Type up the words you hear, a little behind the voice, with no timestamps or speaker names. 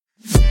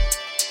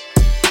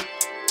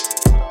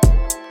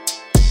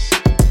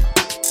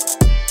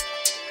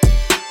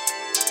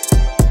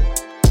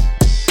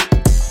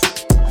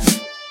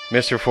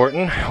Mr.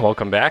 Fortin,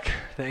 welcome back.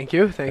 Thank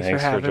you. Thanks for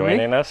having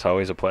joining me. us.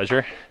 Always a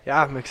pleasure.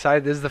 Yeah, I'm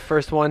excited. This is the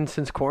first one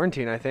since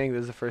quarantine, I think.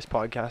 This is the first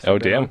podcast. Oh,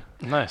 I've been damn.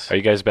 on. Nice. Are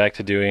you guys back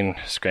to doing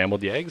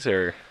scrambled eggs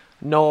or?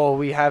 No,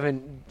 we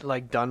haven't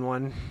done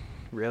one,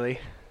 really.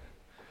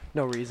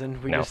 No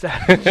reason. We No. just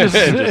haven't. Just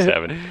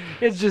haven't.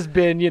 It's just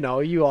been,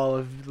 you all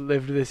have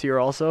lived this year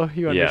also.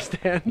 You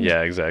understand?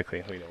 Yeah,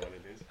 exactly. We know what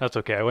it is. That's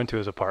okay. I went to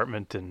his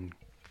apartment and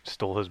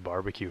stole his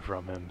barbecue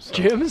from him. So.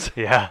 Jim's?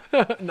 Yeah.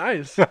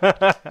 Nice.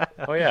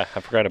 Oh, yeah. I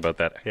forgot about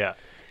that. Yeah.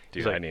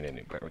 Dude, He's like- I need a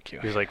new barbecue.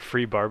 He was like,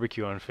 free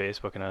barbecue on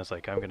Facebook, and I was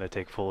like, I'm going to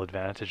take full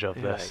advantage of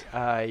You're this.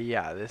 like,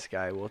 yeah, this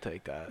guy will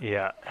take that.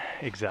 Yeah,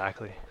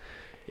 exactly.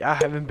 Yeah, I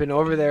haven't been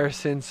over there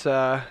since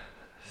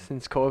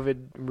COVID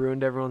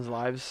ruined everyone's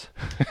lives.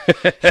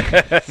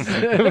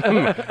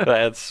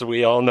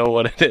 We all know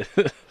what it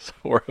is.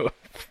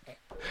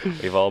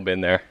 We've all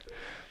been there.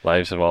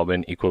 Lives have all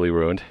been equally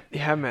ruined.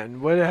 Yeah, man.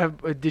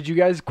 Did you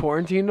guys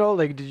quarantine though?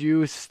 Like, did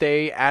you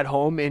stay at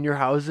home in your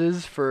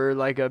houses for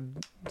like a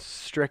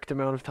strict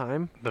amount of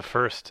time? The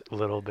first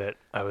little bit,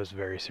 I was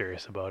very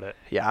serious about it,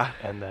 Yeah,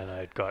 and then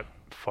I got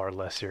far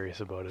less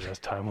serious about it as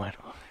time went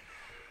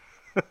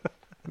on.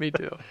 me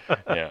too.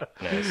 Yeah,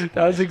 nice.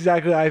 That was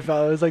exactly how I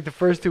felt. It was like the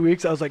first 2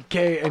 weeks, I was like,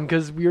 okay, and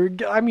because we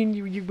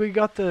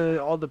got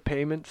all the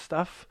payment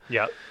stuff.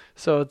 Yeah.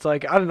 So it's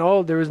like, I don't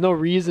know, there was no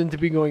reason to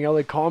be going out.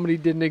 Like, comedy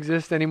didn't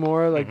exist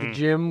anymore. Like, the Mhm.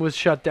 gym was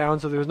shut down,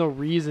 so there was no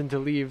reason to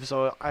leave.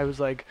 So I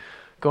was like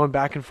going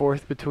back and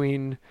forth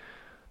between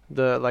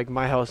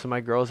my house and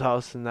my girl's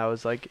house, and that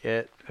was like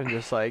it. And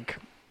just like,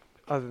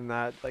 other than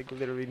that, like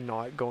literally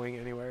not going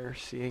anywhere or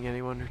seeing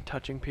anyone or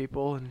touching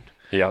people. And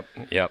Yep.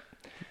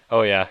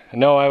 Oh, yeah.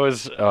 No, I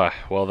was,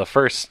 the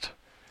first,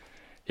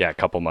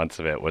 couple months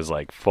of it was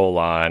like full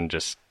on,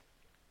 just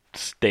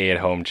stay at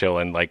home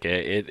chilling. Like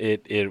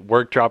it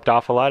work dropped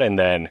off a lot. And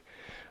then,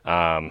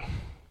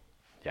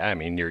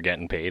 you're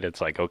getting paid.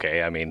 It's like,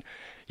 okay,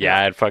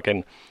 I'd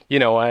fucking,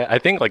 I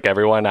think like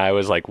everyone, I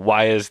was like,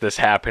 why is this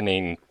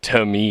happening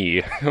to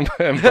me?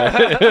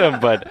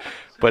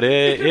 but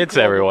it's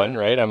everyone,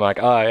 right? I'm like,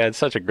 oh, I had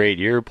such a great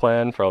year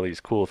planned for all these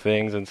cool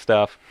things and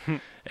stuff.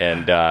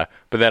 And, but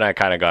then I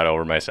kind of got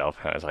over myself.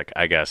 I was like,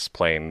 I guess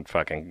playing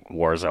fucking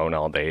Warzone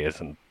all day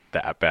isn't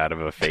that bad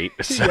of a fate.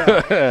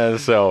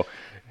 So,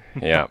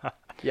 yeah.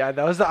 yeah,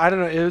 that was I don't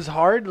know. It was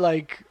hard.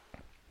 Like,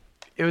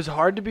 it was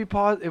hard to be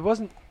positive.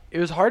 It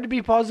was hard to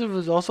be positive. It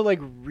was also like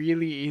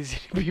really easy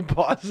to be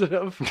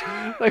positive.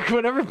 Like,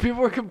 whenever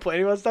people were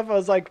complaining about stuff, I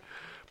was like,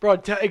 bro,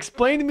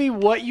 explain to me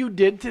what you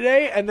did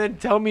today, and then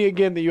tell me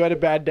again that you had a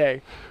bad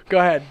day. Go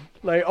ahead.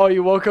 Like, oh,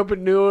 you woke up at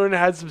noon,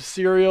 had some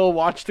cereal,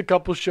 watched a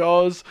couple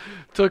shows,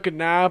 took a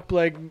nap,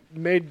 like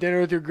made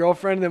dinner with your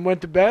girlfriend, and then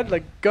went to bed.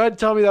 Like, go ahead,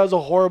 tell me that was a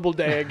horrible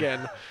day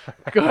again.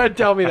 Go ahead,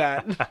 tell me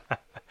that.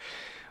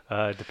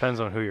 It depends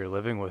on who you're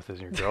living with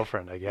as your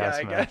girlfriend, I guess,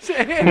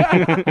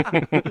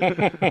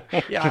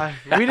 Yeah,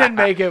 we didn't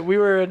make it. We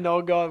were a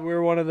no-go. We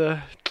were one of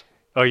the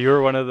Oh, you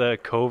were one of the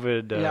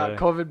COVID...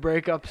 COVID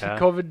breakups, yeah.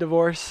 COVID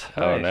divorce.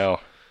 Oh, Nice. no.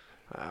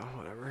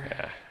 Whatever.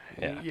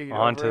 Yeah. You get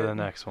On over to it. the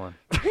next one.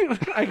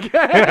 I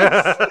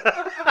guess.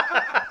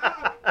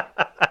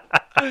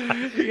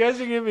 You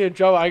guys are getting me in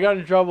trouble. I got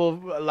in trouble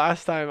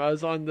last time. I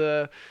was on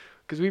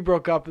because we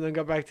broke up and then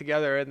got back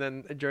together, and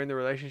then during the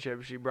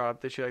relationship, she brought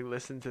up that she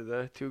listened to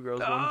the Two Girls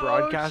One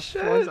broadcast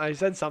once. I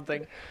said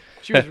something.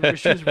 She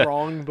was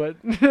wrong, but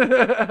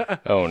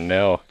Oh,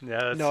 no.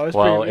 Yeah, no, it was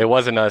Well, pretty, it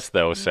wasn't us,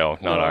 though, so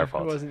not no, our It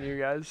fault. wasn't you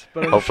guys.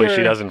 But I'm Hopefully she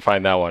sure- doesn't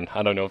find that one.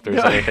 I don't know if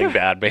there's anything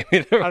bad. Maybe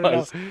there I don't know.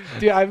 was.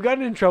 Dude, I've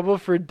gotten in trouble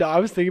for... I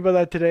was thinking about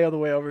that today on the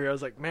way over here. I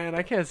was like, man,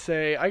 I can't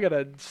say... I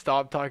gotta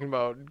stop talking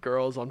about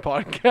girls on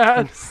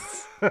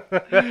podcasts.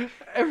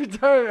 Every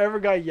time I ever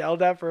got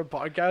yelled at for a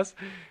podcast,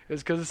 it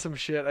was because of some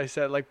shit I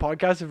said. Like,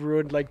 podcasts have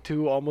ruined like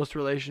 2 almost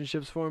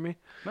relationships for me.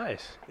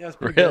 nice. Yeah, it's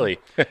pretty good. Really?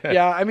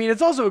 Yeah, I mean,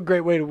 it's also a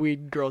great way to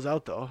weed girls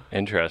out, though.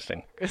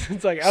 Interesting.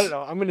 It's like, I don't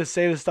know. I'm going to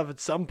say this stuff at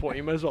some point.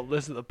 You might as well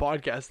listen to the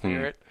podcast and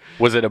hear it.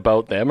 Was it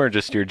about them or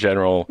just your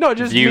general No,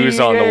 just views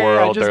me, on the yeah,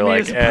 world? just They're me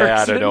like, as a I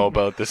person." don't know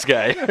about this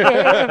guy.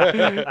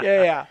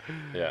 Yeah.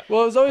 Yeah.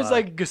 Well, it was always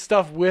like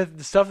stuff with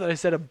the stuff that I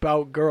said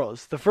about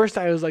girls. The first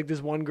time it was like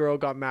this one girl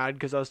got mad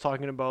because I was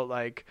talking about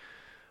like,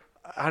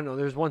 I don't know,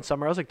 there was one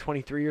summer I was like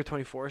 23 or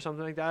 24 or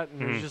something like that,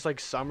 and it was just like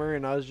summer,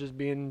 and I was just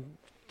being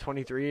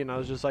 23, and I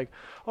was just like,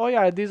 oh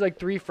yeah, I had these like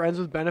 3 friends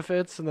with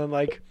benefits, and then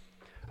like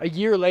a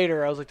year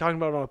later I was like talking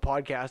about it on a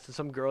podcast, and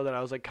some girl that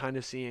I was like kind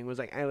of seeing was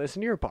like, I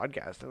listen to your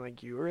podcast, and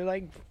like you were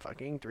like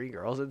fucking 3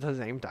 girls at the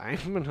same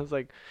time, and I was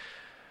like,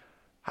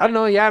 I don't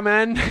know, yeah,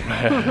 man.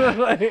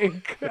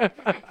 Like,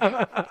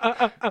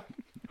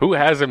 Who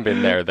hasn't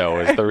been there, though,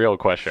 is the real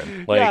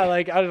question. Like, yeah,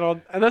 like, I don't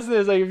know. And that's the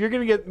thing, is like, if you're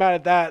going to get mad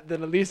at that,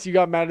 then at least you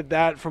got mad at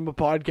that from a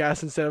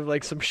podcast instead of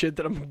like some shit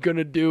that I'm going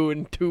to do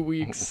in 2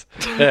 weeks.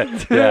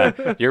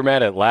 yeah, you're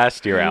mad at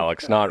last year,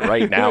 Alex, not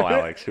right now,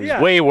 Alex. It was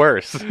Yeah. way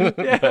worse.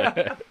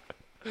 Yeah.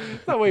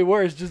 It's not way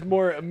worse, just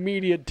more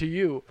immediate to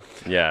you.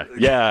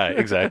 Yeah,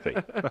 exactly.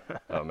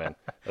 Oh, man,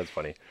 that's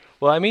funny.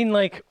 Well, I mean,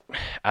 like,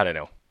 I don't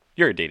know.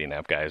 You're a dating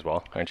app guy as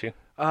well, aren't you?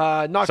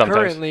 Not Sometimes.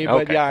 currently,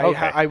 but Okay, yeah,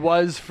 okay. I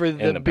was for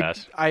In the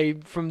past.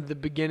 from the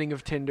beginning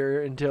of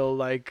Tinder until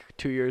like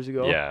 2 years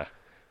ago. Yeah.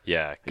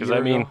 Yeah. A Because, year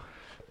I mean, ago.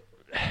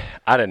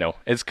 I don't know.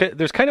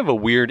 There's kind of a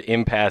weird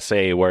impasse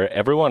where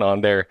everyone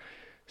on there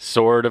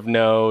sort of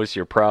knows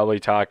you're probably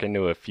talking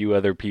to a few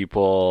other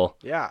people,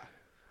 Yeah.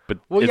 but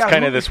Well, it's yeah,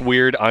 kind who- of this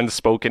weird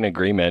unspoken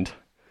agreement.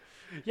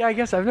 Yeah, I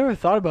guess I've never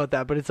thought about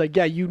that, but it's like,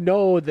 yeah, you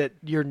know that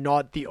you're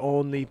not the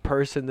only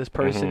person this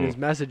person Mm-hmm. is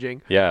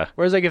messaging. Yeah.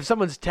 Whereas, like, if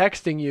someone's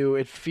texting you,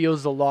 it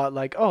feels a lot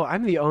like, oh,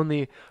 I'm the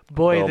only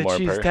boy that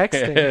she's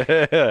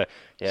texting.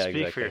 Yeah, Speak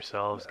exactly. for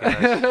yourselves,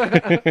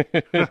 guys.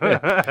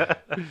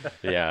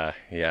 Yeah,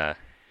 yeah.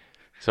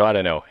 So I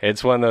don't know.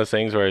 It's one of those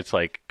things where it's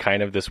like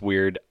kind of this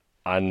weird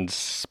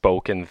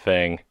unspoken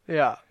thing,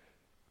 Yeah.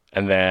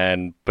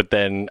 and but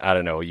then I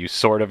don't know. You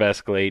sort of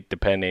escalate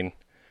depending.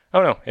 I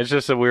don't know. It's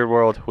just a weird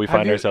world we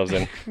find you- ourselves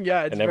in,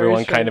 Yeah, it's and very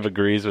everyone kind of strange.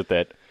 agrees with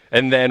it.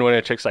 And then when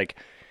a chick's like,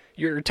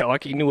 "You're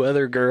talking to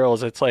other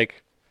girls," it's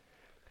like,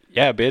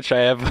 "Yeah, bitch, I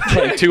have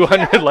like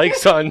 200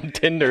 likes on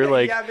Tinder.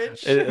 Like, Yeah,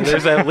 bitch.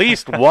 there's at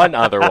least one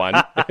other one."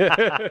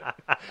 I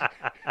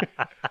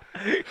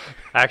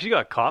actually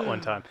got caught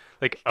one time.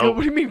 Like What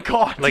do you mean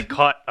caught? like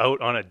caught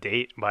out on a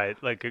date by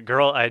like a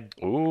girl I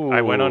Ooh,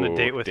 went on a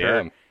date with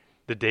her damn.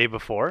 the day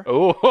before.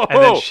 Oh,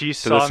 And then she to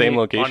saw the same me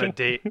location. on a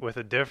date with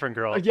a different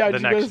girl yeah, the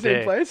did you go to next the same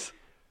day. place?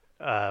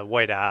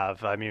 White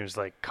Ave. I mean, it was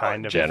like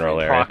kind of general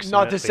area. Not the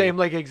approximately- same,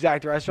 like,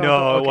 exact restaurant. No,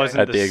 Okay. it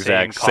wasn't At the same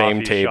exact same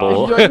coffee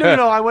table. shop. You're like,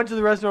 no, I went to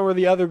the restaurant where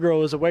the other girl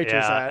was a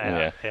waitress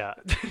Yeah, at. yeah.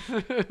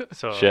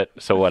 So Shit.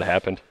 So what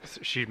happened?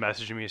 she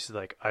messaged me. She's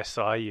like, "I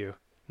saw you,"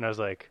 and I was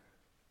like,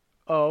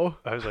 Oh.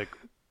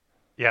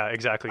 "Yeah,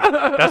 exactly."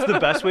 That's the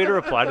best way to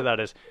reply to that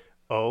is,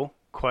 "Oh?"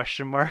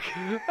 question mark.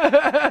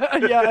 Yeah,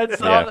 Yeah.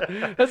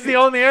 that's the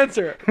only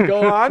answer.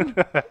 Go on.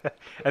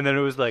 And then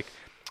it was like,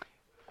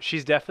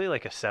 she's definitely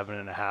like a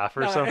 7.5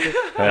 or Nice. something.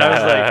 And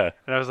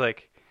I was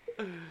like,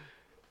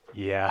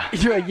 yeah.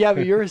 You're like, yeah,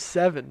 but you're a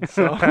 7,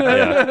 so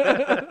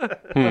Yeah.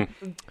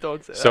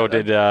 don't say So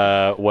that.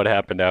 did what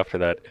happened after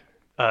that?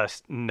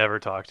 Never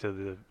talked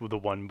to the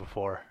one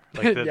before,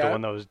 like the Yeah.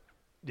 one that was,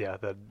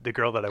 the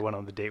girl that I went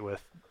on the date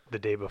with the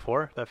day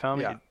before that found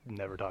me. Yeah.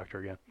 Never talked to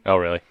her again. Oh,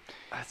 really?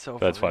 That's so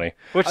That's funny.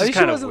 Which At is least she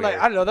kind of wasn't weird.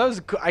 like, I don't know. That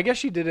was. I guess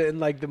she did it in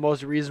like the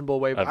most reasonable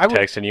way. But Of I would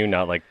texting you,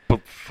 not like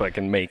boop,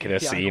 fucking making a yeah,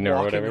 scene like or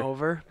walking whatever.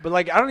 over. But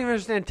like, I don't even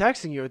understand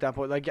texting you at that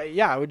point. Like,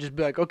 yeah, I would just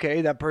be like,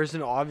 okay, that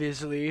person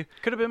obviously.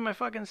 Could have been my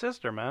fucking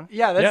sister, man.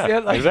 Yeah, that's Yeah,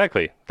 it. Like,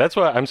 exactly. That's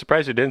why I'm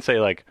surprised you didn't say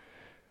like,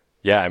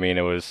 yeah. I mean,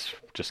 it was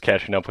just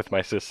catching up with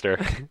my sister.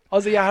 I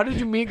was like, yeah, how did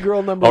you meet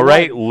girl number All one?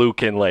 right,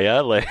 Luke and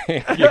Leia. Like,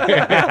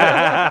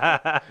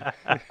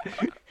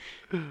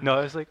 No,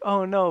 I was like,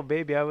 oh no,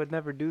 baby, I would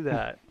never do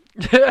that.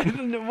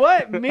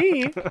 What?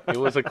 Me? it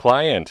was a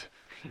client.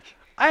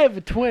 I have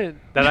a twin.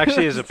 That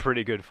actually is a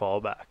pretty good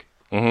fallback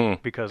hmm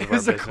because of our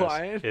Is the business.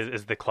 client?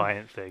 Is the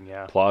client thing,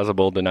 yeah.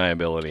 Plausible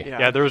deniability. Yeah.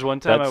 Yeah, there was one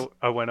time That's-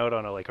 I went out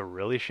on a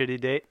really shitty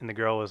date, and the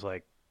girl was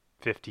like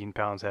 15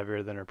 pounds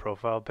heavier than her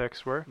profile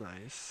pics were,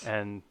 Nice.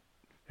 and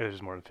it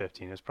was more than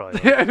 15. It's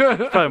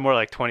probably more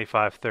like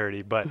 25,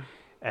 30. But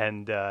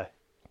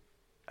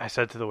I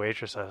said to the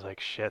waitress, I was like,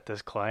 "Shit,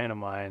 this client of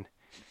mine."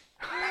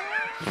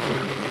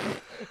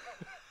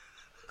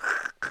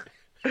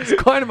 This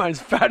client of mine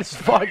is fat as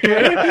fuck.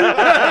 eh?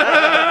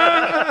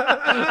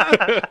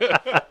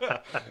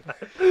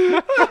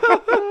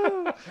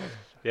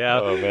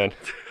 Yeah, Oh man,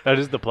 that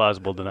is the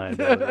plausible deniability.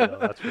 Though,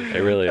 that's for it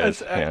sure. really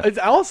It's, is. Yeah. it's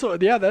also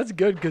that's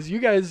good because you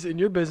guys in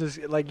your business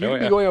like you Oh, can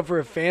be yeah. going out for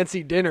a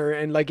fancy dinner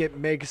and like it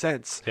makes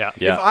sense. Yeah,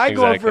 Yeah, if I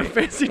go out for a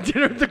exactly. fancy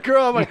dinner with the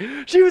girl, I'm like,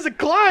 she was a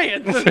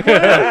client.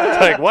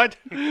 It's like what?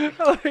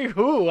 Like,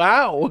 ooh,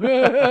 wow.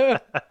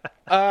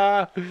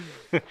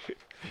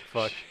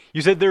 Fuck.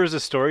 You said there was a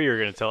story you were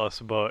going to tell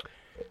us about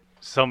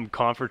some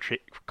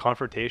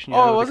confrontation. You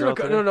Oh, had it with a wasn't.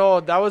 girl No, today? no,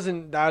 that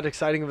wasn't that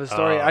exciting of a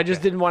story. Oh, I just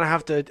okay. didn't want to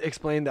have to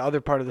explain the other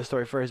part of the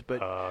story first,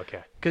 but Oh, okay.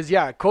 because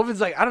yeah, COVID's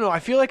like I don't know. I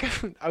feel like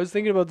I was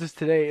thinking about this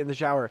today in the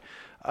shower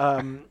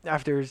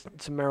after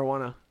some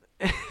marijuana,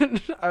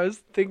 and I was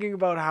thinking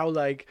about how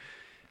like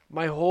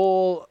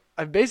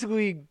I've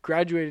basically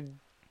graduated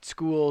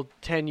school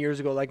 10 years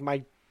ago. Like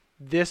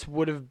this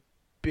would have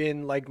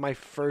been like my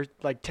first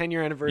like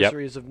 10-year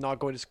anniversaries of not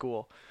going to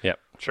school. Yep.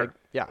 Sure. Like,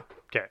 yeah.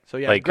 Okay. So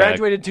yeah, Like,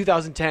 graduated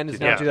 2010 is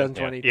now yeah,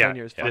 2020. Yeah. 10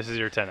 years. This is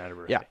your 10th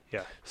anniversary. Yeah.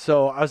 Yeah.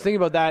 So I was thinking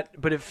about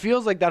that, but it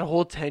feels like that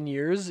whole 10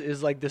 years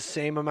is like the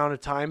same amount of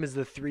time as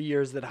the 3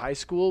 years that high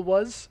school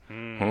was.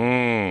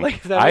 Like,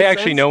 if that I makes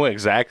actually sense? know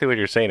exactly what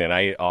you're saying, and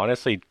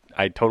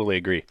I totally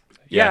agree.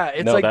 Yeah,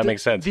 it's no, like that the,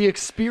 makes sense. the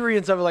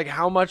experience of like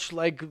how much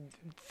like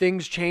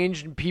things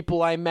changed and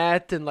people I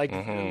met and like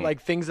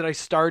like things that I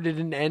started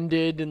and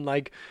ended and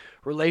like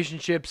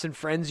relationships and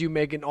friends you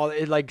make and all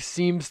it like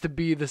seems to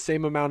be the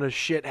same amount of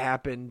shit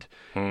happened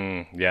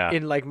Yeah.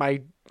 in like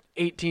my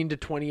 18 to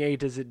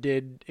 28 as it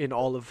did in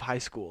all of high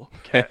school.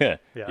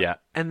 Yeah.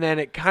 And then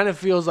it kind of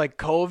feels like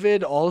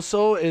COVID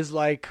also is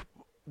like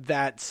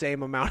that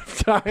same amount of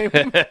time.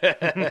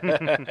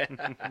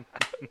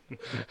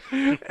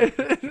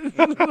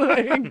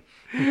 Like,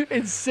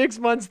 it's 6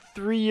 months,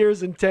 3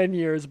 years, and 10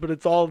 years, but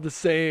it's all the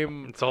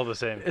same. It's all the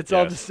same. It's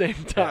all the Yes. same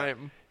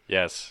time.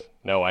 Yes.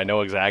 No, I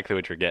know exactly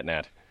what you're getting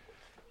at.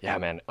 Yeah,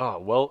 man. Oh,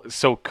 well,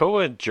 so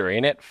Koa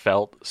during it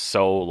felt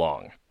so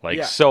long. Like,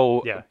 Yeah.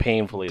 so Yeah.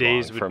 painfully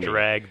Days long for would me.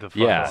 drag the fuck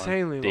Yeah. on.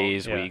 Insanely long.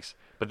 Days, Yeah. weeks.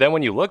 But then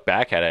when you look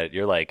back at it,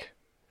 you're like,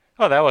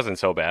 oh, that wasn't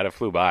so bad. It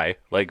flew by.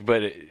 Like,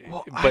 but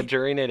Well, but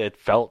during it, it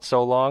felt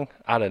so long.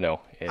 I don't know.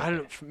 I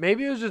don't.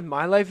 Maybe it was just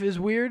my life is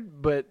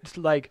weird, but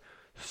like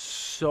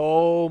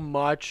so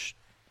much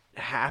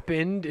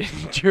happened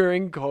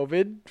during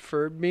COVID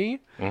for me.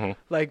 Mhm.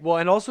 Like, well,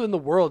 and also in the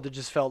world, it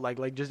just felt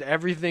like just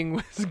everything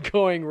was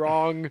going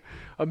wrong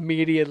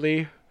immediately.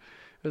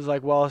 It was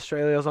like, well,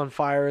 Australia was on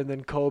fire, and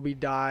then Kobe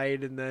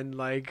died, and then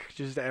like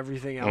just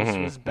everything else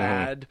Mhm, was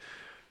bad.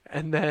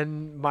 And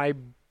then my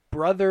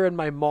brother and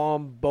my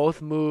mom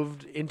both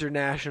moved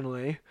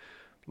internationally.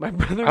 My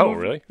brother. Oh,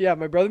 moved, really? Yeah,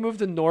 my brother moved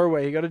to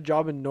Norway. He got a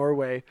job in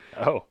Norway,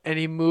 Oh, and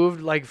he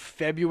moved like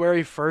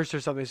February 1st or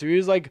something. So he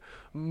was like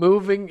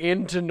moving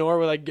into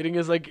Norway, like getting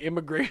his like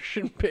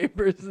immigration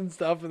papers and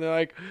stuff. And they're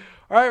like,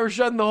 "All right, we're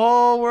shutting the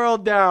whole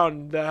world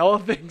down. The whole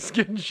thing's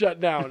getting shut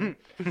down."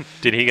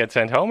 did he get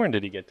sent home or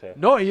did he get to?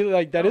 No, he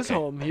like that is Okay.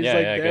 home. He's yeah,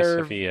 like yeah, I there.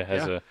 guess if he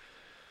has yeah. a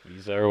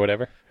visa or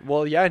whatever.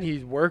 Well, yeah, and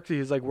he's worked.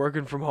 He's like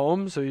working from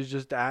home, so he's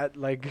just at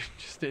like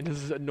just in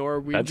his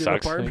Norwegian That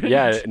sucks. apartment.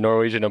 Yeah,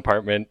 Norwegian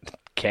apartment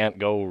can't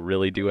go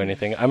really do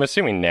anything. I'm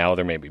assuming now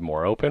there may be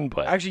more open,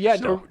 but Actually, yeah.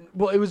 still. No,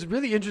 well, it was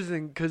really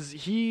interesting because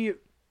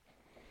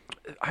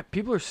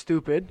people are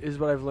stupid, is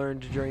what I've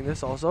learned during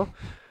this. Also,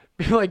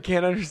 people like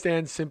can't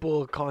understand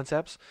simple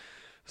concepts.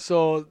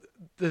 So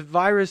the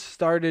virus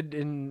started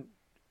in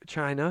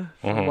China,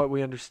 from Mhm. what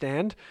we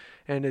understand,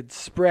 and it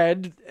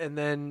spread, and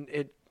then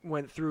it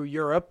went through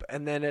Europe,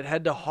 and then it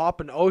had to hop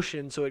an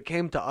ocean, so it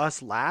came to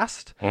us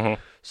last. Mhm.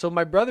 So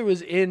my brother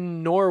was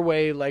in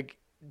Norway, like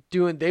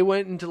they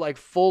went into like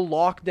full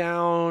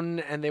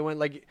lockdown, and they went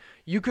like,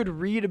 you could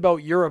read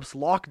about Europe's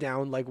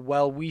lockdown, like,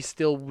 well, we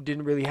still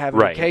didn't really have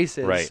any Right,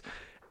 cases. right.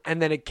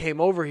 And then it came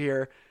over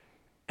here.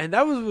 And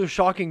that was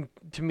shocking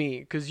to me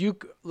because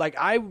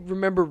I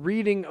remember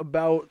reading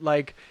about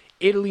like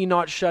Italy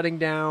not shutting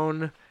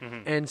down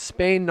and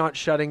Spain not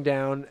shutting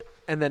down,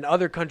 and then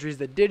other countries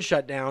that did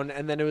shut down,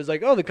 and then it was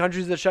like, oh, the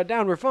countries that shut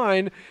down were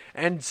fine,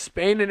 and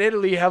Spain and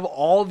Italy have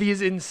all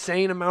these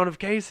insane amount of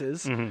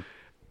cases.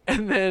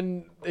 And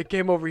then it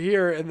came over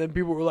here, and then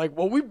people were like,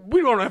 well,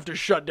 we don't have to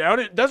shut down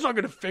it. That's not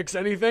going to fix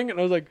anything. And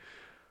I was like,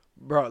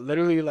 bro,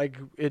 literally, like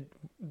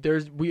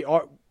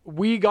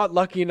we got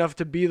lucky enough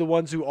to be the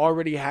ones who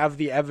already have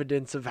the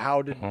evidence of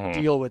how to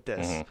deal with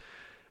this.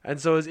 And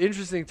so it was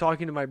interesting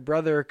talking to my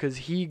brother because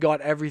he got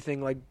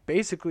everything like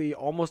basically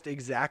almost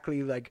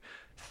exactly like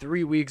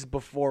 3 weeks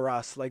before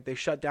us. Like they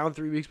shut down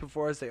 3 weeks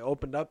before us. They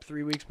opened up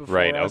 3 weeks before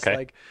Right, us. okay.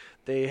 Like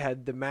they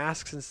had the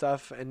masks and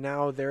stuff, and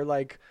now they're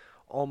like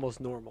almost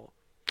normal.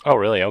 Oh,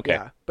 really? Okay.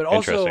 Yeah, but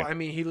also, Interesting. I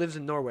mean, he lives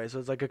in Norway, so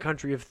it's like a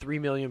country of 3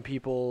 million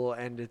people,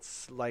 and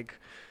it's like,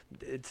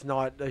 it's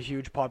not a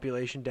huge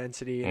population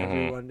density, and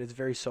everyone is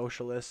very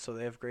socialist, so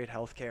they have great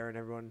health care, and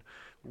everyone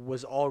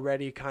was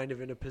already kind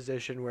of in a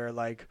position where,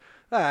 like,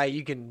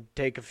 you can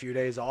take a few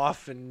days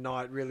off and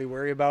not really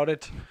worry about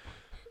it.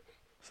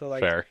 So, like,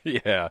 Fair.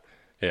 Yeah.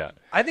 Yeah.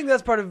 I think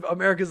that's part of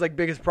America's, like,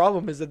 biggest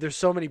problem is that there's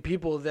so many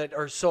people that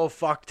are so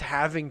fucked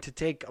having to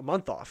take a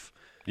month off.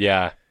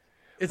 Yeah.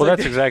 It's Well, like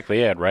that's exactly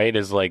it, right?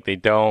 Is like they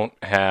don't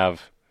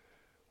have,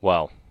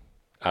 well,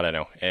 I don't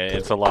know.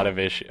 It's a lot of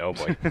issue. Oh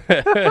boy.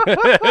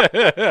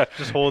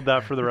 Just hold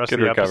that for the rest Good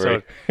of the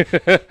recovery.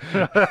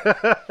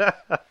 episode.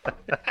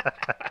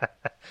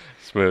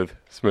 Smooth.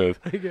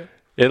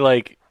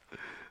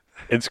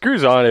 It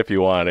screws on if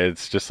you want.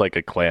 It's just like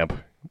a clamp.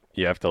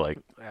 You have to like.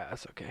 Yeah,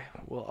 that's okay.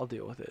 Well, I'll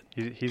deal with it.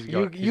 He's You-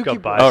 got, you he's got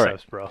keep- biceps, All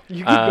right. bro. You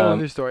keep going Um, with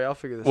your story. I'll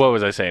figure this What out.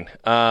 was I saying?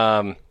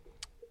 The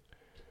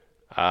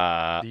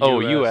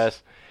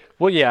U.S.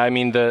 Well, yeah. I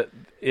mean,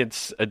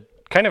 it's a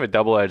kind of a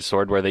double-edged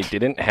sword where they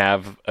didn't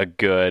have a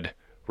good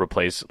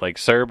replace. Like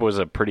CERB was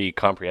a pretty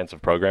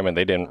comprehensive program, and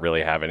they didn't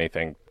really have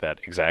anything that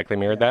exactly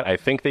mirrored that. I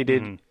think they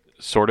did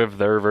sort of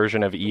their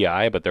version of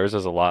EI, but theirs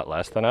is a lot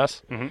less than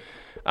us.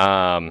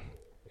 And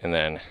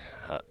then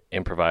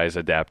improvise,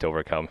 adapt,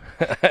 overcome.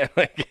 I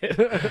like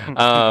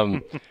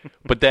it.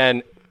 But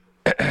then,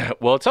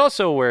 well, it's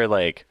also where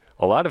like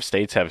a lot of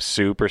states have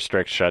super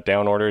strict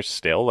shutdown orders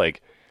still.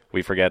 Like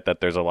we forget that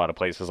there's a lot of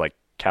places like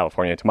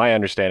California, to my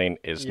understanding,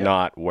 is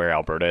not where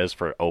Alberta is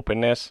for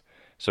openness.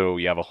 So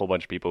you have a whole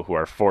bunch of people who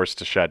are forced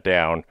to shut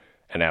down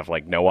and have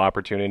like no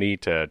opportunity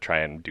to try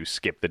and do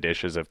skip the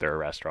dishes if they're a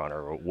restaurant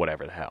or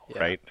whatever the hell,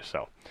 right?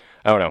 So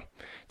I don't know.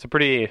 It's a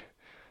pretty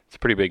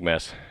big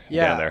mess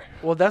down there.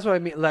 Well, that's what I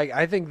mean. Like,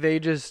 I think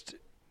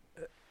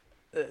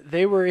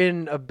they were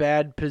in a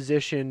bad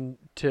position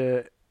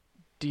to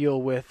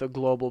deal with a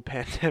global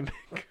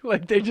pandemic.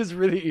 Like, they just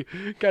really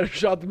kind of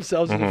shot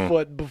themselves in the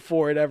foot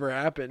before it ever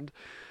happened.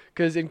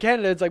 Because in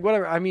Canada, it's like,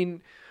 whatever. I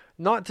mean,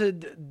 not to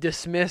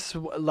dismiss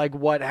like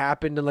what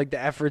happened and like the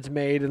efforts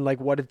made and like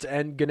what it's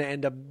gonna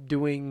end up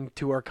doing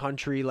to our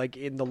country like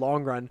in the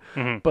long run,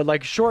 but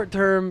like short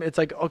term, it's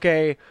like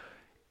okay,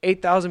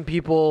 8,000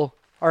 people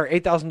or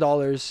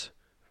 $8,000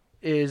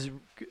 is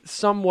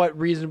somewhat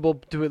reasonable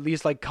to at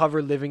least like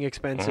cover living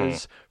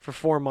expenses for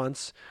 4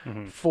 months.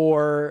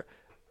 For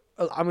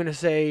I'm gonna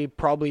say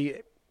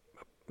probably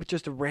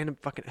just a random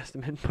fucking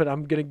estimate, but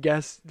I'm gonna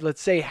guess,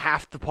 let's say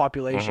half the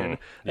population.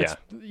 That's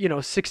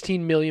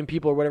 16 million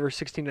people or whatever,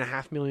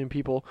 16.5 million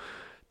people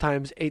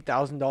times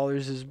 $8,000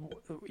 is,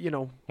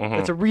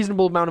 that's a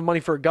reasonable amount of money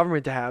for a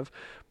government to have.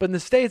 But in the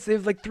States, they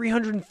have like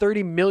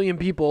 330 million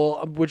people,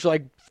 which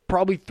like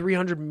probably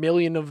 300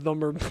 million of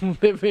them are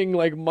living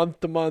like month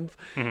to month,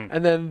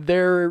 and then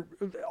they're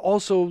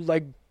also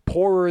like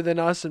poorer than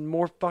us and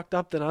more fucked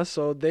up than us,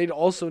 so they'd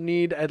also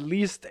need at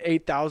least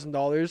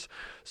 $8,000.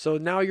 So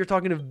now you're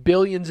talking of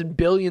billions and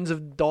billions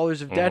of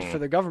dollars of debt for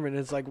the government.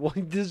 It's like, well,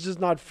 this is just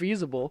not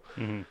feasible.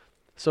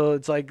 So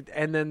it's like,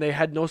 and then they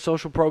had no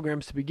social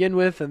programs to begin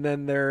with, and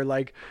then they're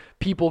like,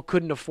 people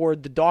couldn't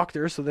afford the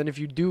doctor. So then if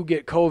you do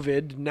get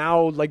COVID,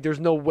 now like there's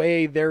no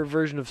way their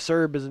version of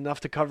CERB is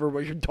enough to cover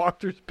what your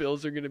doctor's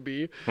bills are going to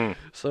be.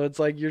 So it's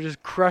like you're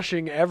just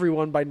crushing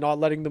everyone by not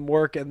letting them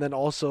work, and then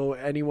also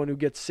anyone who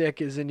gets sick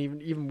is in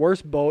even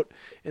worse boat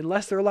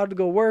unless they're allowed to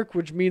go work,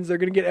 which means they're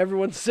going to get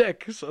everyone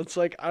sick. So it's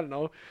like, I don't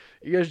know,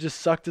 you guys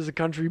just sucked as a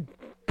country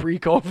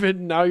pre-COVID,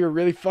 and now you're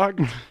really fucked.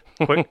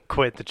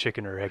 Quit the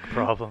chicken or egg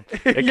problem.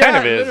 It kind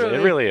of is. Literally.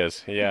 It really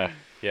is. Yeah.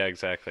 Yeah,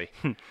 exactly.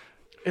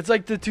 It's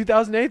like the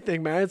 2008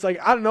 thing, man. It's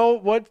like, I don't know,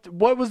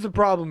 what was the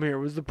problem here?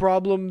 Was the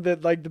problem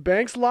that like the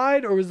banks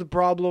lied, or was the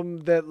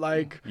problem that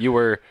like you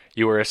were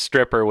a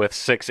stripper with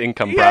 6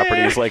 income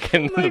properties like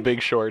in The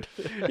Big Short?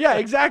 Yeah,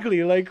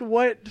 exactly. Like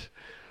what?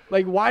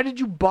 Like, why did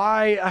you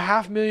buy a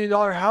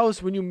 $500,000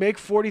 house when you make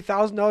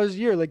 $40,000 a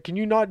year? Like, can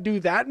you not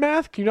do that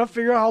math? Can you not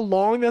figure out how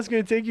long that's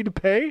going to take you to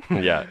pay?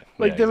 Yeah.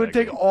 Like, that would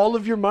take all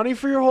of your money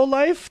for your whole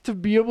life to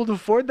be able to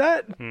afford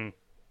that?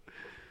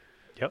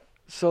 Yep.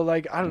 So,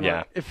 like, I don't know.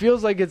 Yeah. It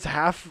feels like it's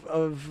half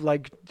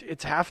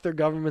their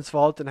government's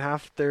fault and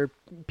half their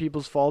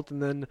people's fault,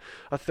 and then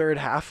a third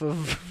half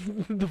of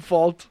the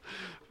fault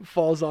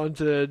falls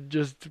onto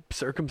just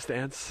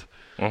circumstance.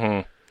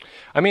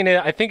 I mean,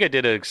 I think it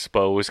did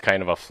expose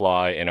kind of a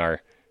flaw in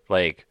our,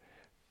 like,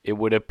 it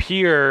would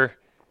appear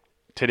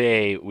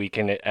today we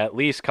can at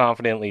least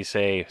confidently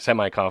say,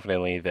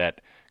 semi-confidently,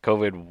 that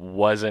COVID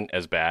wasn't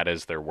as bad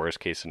as their worst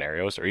case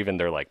scenarios or even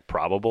their, like,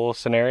 probable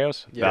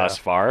scenarios thus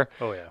far.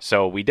 Oh, yeah.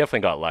 So we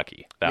definitely got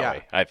lucky that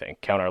way, I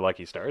think. Count our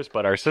lucky stars.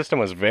 But our system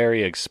was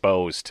very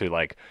exposed to,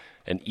 like,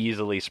 an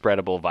easily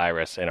spreadable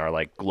virus in our,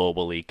 like,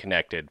 globally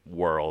connected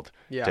world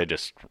to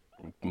just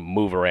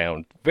move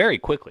around very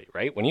quickly,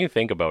 right? When you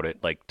think about it,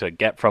 like to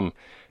get from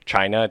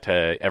China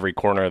to every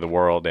corner of the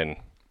world in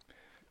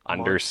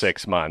under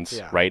 6 months,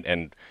 right?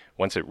 And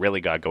once it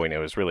really got going, it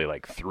was really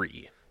like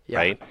 3,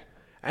 right?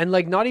 And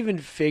like not even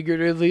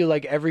figuratively,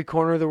 like every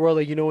corner of the world.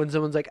 Like, you know, when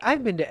someone's like,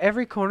 I've been to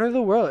every corner of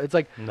the world. It's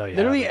like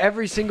literally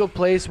every single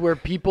place where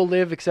people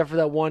live except for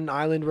that one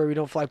island where we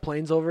don't fly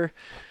planes over.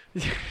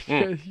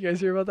 You guys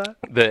hear about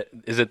that?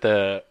 Is it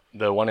the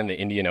one in the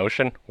Indian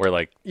Ocean where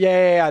like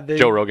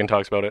Joe Rogan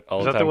talks about it all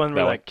the time? Is that the one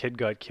where that kid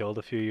got killed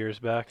a few years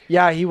back?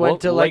 Yeah, he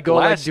went to like go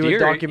like do year, a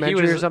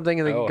documentary or something,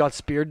 and then got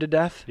speared to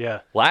death.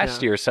 Yeah.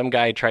 Last year, some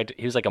guy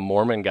he was like a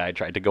Mormon guy,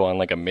 tried to go on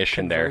like a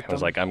mission there. And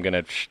was like, I'm going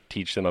to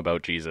teach them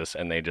about Jesus,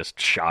 and they just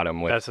shot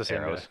him with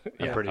arrows.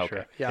 I'm pretty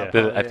sure. Yeah,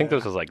 I think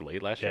this was like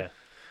late last year.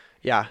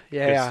 Yeah.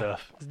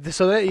 Stuff.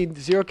 So that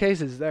 0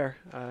 cases there.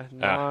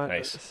 Not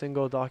nice. a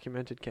single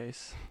documented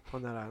case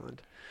on that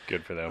island.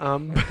 Good for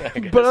them.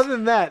 But other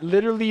than that,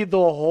 literally the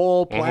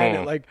whole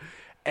planet, like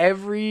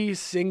every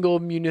single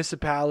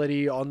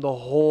municipality on the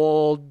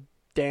whole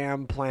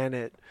damn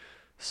planet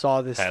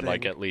saw this had thing.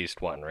 like at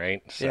least one,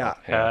 right? So,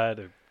 had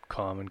a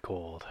common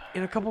cold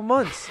in a couple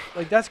months.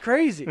 Like, that's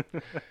crazy.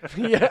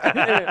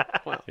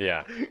 Well.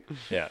 Yeah.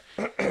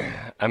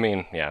 I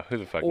mean, who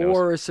the fuck knows?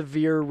 Or a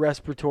severe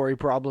respiratory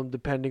problem,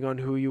 depending on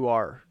who you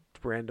are,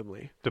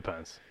 randomly.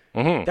 Depends.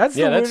 That's that's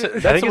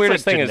the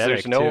weirdest thing is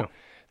there's no.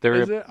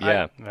 Is it?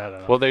 Yeah. I don't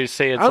know. Well, they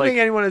say it's I don't like. think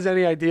anyone has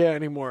any idea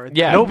anymore.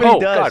 Yeah. Nobody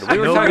does. God, we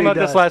were talking about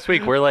this last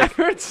week. We're like,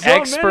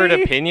 expert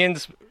many.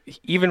 opinions,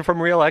 even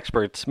from real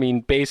experts, mean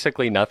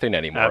basically nothing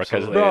anymore.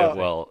 Because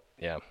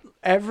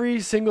Every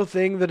single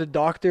thing that a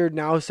doctor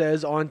now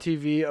says on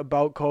TV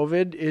about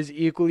COVID is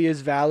equally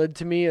as valid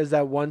to me as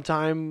that one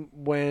time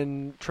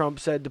when Trump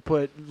said to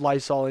put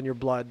Lysol in your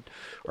blood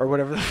or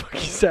whatever the fuck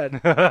he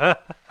said.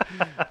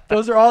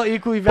 Those are all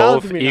equally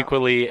valid both to me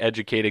equally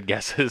educated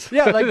guesses.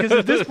 Yeah, like, because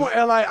at this point,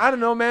 like, I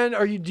don't know, man.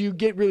 Do you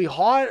get really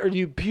hot or do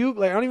you puke?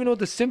 Like, I don't even know what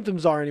the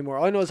symptoms are anymore.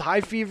 All I know is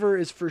high fever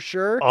is for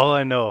sure. All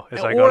I know is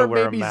I gotta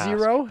wear a mask.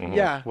 Or maybe 0.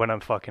 Yeah. When I'm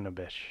fucking a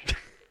bitch.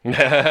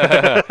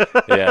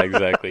 Yeah,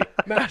 exactly.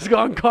 Mask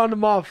on,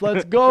 condom off.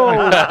 Let's go.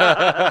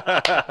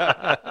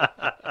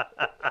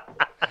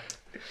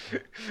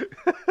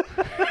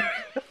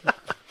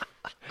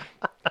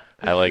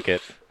 I like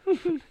it.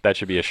 That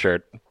should be a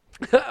shirt.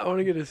 I want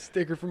to get a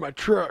sticker for my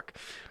truck.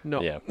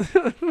 No. Yeah.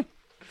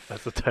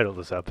 That's the title of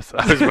this episode.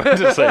 I was about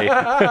to say.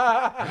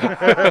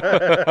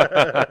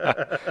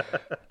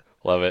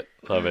 Love it.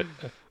 Love it.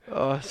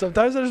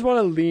 Sometimes I just want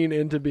to lean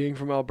into being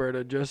from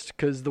Alberta just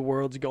because the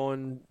world's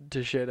going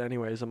to shit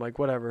anyways. I'm like,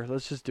 whatever,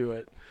 let's just do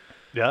it.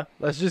 Yeah.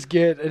 Let's just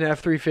get an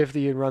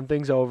F-350 and run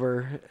things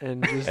over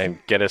and just And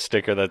get a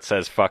sticker that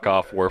says "fuck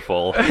off, we're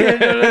full," No,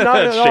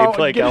 shaped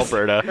like get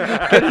Alberta.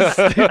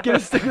 get a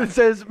sticker that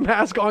says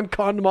 "mask on,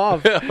 condom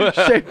off,"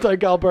 shaped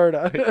like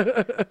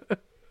Alberta.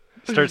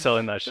 Start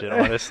selling that shit,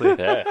 honestly.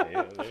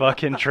 Yeah,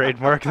 Fucking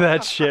trademark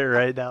that shit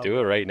right now. do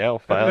it right now.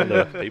 File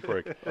the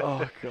paperwork.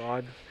 Oh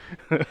God.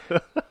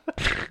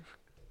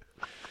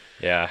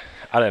 Yeah,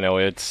 I don't know.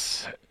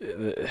 It's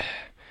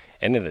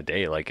end of the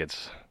day, like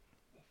it's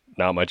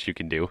not much you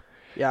can do.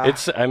 Yeah.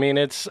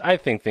 I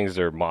think things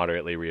are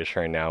moderately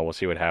reassuring now. We'll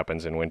see what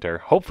happens in winter.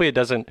 Hopefully it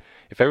doesn't,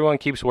 if everyone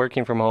keeps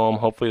working from home,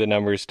 hopefully the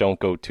numbers don't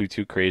go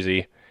too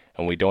crazy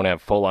and we don't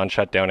have full on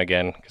shutdown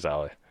again. Cause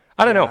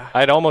I don't know.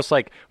 I'd almost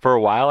like, for a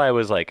while I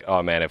was like,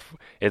 oh man, if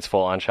it's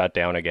full on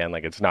shutdown again,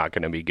 like it's not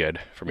going to be good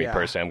for me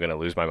personally. I'm going to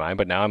lose my mind.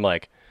 But now I'm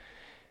like,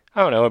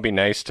 I don't know. It'd be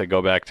nice to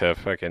go back to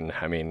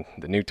the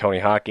new Tony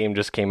Hawk game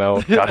just came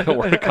out. Got to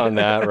work on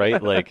that,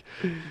 right? Like,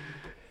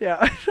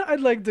 yeah,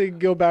 I'd like to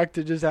go back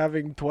to just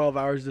having 12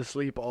 hours to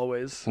sleep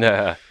always.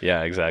 yeah,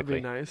 That'd exactly.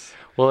 be nice.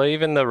 Well,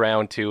 even the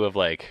round 2 of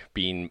like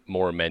being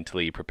more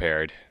mentally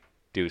prepared,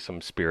 do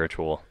some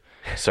spiritual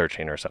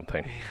searching or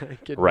something.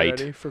 Getting Right.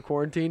 ready for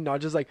quarantine.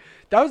 Not just like,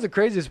 that was the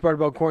craziest part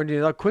about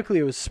quarantine, how quickly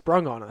it was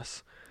sprung on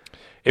us.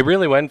 It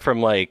really went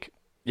from like,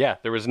 yeah,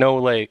 there was no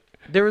like,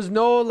 There was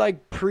no like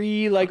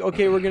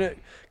okay, we're gonna,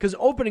 because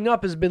opening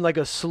up has been like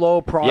a slow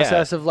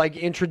process of like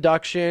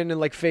introduction and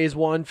like phase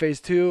 1,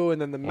 phase 2,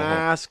 and then the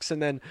masks, and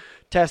then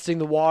testing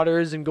the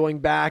waters and going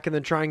back and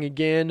then trying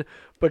again.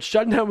 But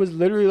shutting down was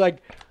literally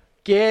like,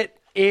 get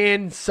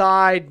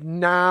inside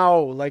now,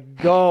 like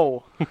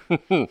go.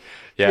 yeah,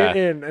 Get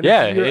in. And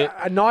yeah. if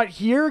you're not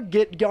here,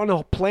 get on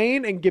a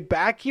plane and get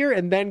back here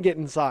and then get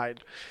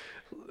inside.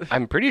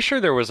 I'm pretty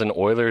sure there was an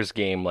Oilers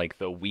game like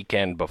the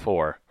weekend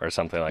before or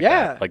something like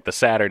Yeah. that. Like the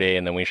Saturday,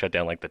 and then we shut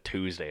down like the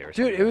Tuesday or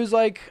something. Dude, it was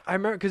like, I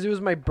remember because it was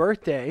my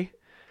birthday,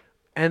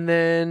 and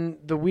then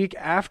the week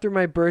after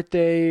my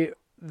birthday,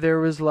 there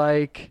was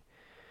like,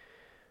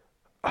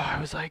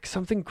 it was like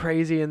something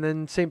crazy, and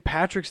then St.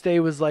 Patrick's Day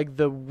was like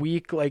the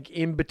week like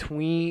in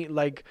between,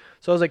 like,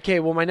 so I was like,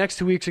 okay, well my next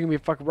 2 weeks are gonna be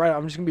fucking right.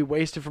 I'm just gonna be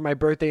wasted for my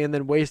birthday, and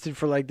then wasted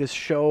for like this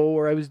show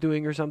or I was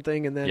doing or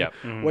something, and then Yep.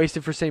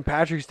 wasted for St.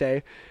 Patrick's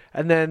Day,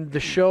 and then the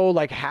show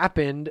like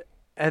happened,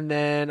 and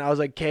then I was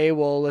like, okay,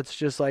 well let's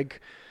just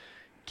like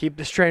keep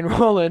this train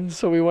rolling.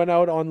 So we went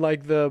out on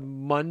like the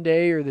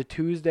Monday or the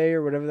Tuesday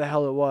or whatever the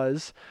hell it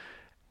was,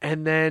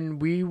 and then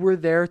we were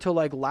there till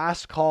like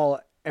last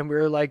call, and we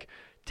were like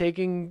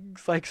taking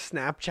like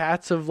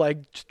Snapchats of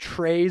like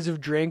trays of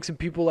drinks and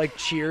people like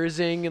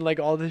cheersing and like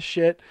all this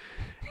shit.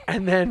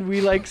 And then we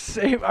like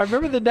I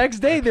remember the next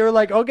day they were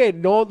like, okay,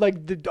 no, like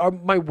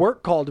my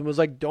work called and was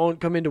like,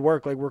 don't come into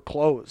work, like we're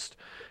closed.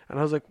 And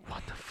I was like,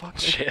 what the fuck?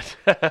 Shit.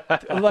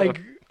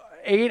 Like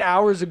 8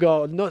 hours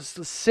ago, no,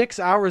 6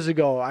 hours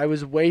ago, I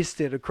was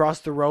wasted across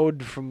the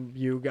road from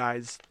you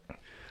guys.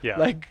 Yeah.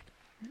 Like,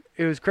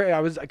 it was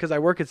crazy. Because I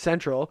work at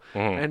Central,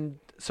 and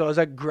so I was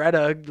at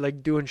Greta,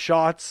 like, doing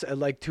shots at,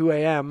 like, 2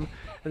 a.m.,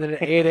 and then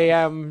at 8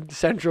 a.m.,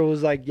 Central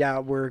was like, yeah,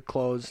 we're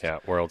closed. Yeah,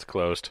 world's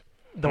closed.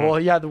 The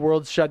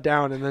world's shut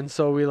down, and then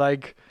so we,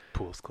 like,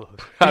 Pool's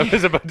closed. I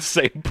was about to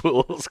say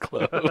pool's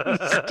closed.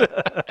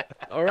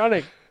 I'm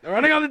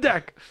running on the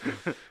deck.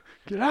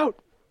 Get out.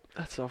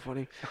 That's so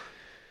funny.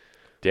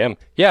 Damn.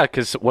 Yeah,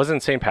 because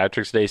wasn't St.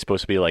 Patrick's Day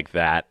supposed to be like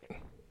that?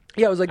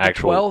 Yeah, it was like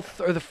Actual- the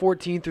 12th or the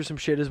 14th or some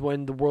shit is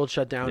when the world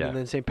shut down, Yeah. and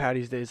then St.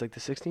 Patty's Day is like the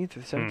 16th or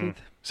the 17th.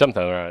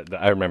 Something.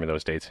 I remember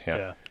those dates. Yeah.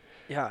 Yeah.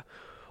 Yeah.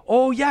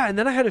 Oh, yeah, and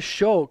then I had a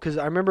show, because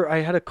I remember I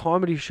had a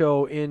comedy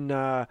show in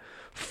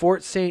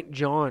Fort St.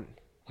 John,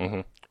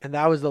 Mhm. and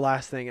that was the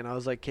last thing, and I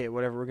was like, okay,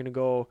 whatever, we're going to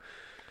go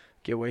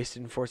get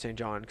wasted in Fort St.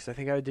 John, because I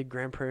think I did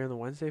Grand Prairie on the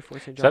Wednesday,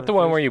 Fort St. John Is that on the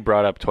one where Thursday. you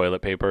brought up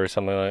toilet paper or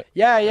something like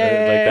Yeah, yeah, like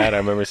yeah, that? I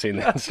remember seeing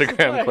the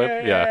Instagram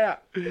clip. Yeah.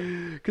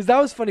 Because that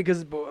was funny,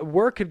 because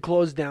work had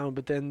closed down,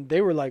 but then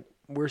they were like,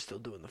 we're still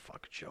doing the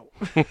fucking show.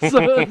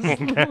 So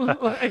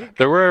it's like,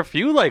 There were a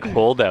few like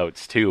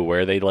holdouts too,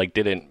 where they like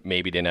didn't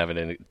have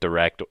a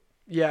direct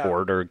yeah.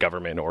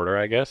 government order.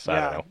 I guess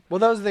I don't know. Well,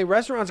 that was the thing.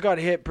 Restaurants got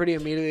hit pretty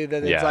immediately.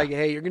 That it's Yeah. like,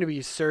 hey, you're gonna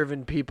be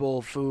serving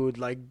people food.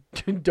 Like,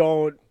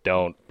 don't.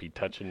 Don't be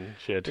touching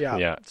shit. Yeah.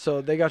 Yeah.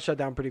 So they got shut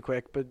down pretty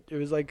quick. But it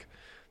was like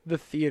the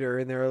theater,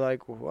 and they were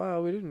like,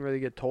 well, we didn't really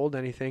get told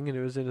anything, and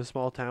it was in a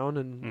small town,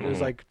 and it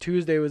was like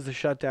Tuesday was the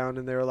shutdown,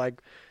 and they were like,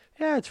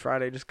 yeah, it's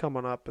Friday, just come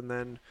on up. And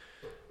then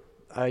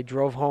I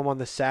drove home on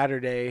the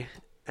Saturday,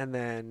 and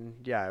then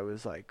yeah, it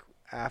was like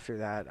after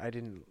that I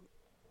didn't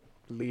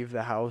leave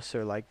the house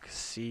or like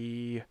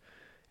see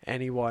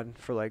anyone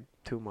for like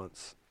 2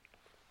 months.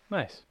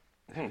 Nice.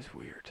 It was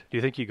weird. Do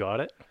you think you got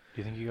it?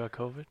 Do you think you got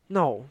COVID?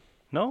 No,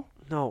 No?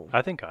 no.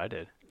 I think I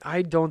did.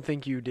 I don't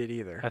think you did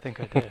either. I think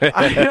I did.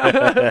 I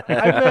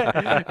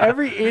bet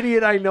every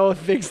idiot I know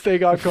thinks they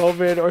got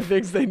COVID or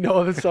thinks they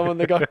know that someone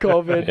that got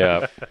COVID.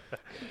 Yeah.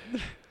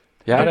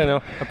 Yeah, I don't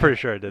know. I'm pretty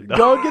sure I did. Though.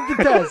 Go get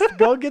the test.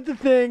 Go get the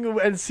thing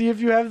and see if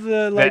you have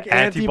the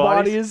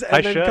antibodies, and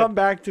I then should. come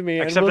back to me.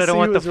 Except and we'll I don't see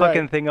want the who's right.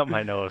 fucking thing up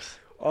my nose.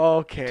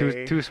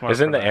 Okay. Too smart.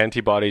 Isn't for the that.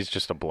 antibodies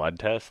just a blood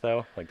test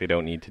though? Like they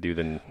don't need to do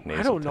the nasal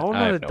I don't know. test? I'm I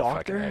not have a no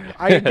fucking doctor.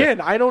 idea.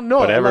 I don't know.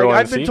 But everyone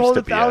I've been seems told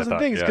to 1,000 be, I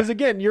things. thought, Because yeah.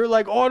 again, you're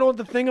like, oh, I don't want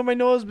the thing on my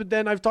nose. But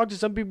then I've talked to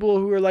some people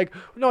who are like,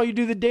 no, you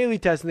do the daily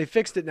test and they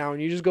fixed it now,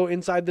 and you just go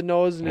inside the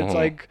nose and it's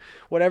like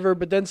whatever.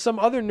 But then some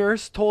other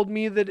nurse told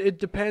me that it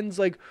depends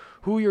like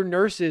who your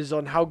nurse is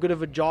on how good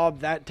of a job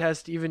that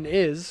test even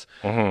is.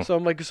 So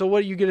I'm like, so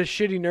what? You get a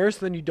shitty nurse,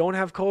 then you don't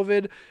have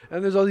COVID,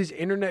 and there's all these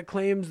internet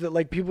claims that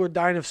like people are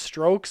dying of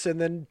strokes,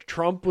 and then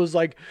Trump was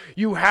like,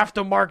 you have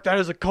to mark that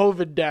as a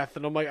COVID death,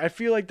 and I'm like, I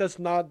feel like that's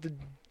not the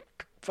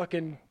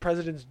fucking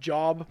president's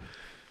job.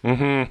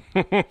 Well,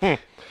 it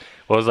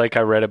was like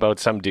I read about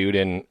some dude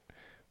in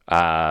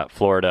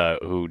Florida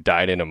who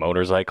died in a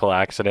motorcycle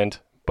accident,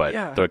 but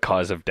Yeah. the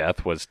cause of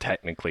death was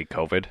technically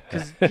COVID.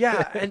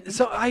 Yeah, and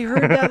so I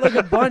heard that like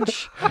a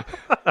bunch.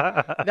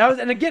 That was,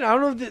 and again, I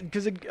don't know if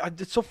because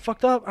it's so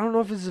fucked up. I don't know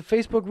if it's a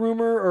Facebook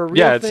rumor or a real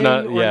Yeah, it's thing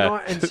not. or Yeah,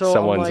 not. And so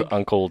someone's I'm like,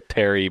 Uncle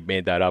Terry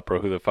made that up, or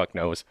who the fuck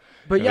knows.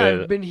 but yeah,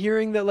 Uh, I've been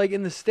hearing that like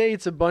in the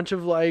States, a bunch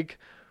of like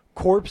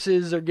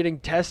corpses are getting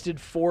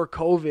tested for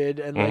COVID,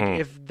 and like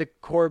if the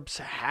corpse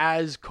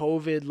has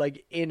COVID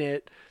like in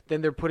it, then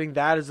they're putting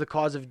that as the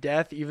cause of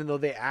death, even though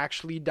they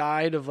actually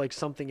died of like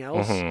something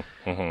else. And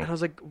I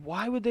was like,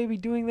 why would they be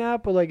doing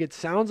that? But like, it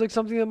sounds like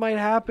something that might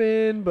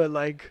happen. But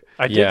like,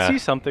 I did Yeah. see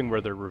something where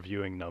they're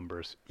reviewing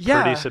numbers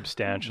Yeah. pretty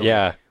substantially.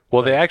 Yeah.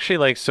 Well, they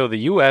actually so the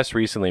U.S.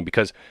 recently,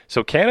 because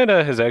so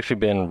Canada has actually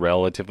been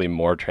relatively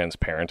more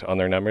transparent on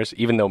their numbers,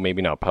 even though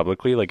maybe not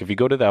publicly. Like if you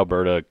go to the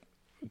Alberta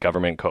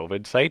government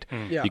COVID site,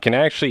 Yeah. you can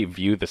actually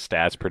view the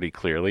stats pretty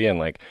clearly. And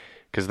like,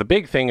 because the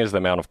big thing is the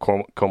amount of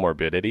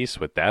comorbidities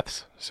with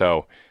deaths.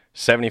 So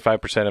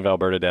 75% of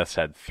Alberta deaths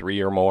had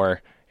 3 or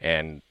more,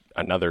 and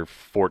another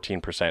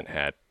 14%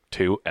 had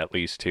at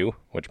least two,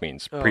 which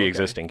means okay.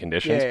 pre-existing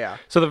conditions. Yeah.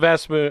 So the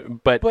vast,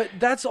 but But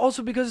that's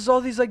also because it's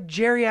all these like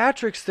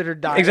geriatrics that are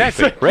dying.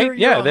 exactly, It's like right? you're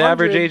Yeah, the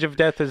average 100. age of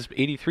death is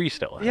 83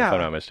 still, Yeah. if I'm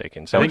not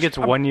mistaken. So I think it's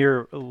 1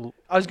 year.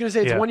 I was gonna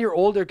say it's Yeah. 1 year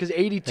older because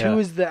 82 Yeah.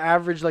 is the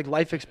average like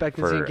life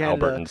expectancy for in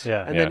Canada, Albertans.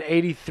 Yeah. and then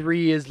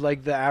 83 is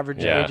like the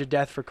average Yeah. age of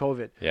death for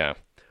COVID. Yeah.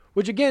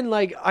 Which again,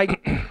 like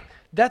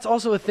that's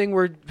also a thing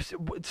where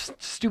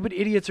stupid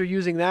idiots are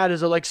using that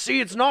as a like,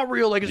 see, it's not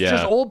real. Like it's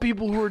just Yeah. old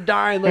people who are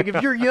dying. Like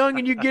if you're young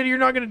and you get it, you're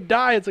not gonna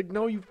die. It's like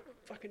no, you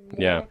fucking moron.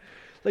 Yeah.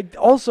 Like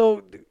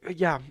also,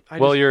 yeah.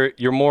 Well,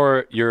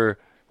 you're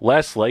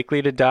less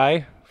likely to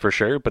die for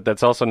sure, but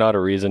that's also not a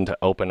reason to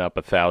open up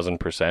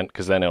 1,000%,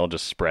 because then it'll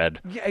just spread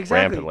Yeah, exactly.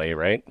 rampantly,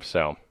 right?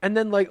 So And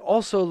then like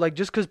also like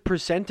just because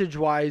percentage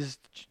wise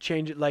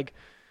change it like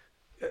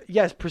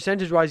yes,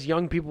 percentage wise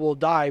young people will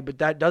die, but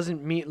that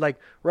doesn't mean like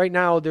right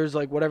now there's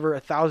like whatever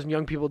 1,000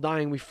 young people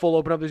dying. We full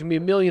open up, there's gonna be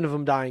 1 million of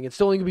them dying. It's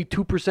still only gonna be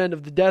 2%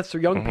 of the deaths are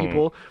young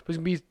people, but it's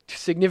gonna be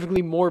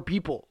significantly more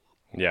people.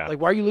 yeah,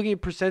 Like why are you looking at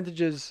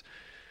percentages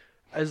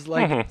as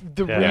like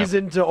the Yeah.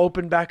 reason to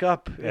open back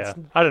up? Yeah.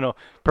 I don't know.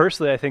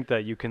 Personally, I think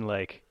that you can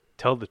like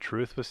tell the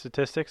truth with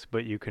statistics,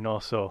 but you can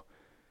also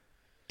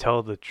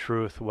tell the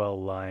truth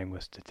while lying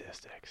with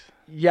statistics.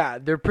 Yeah,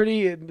 they're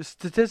pretty.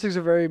 Statistics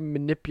are very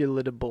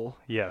manipulatable.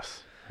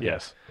 Yes.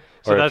 yes.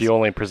 So Or if that's- you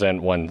only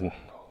present one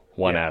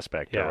Yeah.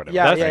 aspect or Yeah. whatever.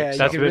 Yeah, that's yeah, yeah, you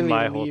that's can been really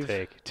my whole leave-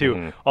 take too.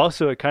 Mhm.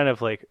 Also, it kind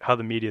of like how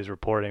the media is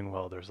reporting.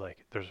 Well, there's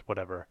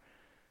whatever,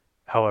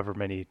 however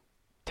many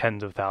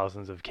tens of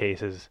thousands of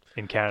cases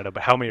in Canada,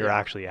 but how many are Yeah.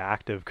 actually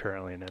active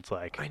currently? And it's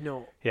like, I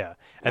know. yeah,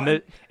 and Well,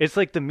 it's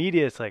like the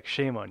media. It's like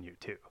shame on you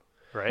too,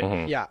 right?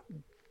 Mhm. Yeah.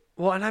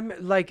 Well, and I'm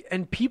like,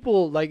 and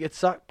people like it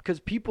sucks because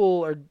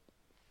people are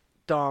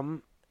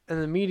dumb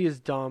and the media is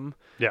dumb.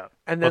 Yeah.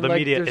 And Well, then the like,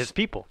 media there's- is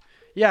people,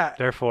 Yeah.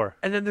 therefore.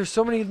 And then there's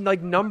so many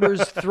like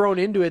numbers thrown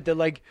into it that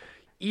like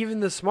even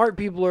the smart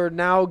people are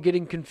now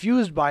getting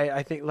confused by it.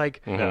 I think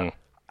like Mhm.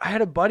 I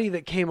had a buddy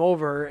that came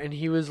over and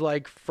he was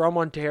like from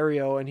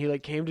Ontario and he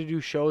like came to do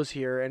shows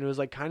here and it was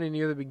like kind of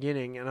near the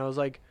beginning and I was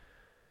like,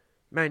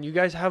 man, you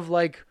guys have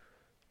like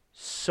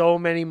so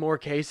many more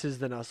cases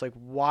than us. Like,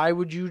 why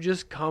would you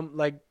just come?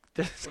 Like,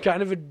 this is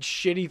kind of a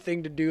shitty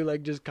thing to do.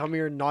 Like, just come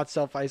here and not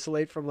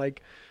self-isolate from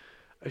like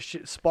a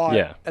shit spot.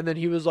 Yeah. And then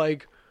he was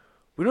like,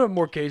 we don't have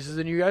more cases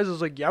than you guys. I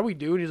was like, yeah, we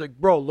do. And he's like,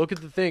 bro, look at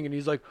the thing. And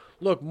he's like,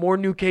 look, more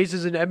new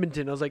cases in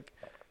Edmonton. I was like,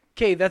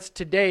 okay, that's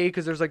today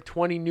because there's like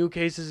 20 new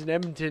cases in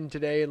Edmonton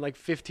today and like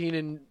 15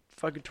 in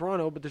fucking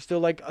Toronto, but there's still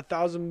like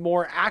 1,000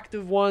 more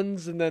active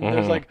ones, and then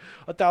there's like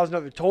 1,000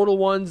 other total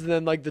ones, and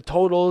then like the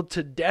total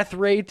to death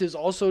rate is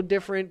also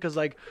different because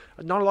like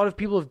not a lot of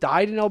people have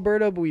died in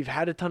Alberta, but we've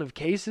had a ton of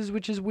cases,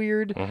 which is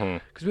weird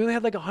because we only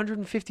had like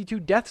 152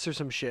 deaths or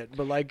some shit.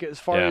 But like as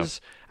far Yeah. as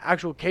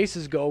actual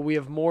cases go, we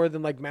have more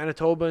than like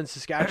Manitoba and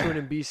Saskatchewan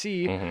and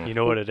BC. You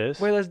know what it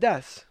is? Way less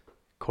deaths.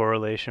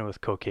 correlation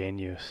with cocaine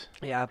use.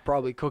 Yeah,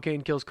 probably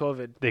cocaine kills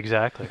COVID.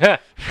 Exactly.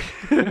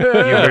 you you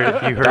heard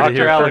it Dr.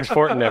 here Alex first.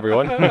 Fortin,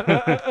 everyone.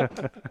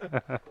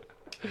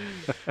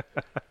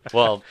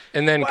 Well,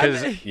 and then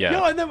because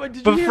Yo, and then, did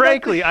you But hear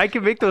frankly, I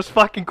can make those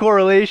fucking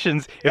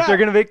correlations if Yeah. they're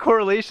going to make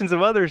correlations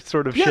of other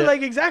sort of yeah, shit.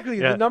 like exactly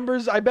Yeah. the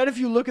numbers. I bet if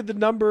you look at the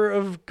number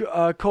of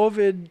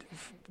COVID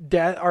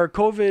death or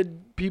COVID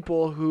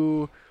people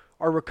who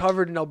are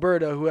recovered in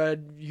Alberta who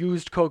had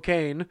used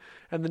cocaine,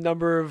 and the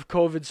number of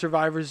COVID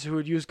survivors who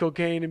had used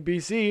cocaine in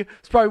BC,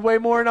 it's probably way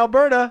more in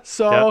Alberta.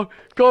 So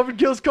COVID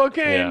kills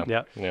cocaine.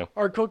 yeah, Yeah.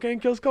 Or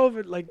cocaine kills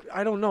COVID. Like,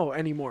 I don't know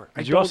anymore.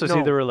 Did you also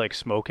see there were like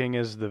smoking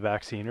as the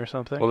vaccine or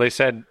something? Well, they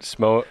said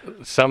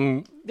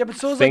some. Yeah, but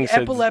so is like things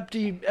said-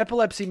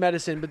 epilepsy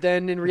medicine. But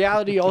then in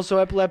reality, also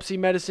epilepsy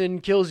medicine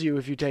kills you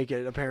if you take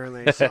it,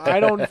 apparently. So I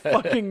don't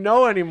fucking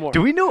know anymore.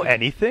 do we know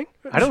anything?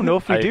 I don't know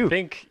if we I do.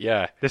 think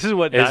This is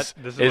what is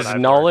this is what I've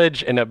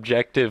knowledge an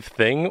objective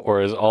thing,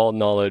 or is all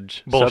knowledge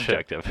Bullshit.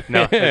 subjective?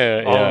 learned.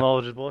 No, all Yeah.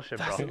 knowledge is bullshit,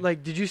 bro.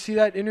 Like, did you see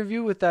that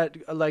interview with that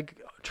like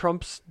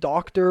Trump's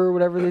doctor or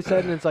whatever they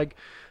said? And it's like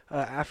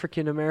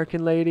African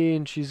American lady,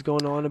 and she's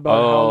going on about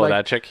how Oh, like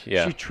that chick.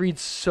 Yeah. she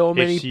treats so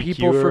many HCQ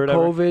people or for whatever?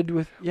 COVID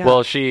with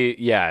Well,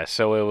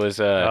 so it was.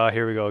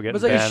 Here we go. I Getting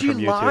was like, is banned she from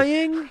YouTube.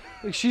 lying?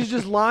 Like, she's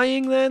just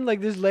lying then?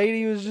 Like, this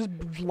lady was just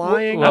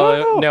lying?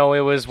 Well, no, it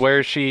was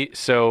where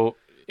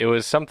it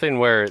was something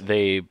where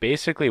they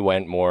basically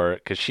went more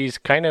because she's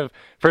kind of,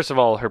 first of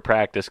all, her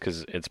practice,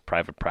 because it's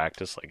private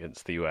practice, like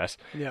it's the U.S.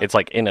 Yeah. It's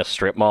like in a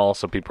strip mall,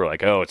 so people are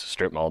like, oh, it's a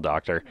strip mall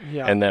doctor.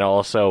 Yeah. And then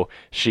also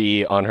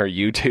she on her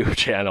YouTube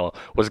channel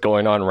was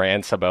going on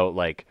rants about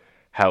like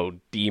how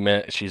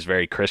she's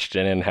very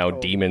Christian and how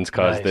demons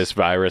cause nice. this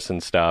virus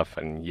and stuff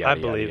and yada,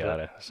 I believe yada, it.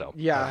 yada. So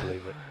Yeah. I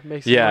believe it.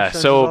 Makes more yeah, sense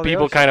with so all the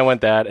people other kind of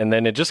went that, and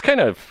then it just kind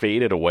of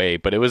faded away.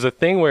 But it was a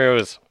thing where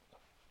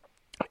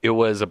it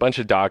was a bunch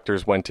of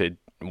doctors went to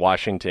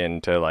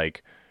Washington to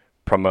like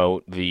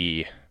promote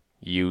the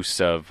use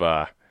of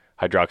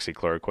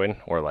hydroxychloroquine,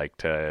 or like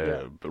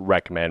to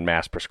recommend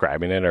mass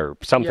prescribing it or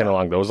something Yeah.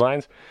 along those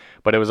lines.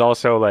 But it was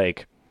also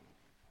like,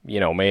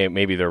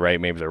 maybe they're right,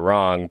 maybe they're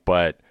wrong,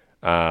 but.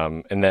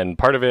 And then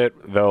part of it,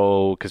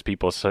 though, because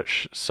people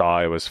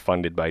saw it was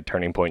funded by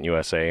Turning Point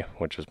USA,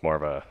 which is more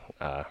of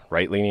a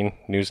right-leaning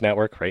news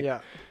network, right? Yeah.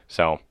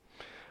 So,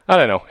 I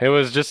don't know. It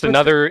was just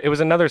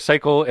another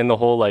cycle in the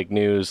whole like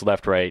news,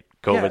 left, right,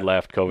 COVID Yeah.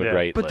 left, COVID Yeah.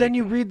 right. But like, then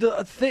you read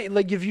the thing,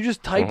 like if you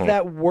just type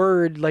that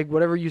word, like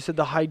whatever you said,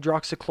 the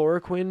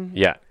hydroxychloroquine,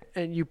 yeah,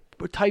 and you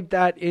type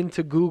that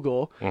into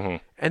Google,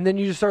 and then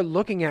you just start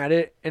looking at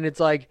it, and it's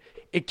like,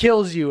 it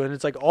kills you, and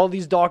it's like all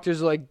these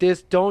doctors are like,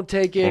 this, don't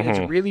take it, it's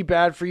really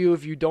bad for you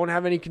if you don't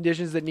have any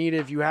conditions that need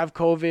it. If you have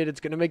COVID, it's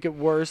going to make it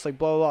worse, like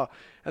blah, blah, blah.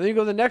 And then you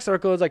go to the next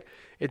article, it's like,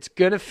 it's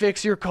going to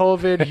fix your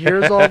COVID,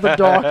 here's all the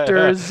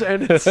doctors,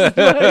 and it's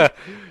like,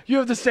 you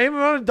have the same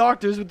amount of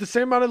doctors with the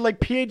same amount of like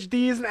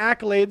PhDs and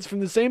accolades from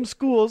the same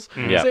schools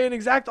Yeah. saying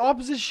exact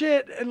opposite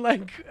shit, and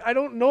like, I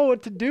don't know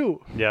what to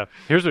do. Yeah.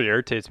 Here's what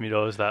irritates me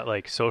though is that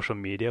like social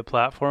media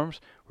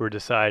platforms were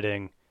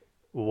deciding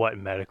what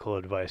medical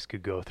advice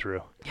could go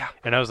through. Yeah.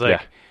 And I was like,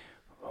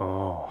 Yeah.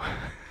 oh,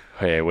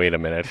 hey, wait a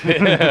minute.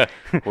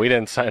 We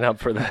didn't sign up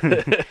for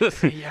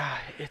this. Yeah,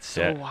 it's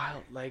so Yeah.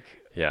 wild. Like,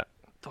 Yeah.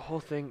 the whole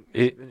thing.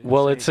 has been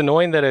Well, insane. it's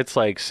annoying that it's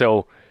like,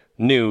 so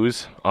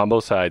news on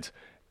both sides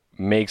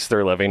makes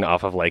their living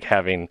off of like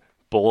having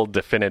bold,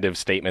 definitive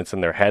statements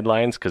in their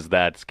headlines because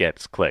that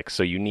gets clicks.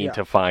 So you need Yeah.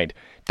 to find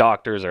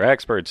doctors or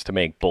experts to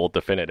make bold,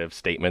 definitive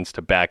statements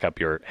to back up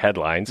your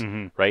headlines,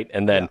 right?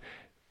 And then,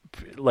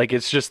 like,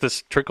 it's just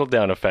this trickle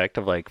down effect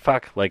of like,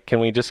 fuck, like,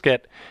 can we just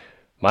get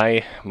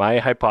my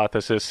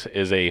hypothesis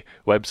is a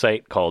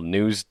website called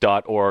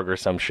news.org or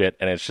some shit,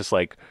 and it's just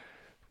like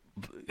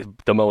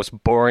the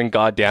most boring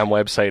goddamn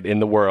website in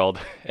the world,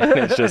 and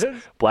it's just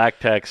black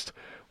text,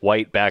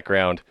 white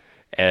background,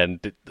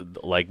 and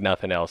like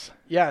nothing else.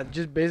 Yeah,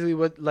 just basically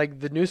what, like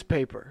the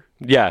newspaper.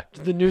 Yeah.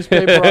 The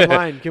newspaper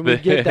online. Can we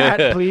get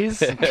that, please?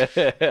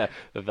 The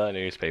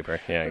newspaper.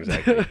 Yeah,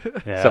 exactly.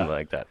 yeah. Something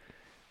like that.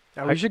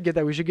 Yeah, we should get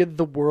that. We should get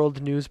the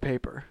world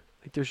newspaper.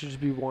 Like there should just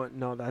be one.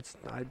 No,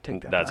 I'd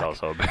take that. That's back.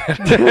 also bad.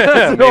 That's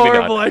a Maybe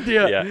horrible not.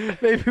 idea. Yeah.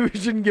 Maybe we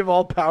shouldn't give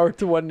all power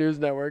to one news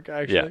network.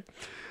 Actually.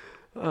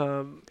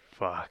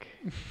 fuck.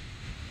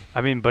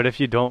 I mean, but if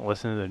you don't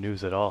listen to the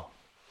news at all,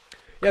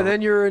 Yeah,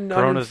 then you're an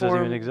Coronas doesn't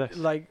uninformed. even exist.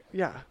 Like,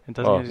 yeah. it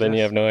doesn't Oh, exist. then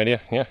you have no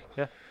idea. Yeah.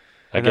 Yeah.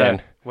 And then Again,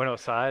 I went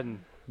outside and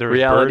there was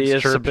reality birds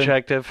is chirping.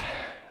 subjective.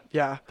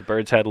 Yeah. The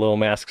birds had little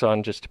masks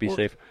on just to be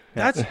safe.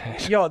 That's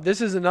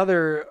this is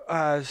another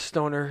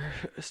stoner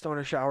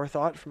shower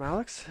thought from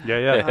Alex. Yeah,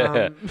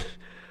 yeah.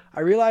 I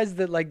realized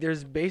that like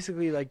there's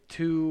basically like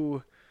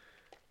two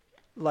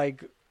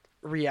like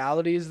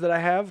realities that I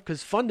have,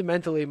 because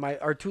fundamentally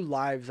are two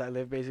lives I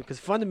live basically, because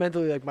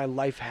fundamentally like my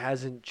life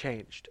hasn't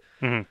changed.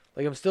 Mhm.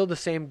 Like I'm still the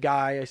same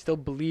guy. I still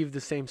believe the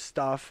same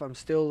stuff. I'm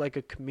still like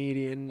a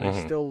comedian.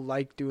 I still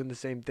like doing the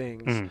same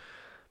things. Mhm.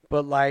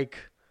 But like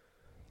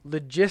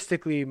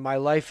logistically my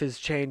life has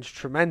changed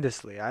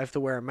tremendously. I have to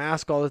wear a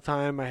mask all the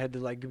time. I had to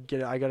like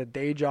I got a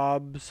day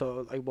job,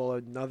 so like, well,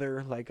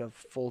 another like a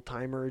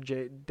full-timer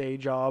day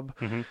job.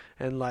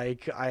 And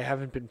like I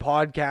haven't been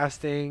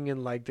podcasting,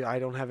 and like I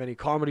don't have any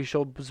comedy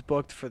shows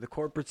booked for the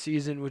corporate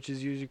season, which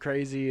is usually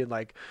crazy. And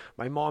like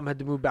my mom had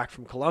to move back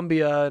from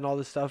Colombia and all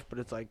this stuff, but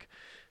it's like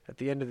at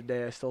the end of the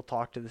day, I still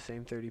talk to the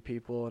same 30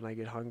 people, and I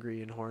get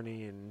hungry and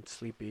horny and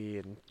sleepy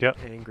and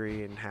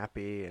angry and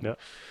happy. And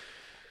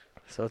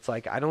so it's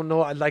like, I don't know.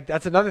 Like,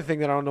 that's another thing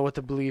that I don't know what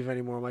to believe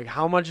anymore. I'm like,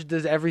 how much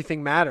does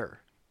everything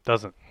matter?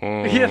 Doesn't.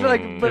 Yeah,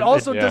 like, but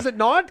also does it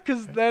not?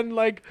 Because then,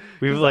 like,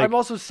 I'm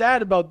also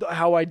sad about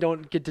how I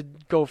don't get to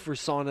go for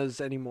saunas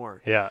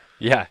anymore. Yeah.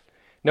 Yeah.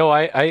 No,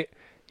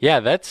 yeah,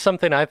 that's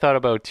something I thought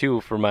about too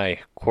for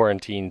my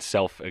quarantine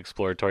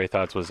self-exploratory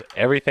thoughts was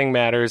everything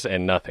matters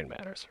and nothing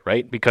matters,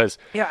 right? Because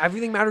yeah,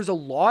 everything matters a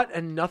lot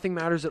and nothing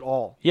matters at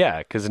all. Yeah,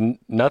 because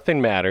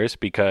nothing matters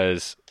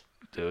because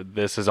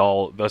this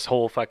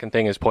whole fucking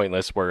thing is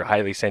pointless. We're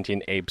highly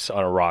sentient apes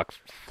on a rock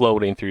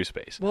floating through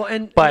space. Well,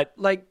 but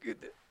like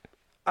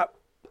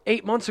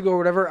 8 months ago or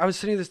whatever, I was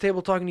sitting at this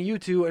table talking to you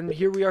two, and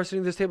here we are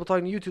sitting at this table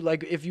talking to you two.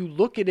 Like, if you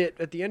look at it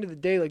at the end of the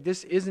day, like,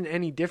 this isn't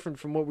any different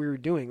from what we were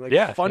doing.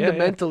 Like,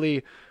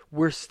 fundamentally,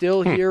 we're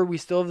still here. We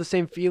still have the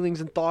same feelings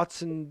and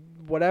thoughts and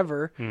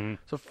whatever.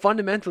 So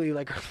fundamentally,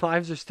 like, our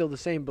lives are still the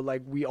same, but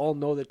like, we all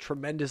know that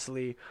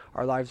tremendously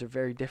our lives are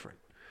very different.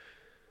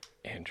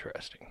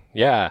 Interesting.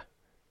 Yeah.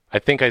 I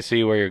think I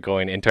see where you're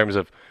going in terms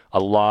of a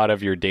lot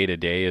of your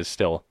day-to-day is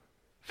still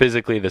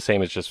physically the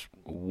same as just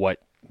what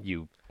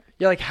you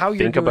like how you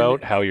think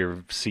about, how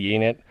you're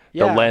seeing it,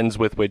 the lens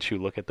with which you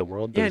look at the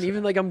world. Yeah, and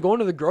even like I'm going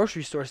to the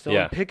grocery store still,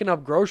 I'm picking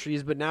up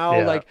groceries, but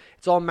now like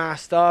it's all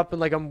masked up, and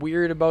like I'm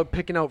weird about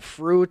picking out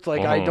fruit.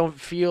 Like I don't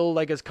feel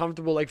like as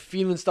comfortable like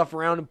feeling stuff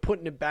around and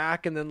putting it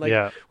back, and then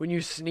like when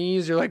you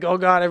sneeze, you're like, oh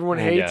god, everyone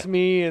hates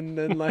me, and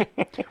then like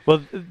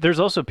well,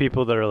 there's also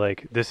people that are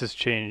like, this is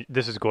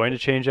going to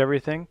change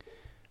everything,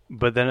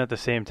 but then at the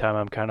same time,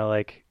 I'm kind of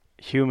like,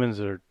 humans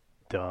are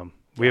dumb.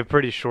 We have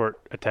pretty short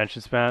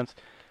attention spans.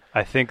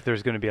 I think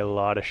there's going to be a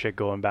lot of shit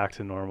going back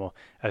to normal.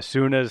 As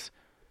soon as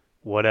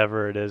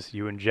whatever it is,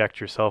 you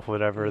inject yourself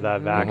whatever,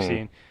 that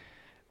vaccine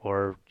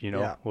or,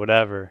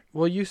 whatever.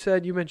 Well, you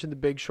mentioned The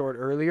Big Short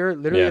earlier.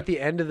 Literally at the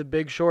end of The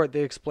Big Short,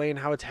 they explain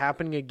how it's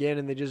happening again,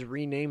 and they just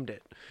renamed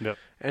it. Yep.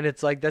 And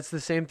it's like, that's the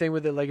same thing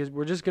with it. Like,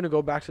 we're just going to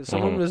go back to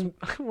someone was,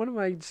 one of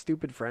my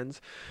stupid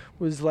friends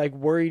was like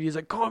worried. He's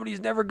like, comedy's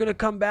never going to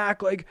come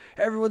back. Like,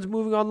 everyone's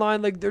moving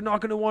online. Like, they're not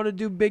going to want to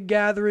do big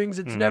gatherings.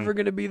 It's never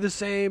going to be the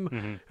same.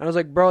 And I was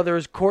like, bro, there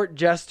was court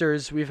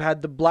jesters. We've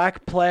had the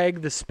Black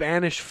Plague, the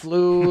Spanish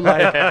flu,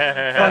 like,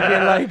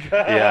 fucking like,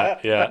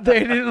 they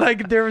didn't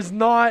like,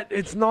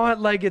 it's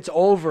not like it's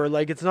over.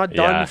 Like, it's not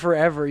done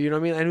forever. You know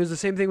what I mean? And it was the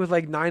same thing with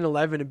like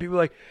 9/11, and people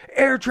were like,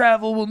 air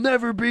travel will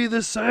never be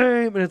the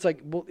same. And it's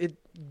like, well, it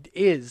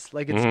is.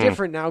 Like, it's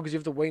different now because you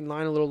have to wait in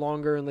line a little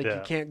longer, and like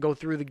you can't go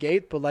through the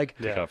gate. But like,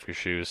 take off your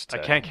shoes. I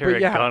can't carry a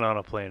gun on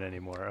a plane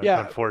anymore.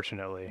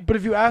 Unfortunately. But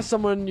if you ask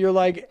someone, you're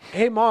like,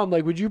 "Hey, mom,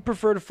 like, would you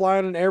prefer to fly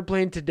on an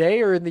airplane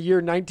today or in the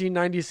year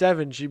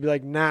 1997?" She'd be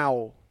like,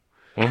 "Now."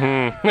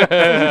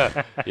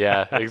 Yeah,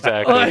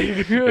 exactly.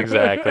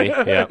 Exactly.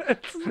 Yeah.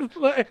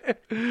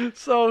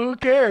 So who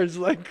cares?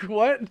 Like,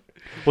 what?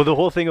 Well, the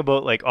whole thing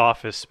about like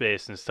office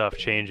space and stuff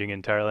changing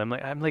entirely.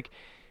 I'm like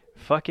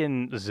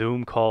fucking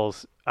Zoom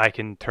calls. I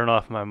can turn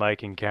off my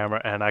mic and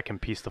camera, and I can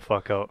piece the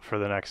fuck out for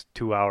the next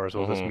 2 hours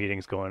while this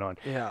meeting's going on.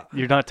 Yeah.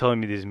 You're not telling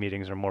me these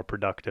meetings are more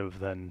productive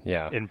than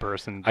in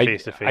person,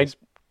 face to face.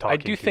 I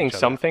do think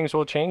some things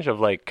will change, of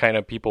like kind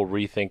of people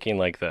rethinking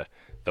like the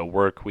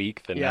work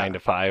week, the 9 to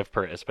 5,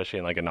 especially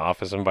in like an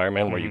office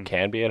environment where you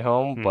can be at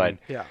home. But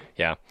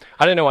I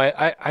don't know.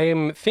 I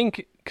am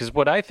because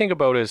what I think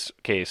about is,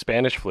 okay,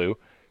 Spanish flu.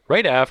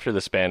 Right after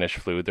the Spanish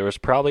flu, there was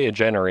probably a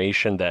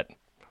generation that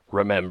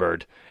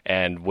remembered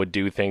and would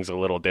do things a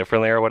little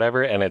differently or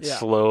whatever, and it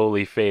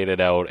slowly faded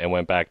out and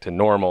went back to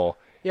normal.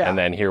 And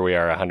then here we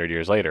are 100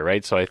 years later,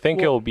 right? So I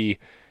think it'll be,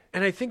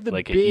 and I think the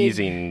like, big,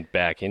 easing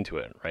back into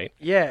it, right?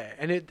 Yeah,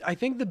 and I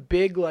think the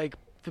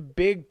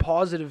big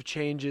positive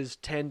changes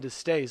tend to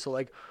stay. So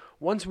like,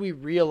 once we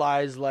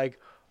realize like,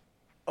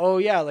 oh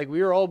yeah, like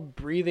we were all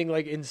breathing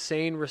like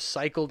insane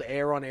recycled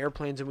air on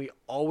airplanes, and we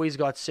always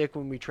got sick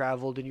when we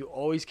traveled, and you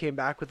always came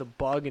back with a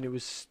bug, and it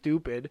was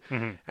stupid.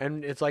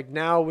 And it's like,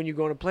 now when you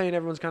go on a plane,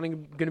 everyone's kind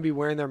of going to be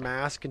wearing their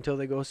mask until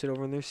they go sit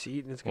over in their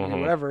seat, and it's going to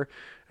be whatever.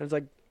 And it's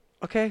like,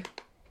 okay,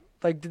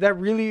 like, did that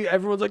really,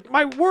 everyone's like,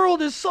 my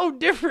world is so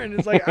different.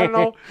 It's like, I don't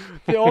know.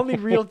 The only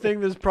real thing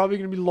that's probably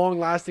going to be long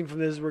lasting from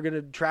this,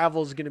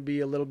 travel is going to be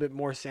a little bit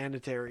more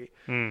sanitary.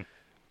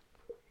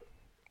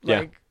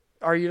 Like,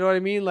 or you know what I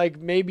mean? Like,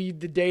 maybe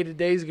the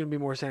day-to-day is going to be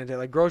more sanitary.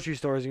 Like, grocery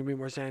stores are going to be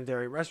more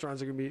sanitary. Restaurants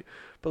are going to be...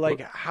 But,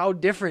 like, how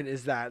different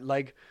is that?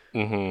 Like,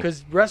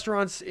 because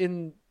restaurants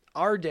in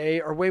our day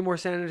are way more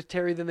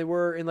sanitary than they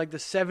were in, like, the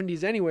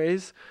 70s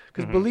anyways.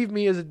 Because believe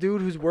me, as a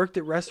dude who's worked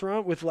at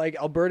restaurant with, like,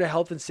 Alberta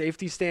health and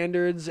safety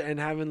standards and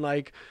having,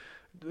 like,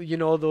 you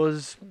know,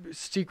 those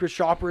secret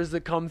shoppers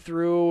that come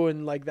through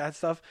and like that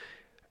stuff.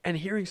 And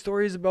hearing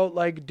stories about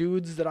like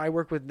dudes that I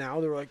work with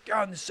now, they were like,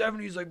 yeah, in the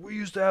 70s, like we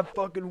used to have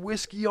fucking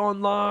whiskey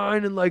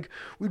online and like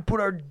we'd put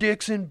our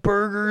dicks in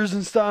burgers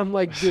and stuff. I'm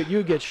like, dude,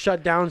 you get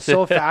shut down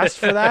so fast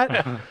for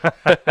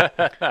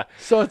that.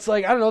 So it's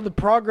like, I don't know, the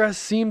progress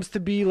seems to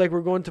be like we're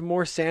going to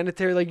more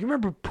sanitary. Like, you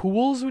remember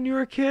pools when you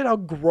were a kid? How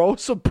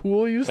gross a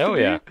pool used to be? Oh,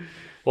 yeah.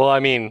 Well, I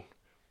mean,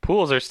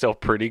 pools are still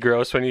pretty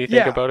gross when you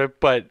think Yeah. about it,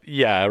 but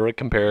yeah,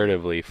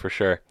 comparatively, for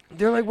sure.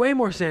 They're like way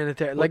more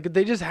sanitary. Like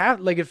they just have,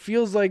 like, it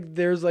feels like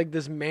there's like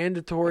this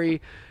mandatory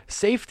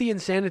safety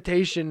and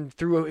sanitation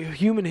through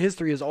human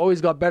history has always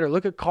got better.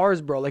 Look at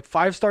cars, bro. Like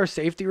 5-star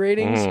safety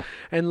ratings,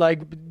 and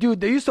like, dude,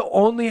 they used to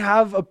only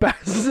have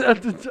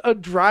a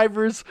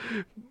driver's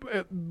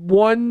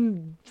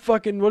one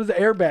fucking, what is the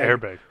airbag?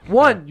 Airbag.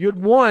 One. You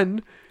had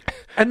one.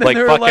 And then Like,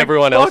 they were fuck like,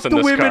 everyone fuck else in the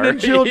this women car. and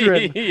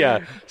children.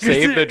 Yeah,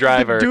 save the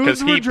driver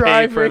dudes because were he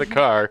paid for the driving.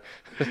 car,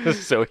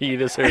 so he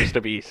deserves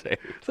to be safe.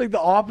 It's like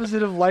the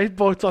opposite of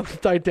lifeboats on the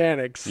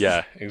Titanics.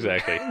 Yeah,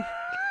 exactly.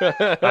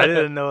 I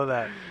didn't know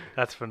that.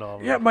 That's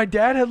phenomenal. Yeah, my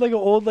dad had like an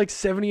old like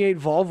 78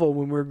 Volvo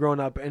when we were growing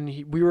up, and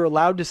we were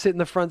allowed to sit in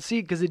the front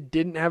seat because it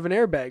didn't have an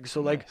airbag.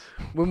 So like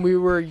when we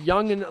were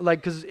young and like,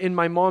 because in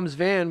my mom's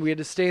van we had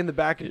to stay in the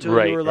back until we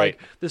Right, were like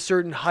the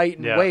certain height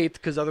and Yeah. weight,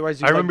 because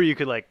otherwise I remember you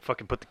could like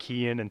fucking put the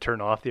key in and turn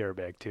off the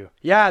airbag too.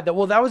 yeah,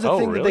 well that was a Oh,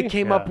 thing that really? they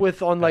came Yeah. up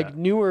with on like Yeah.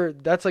 newer.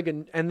 That's like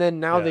and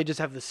then now Yeah. they just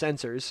have the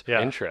sensors.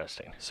 Yeah.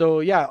 Interesting. So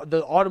yeah,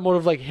 the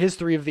automotive like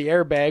history of the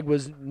airbag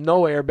was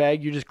no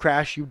airbag. You just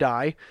crash, you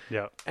die,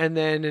 Yeah. and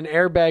then an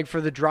airbag for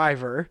the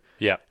driver.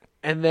 Yeah.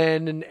 And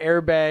then an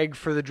airbag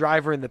for the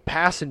driver and the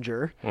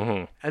passenger.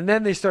 Mm-hmm. And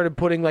then they started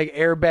putting like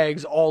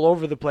airbags all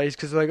over the place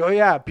because they're like, oh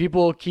yeah,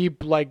 people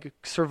keep like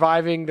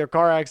surviving their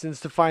car accidents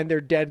to find their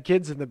dead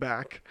kids in the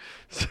back.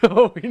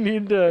 So we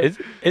need to.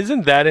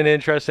 Isn't that an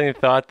interesting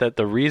thought, that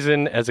the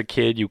reason as a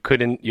kid you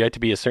had to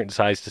be a certain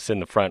size to sit in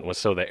the front was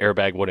so the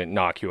airbag wouldn't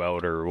knock you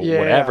out or Yeah.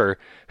 whatever.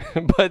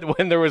 But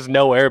when there was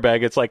no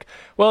airbag, it's like,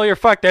 well, you're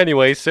fucked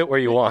anyway. Sit where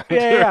you want.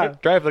 Yeah.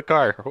 Drive the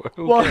car.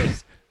 Who Well,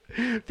 cares?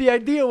 the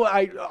idea,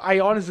 I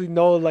honestly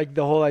know like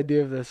the whole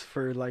idea of this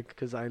for like,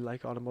 because I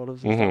like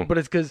automotives and stuff, but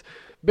it's because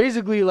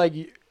basically like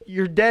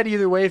you're dead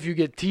either way if you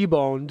get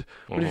T-boned,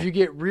 but if you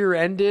get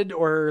rear-ended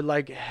or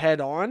like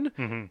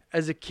head-on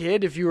as a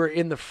kid, if you were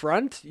in the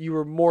front, you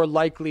were more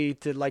likely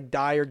to like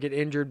die or get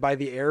injured by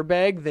the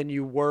airbag than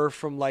you were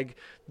from like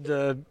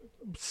the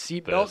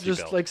seatbelt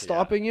just seatbelt, like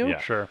stopping you. yeah.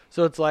 Sure.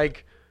 So it's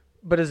like,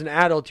 but as an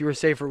adult, you were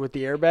safer with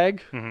the airbag.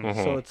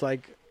 So it's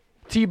like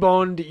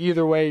T-boned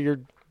either way,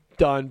 you're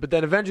done. But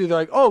then eventually they're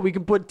like, oh, we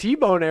can put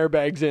T-bone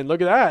airbags in.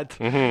 Look at that.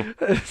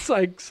 It's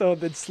like, so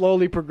it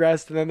slowly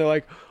progressed. And then they're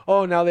like,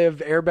 oh, now they have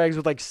airbags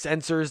with like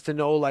sensors to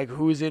know like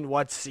who's in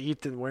what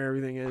seat and where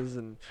everything is.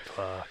 And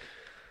Fuck.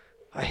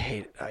 I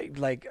hate it.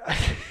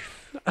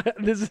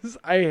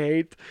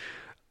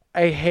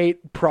 I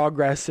hate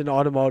progress in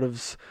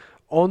automotives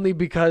only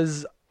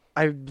because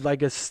I'm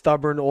like a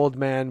stubborn old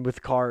man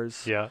with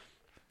cars. Yeah.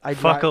 I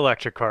Fuck dri-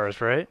 electric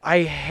cars, right?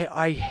 I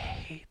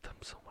hate them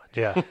so much.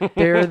 Yeah.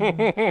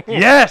 They're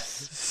Yes.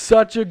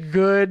 such a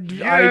good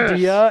Yes!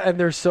 idea, and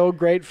they're so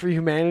great for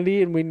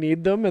humanity, and we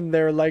need them, and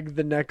they're like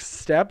the next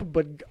step.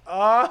 But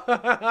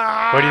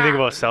What do you think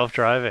about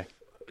self-driving?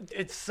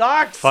 it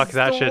sucks. Fuck It's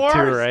that the shit too,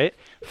 worst. right?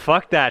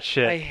 Fuck that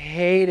shit. I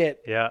hate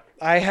it. Yeah.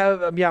 I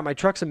have my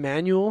truck's a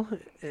manual,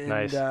 and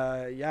Nice.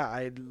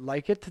 I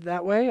like it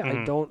that way.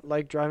 I don't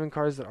like driving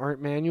cars that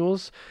aren't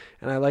manuals,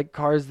 and I like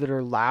cars that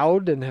are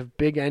loud and have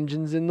big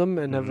engines in them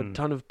and have a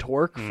ton of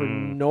torque for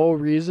no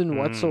reason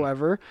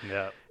whatsoever.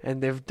 Yeah.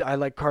 And I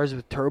like cars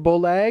with turbo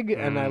lag,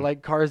 and I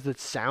like cars that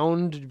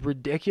sound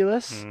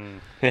ridiculous.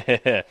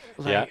 Yeah.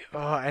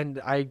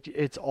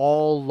 It's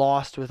all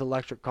lost with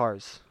electric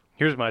cars.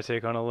 Here's my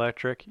take on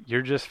electric.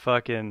 You're just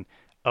fucking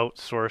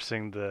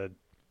outsourcing the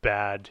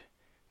bad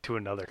to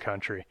another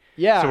country.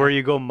 Yeah. So where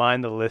you go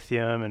mine the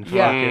lithium and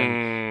Yeah.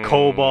 fucking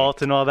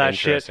cobalt and all that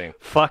shit. Interesting.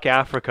 Fuck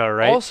Africa,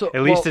 right? Also-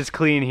 At least well- it's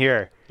clean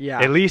here.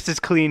 Yeah. At least it's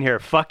clean here.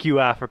 Fuck you,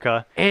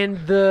 Africa. And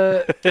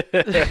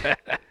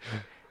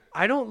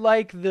I don't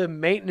like the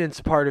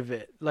maintenance part of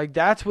it. Like,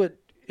 that's what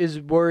is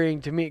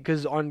worrying to me,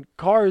 because on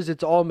cars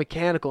it's all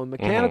mechanical, and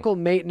mechanical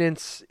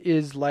maintenance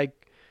is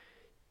like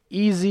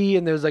easy,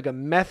 and there's like a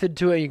method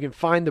to it. You can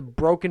find the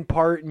broken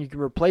part and you can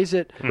replace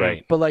it.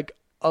 Right. But like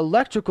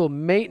electrical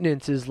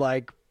maintenance is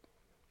like,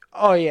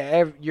 oh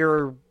yeah,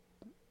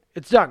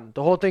 it's done.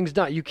 The whole thing's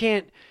done. You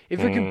can't, if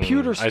your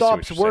computer I see what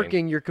stops you're saying.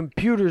 working, your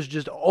computer's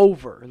just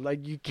over.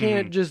 Like, you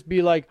can't just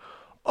be like,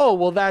 oh,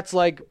 well, that's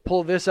like,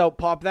 pull this out,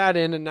 pop that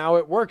in, and now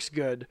it works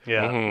good.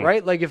 Yeah.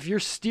 Right? Like, if your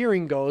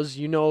steering goes,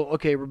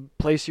 okay,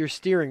 replace your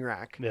steering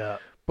rack. Yeah.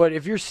 But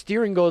if your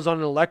steering goes on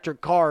an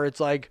electric car, it's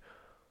like,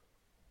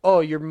 oh,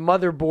 your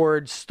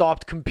motherboard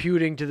stopped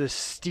computing to the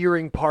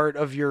steering part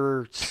of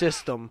your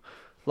system.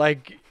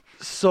 Like,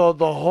 So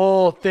the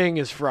whole thing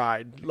is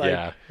fried. Like,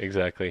 yeah,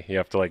 exactly. You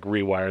have to like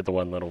rewire the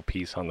one little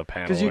piece on the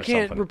panel. because you or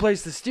can't something.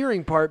 replace the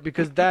steering part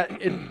because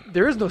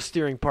there is no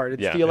steering part.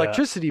 It's Yeah. the Yeah.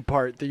 electricity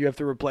part that you have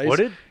to replace. What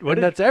did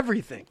that's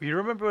everything. you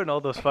remember when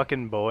all those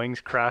fucking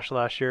Boeings crashed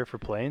last year for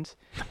planes?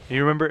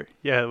 You remember?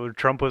 Yeah, when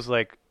Trump was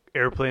like,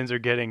 airplanes are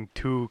getting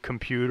too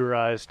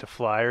computerized to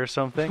fly or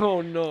something.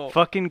 Oh no,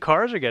 Fucking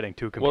cars are getting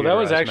too computerized. Well, that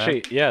was man.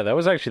 actually that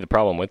was actually the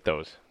problem with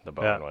the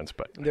Boeing ones,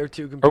 but they're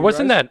too computerized. or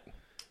wasn't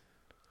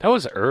that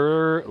was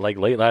like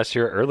late last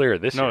year, earlier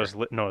this No, year?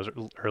 it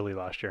was early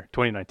last year,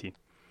 2019.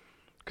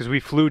 Because we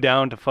flew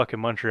down to fucking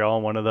Montreal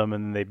on one of them,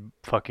 and they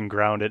fucking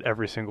grounded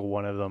every single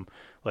one of them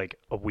like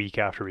a week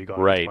after we got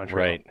to Right,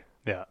 Montreal. right.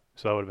 Yeah,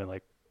 so that would have been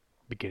like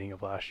beginning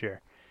of last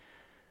year.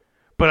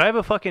 But I have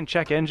a fucking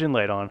check engine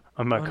light on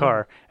my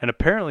car, and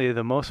apparently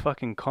the most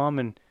fucking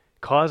common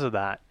cause of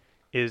that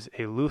is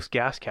a loose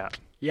gas cap.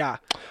 Yeah,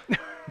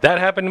 That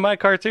happened to my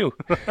car too.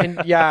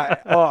 and yeah.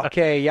 Oh,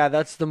 okay, yeah.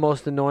 That's the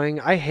most annoying.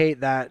 I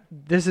hate that.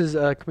 This is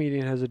a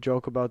comedian has a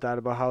joke about that,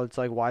 about how it's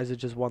like, why is it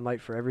just one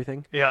light for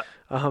everything? Yeah.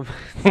 Um,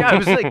 Yeah, I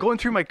was like going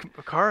through my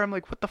car. I'm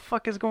like, what the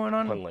fuck is going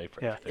on? One light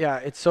for Yeah. everything. yeah,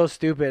 it's so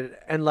stupid.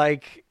 And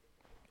like,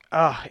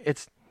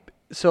 it's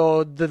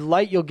so the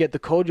light you'll get, the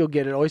code you'll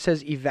get, it always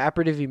says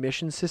evaporative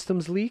emission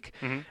systems leak.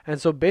 Mhm. And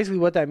so basically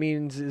what that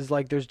means is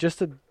like there's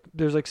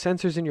like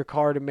sensors in your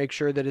car to make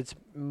sure that it's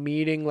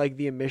meeting like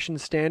the emission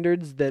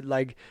standards that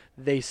like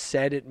they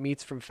said it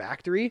meets from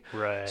factory.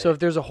 Right. So if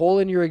there's a hole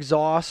in your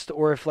exhaust,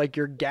 or if like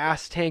your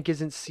gas tank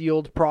isn't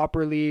sealed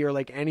properly, or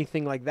like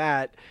anything like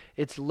that,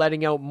 it's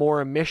letting out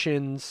more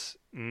emissions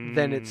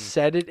than it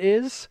said it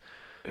is.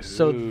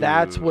 So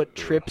that's what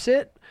trips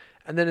it.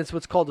 And then it's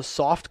what's called a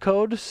soft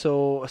code.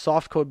 So a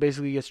soft code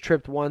basically gets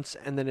tripped once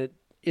and then it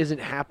isn't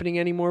happening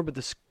anymore, but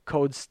the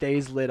code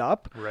stays lit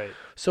up. Right.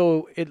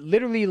 So it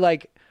literally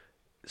like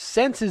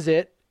senses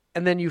it,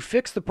 and then you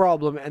fix the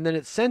problem, and then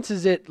it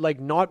senses it like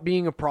not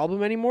being a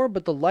problem anymore,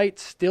 but the light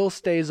still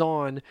stays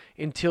on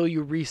until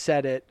you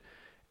reset it.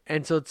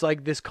 And so it's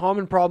like this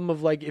common problem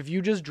of like, if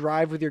you just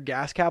drive with your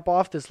gas cap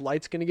off, this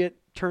light's going to get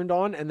turned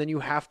on, and then you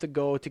have to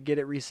go to get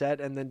it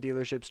reset, and then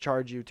dealerships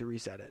charge you to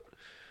reset it.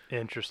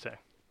 Interesting.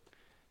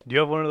 Do you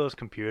have one of those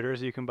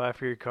computers you can buy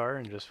for your car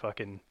and just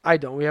fucking... I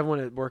don't. We have one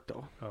at work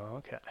though. Oh,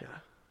 okay. Yeah.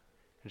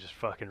 And just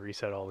fucking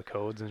reset all the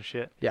codes and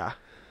shit? Yeah.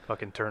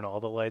 Fucking turn all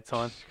the lights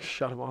on?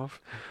 Shut them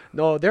off.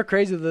 No, they're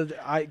crazy.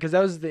 Because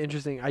that was the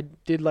interesting. I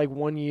did like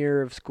 1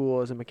 year of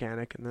school as a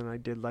mechanic, and then I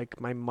did like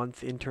my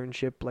month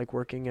internship, like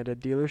working at a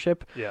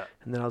dealership. Yeah.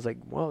 And then I was like,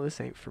 well, this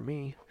ain't for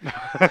me.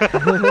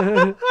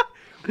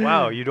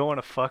 Wow, you don't want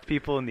to fuck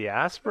people in the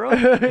ass, bro?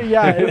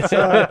 Yeah, it's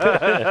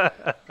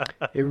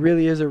it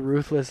really is a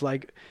ruthless.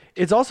 Like,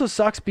 it also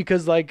sucks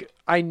because like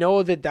I know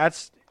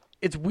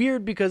it's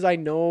weird because I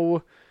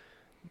know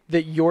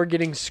that you're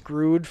getting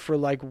screwed for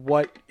like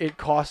what it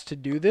costs to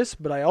do this,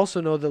 but I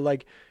also know that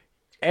like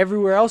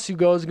everywhere else you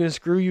go is going to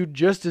screw you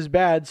just as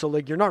bad. So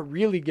like you're not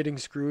really getting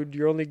screwed.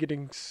 You're only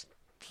getting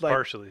like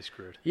Partially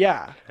screwed.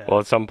 yeah. Well,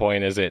 at some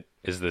point, is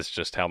this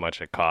just how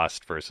much it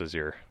cost versus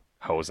you're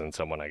hosing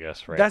someone? I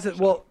guess, right? That's it.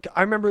 Well,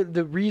 I remember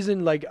the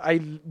reason, like,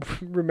 I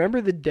remember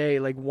the day,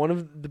 like, one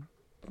of the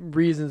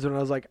reasons when I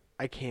was like,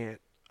 I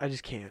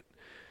just can't.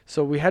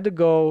 So we had to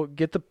go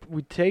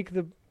we take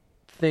the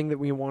thing that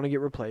we want to get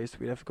replaced.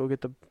 We'd have to go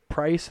get the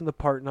price and the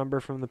part number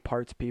from the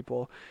parts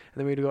people. And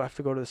then we'd have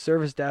to go to the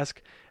service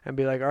desk and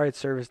be like, all right,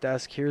 service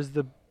desk, here's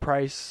the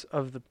price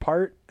of the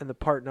part and the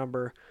part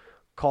number.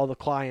 Call the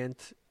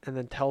client and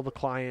then tell the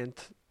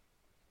client,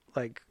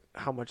 like,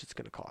 how much it's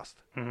going to cost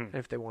and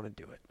if they want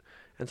to do it.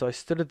 And so I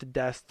stood at the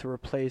desk to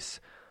replace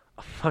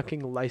a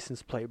fucking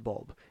license plate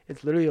bulb.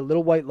 It's literally a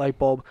little white light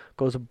bulb,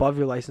 goes above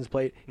your license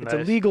plate. It's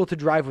Nice. illegal to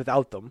drive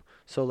without them.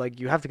 So like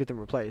you have to get them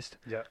replaced.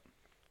 Yeah.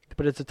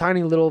 But it's a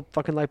tiny little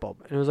fucking light bulb.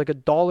 And it was like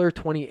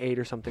 $1.28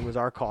 or something was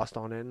our cost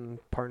on it, and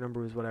part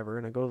number was whatever.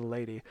 And I go to the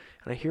lady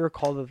and I hear her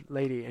call the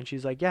lady, and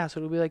she's like, yeah, so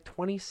it'll be like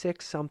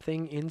 26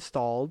 something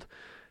installed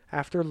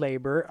after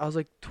labor. I was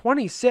like,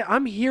 26?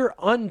 I'm here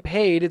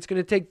unpaid. It's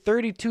going to take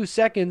 32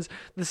 seconds.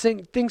 The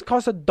things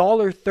cost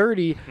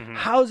 $1.30.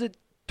 How's it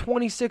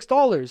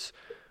 $26?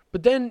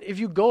 But then if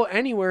you go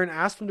anywhere and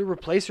ask them to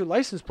replace your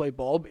license plate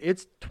bulb,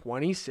 it's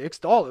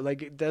 $26.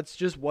 Like, that's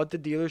just what the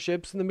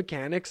dealerships and the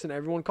mechanics and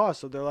everyone costs.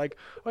 So they're like,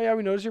 oh yeah,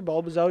 we noticed your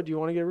bulb is out. Do you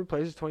want to get it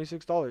replaced? It's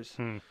 $26.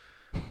 And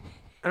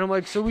I'm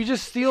like, so we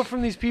just steal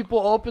from these people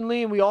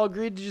openly and we all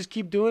agreed to just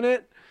keep doing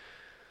it?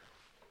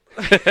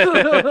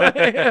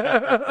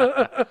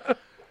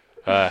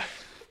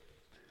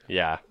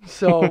 Yeah.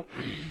 So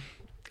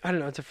I don't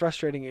know, it's a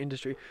frustrating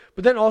industry.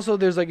 But then also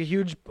there's like a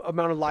huge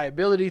amount of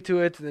liability to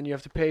it, and then you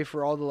have to pay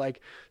for all the like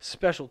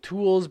special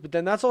tools, but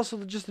then that's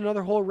also just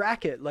another whole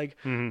racket. Like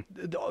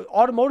the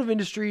automotive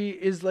industry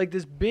is like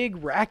this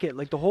big racket,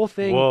 like the whole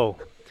thing. Whoa.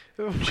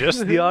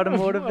 Just the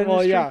automotive industry?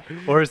 Well, yeah.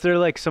 Or is there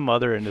like some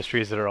other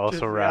industries that are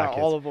also rackets?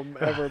 Yeah, all of them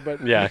ever,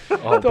 but Yeah.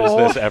 All The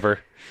business whole- ever.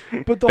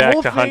 but the Back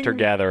whole to thing, hunter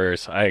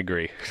gatherers. I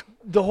agree.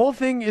 the whole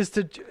thing is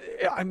to,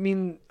 I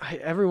mean,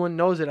 everyone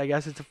knows it. I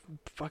guess it's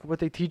fucking what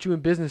they teach you in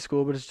business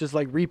school, but it's just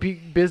like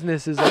repeat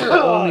business is like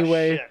the only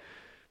way.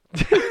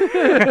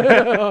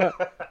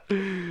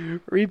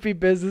 Repeat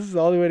business is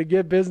the only way to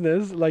get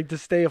business, like to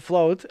stay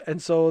afloat.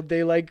 And so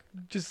they like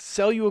just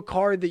sell you a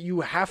car that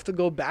you have to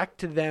go back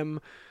to them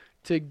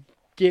to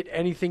get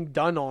anything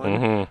done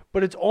on.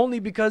 But it's only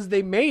because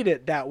they made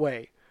it that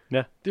way.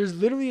 Yeah. There's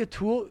literally a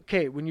tool.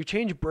 Okay, when you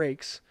change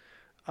brakes,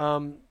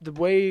 the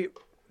way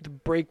the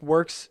brake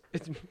works,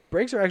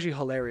 brakes are actually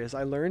hilarious.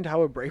 I learned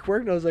how a brake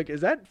worked, and I was like,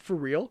 is that for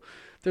real?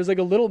 There's like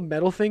a little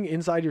metal thing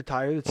inside your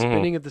tire that's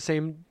spinning at the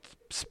same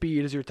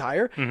speed as your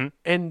tire,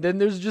 and then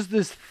there's just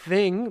this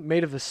thing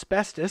made of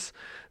asbestos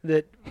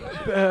that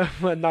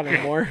well, not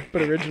anymore,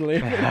 but originally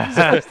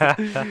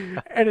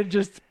and it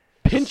just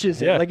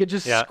pinches it, like it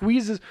just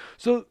squeezes.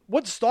 So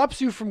what stops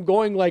you from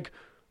going like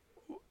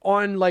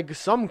on like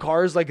some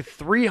cars like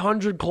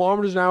 300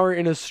 kilometers an hour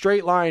in a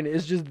straight line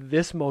is just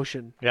this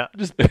motion,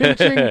 just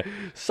pinching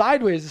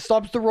sideways. It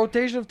stops the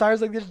rotation of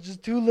tires like this,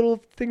 just two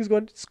little things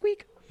going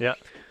squeak.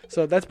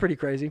 So that's pretty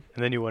crazy.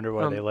 And then you wonder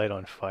why they light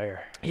on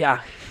fire.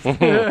 Yeah.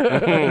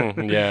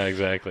 Yeah,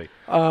 exactly.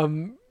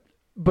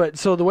 But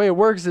so the way it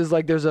works is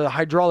like there's a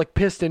hydraulic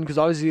piston, because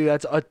obviously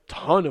that's a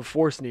ton of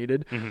force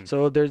needed.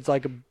 So there's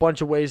like a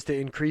bunch of ways to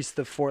increase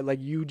the force. Like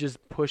you just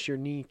push your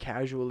knee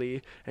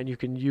casually and you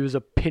can use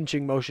a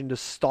pinching motion to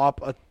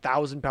stop a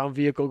 1,000-pound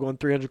vehicle going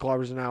 300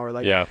 kilometers an hour.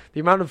 Like the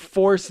amount of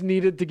force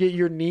needed to get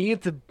your knee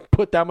to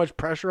put that much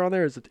pressure on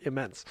there is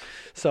immense.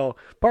 So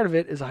part of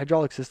it is a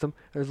hydraulic system.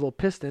 There's a little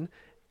piston.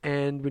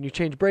 And when you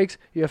change brakes,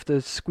 you have to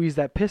squeeze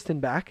that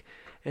piston back.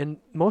 And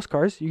most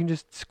cars, you can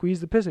just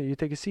squeeze the piston. You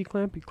take a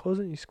C-clamp, you close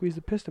it, and you squeeze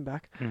the piston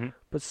back.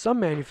 But some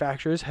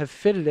manufacturers have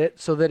fitted it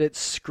so that it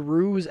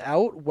screws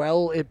out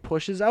while it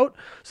pushes out,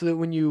 so that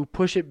when you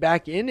push it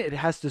back in, it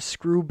has to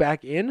screw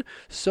back in.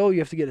 So you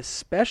have to get a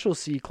special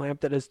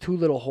C-clamp that has two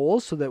little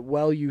holes so that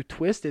while you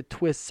twist, it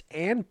twists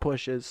and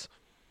pushes.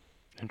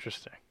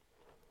 Interesting.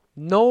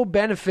 No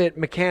benefit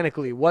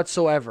mechanically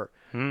whatsoever.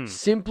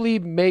 Simply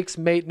makes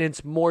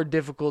maintenance more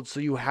difficult, so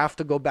you have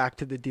to go back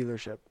to the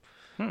dealership.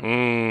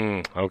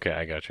 Okay,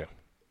 I got you.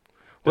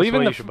 Well,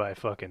 even you should buy a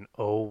fucking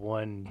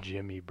 01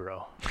 Jimmy,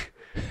 bro.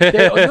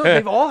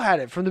 They've all had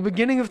it from the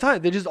beginning of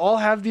time. They just all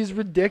have these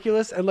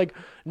ridiculous and like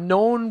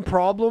known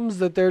problems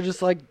that they're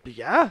just like,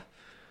 yeah,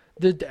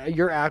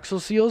 your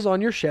axle seals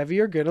on your Chevy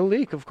are gonna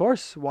leak. Of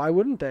course, why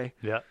wouldn't they?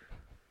 Yeah.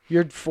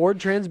 Your Ford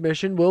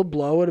transmission will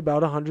blow at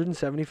about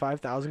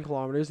 175,000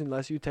 kilometers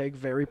unless you take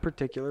very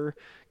particular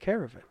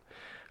care of it.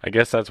 I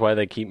guess that's why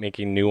they keep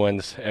making new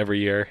ones every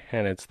year,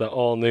 and it's the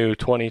all-new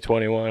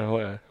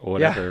 2021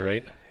 whatever,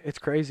 right? It's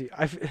crazy.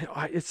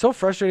 It's so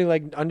frustrating,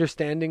 like,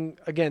 understanding,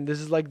 again, this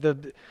is like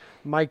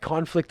my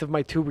conflict of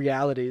my two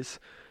realities.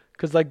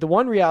 Because, like, the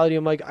one reality,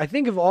 I'm like, I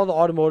think if all the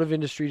automotive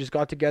industry just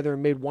got together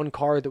and made one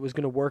car that was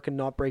going to work and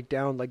not break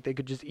down, like, they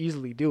could just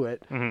easily do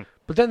it.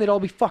 But then they'd all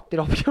be fucked. They'd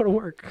all be out of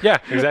work. Yeah,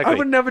 exactly. I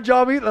wouldn't have a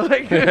job either.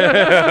 Like,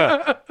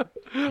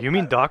 you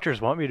mean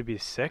doctors want me to be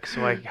sick,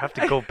 so I have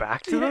to go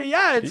back to them?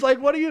 Yeah, it's like,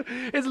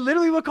 it's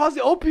literally what caused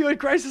the opioid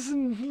crisis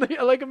in,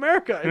 like,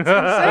 America. It's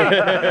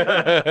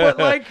insane. But,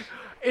 like,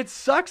 it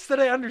sucks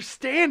that I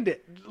understand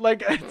it.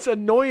 Like, it's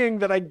annoying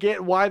that I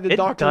get why the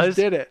doctors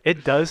did it.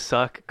 It does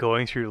suck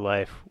going through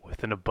life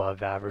with an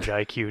above average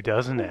IQ,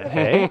 doesn't it?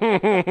 Hey,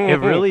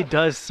 it really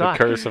does suck.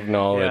 The curse of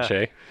knowledge,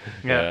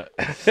 Yeah.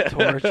 It's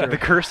torture. The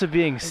curse of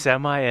being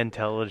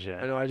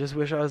semi-intelligent. I know. I just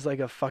wish I was like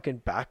a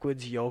fucking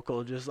backwoods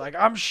yokel, just like,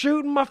 I'm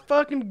shooting my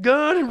fucking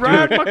gun and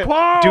riding my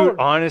quad. Dude,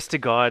 honest to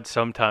God,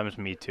 sometimes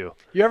me too.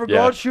 You ever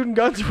go out shooting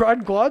guns and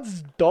riding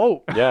quads? It's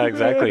dope. Yeah,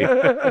 exactly.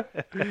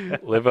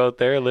 Live out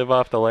there, live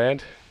off the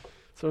land.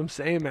 That's what I'm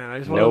saying, man. I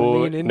just want to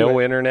lean into it.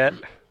 No internet.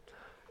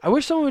 I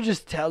wish someone would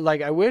just tell.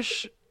 Like, I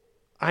wish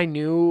I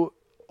knew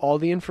all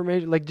the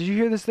information. Like, did you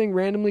hear this thing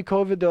randomly?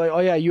 COVID. They're like, oh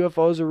yeah,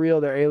 UFOs are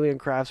real. They're alien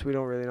crafts. We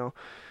don't really know.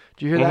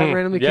 Did you hear that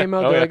randomly came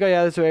out? They're like, oh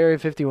yeah, that's what Area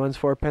 51's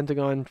for.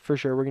 Pentagon for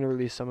sure. We're gonna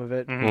release some of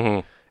it.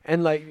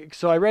 And like,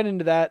 so I read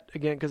into that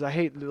again because I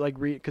hate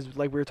because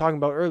like we were talking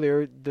about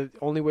earlier, the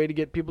only way to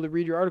get people to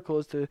read your article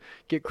is to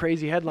get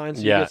crazy headlines.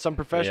 So you get some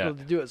professional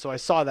to do it. So I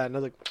saw that and I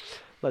was like,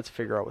 let's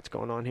figure out what's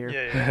going on here.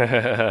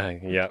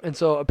 Yeah. And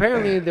so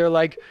apparently they're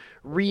like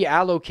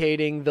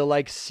reallocating the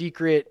like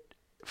secret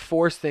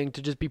force thing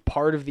to just be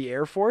part of the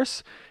Air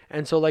Force.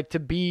 And so like to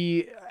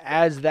be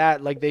as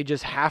that, like they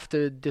just have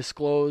to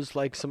disclose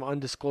like some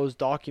undisclosed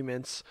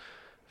documents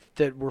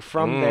that were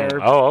from there.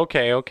 Oh,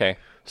 okay.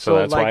 So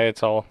that's like, why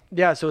it's all...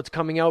 Yeah, so it's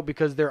coming out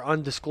because they're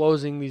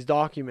undisclosing these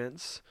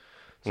documents.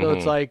 So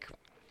it's like...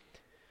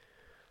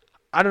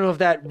 I don't know if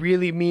that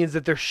really means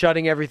that they're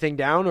shutting everything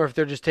down or if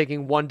they're just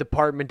taking one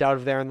department out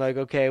of there and like,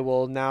 okay,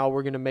 well, now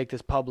we're going to make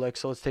this public,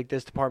 so let's take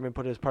this department,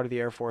 put it as part of the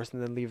Air Force,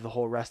 and then leave the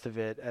whole rest of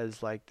it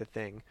as like the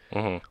thing.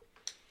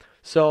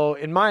 So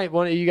in my...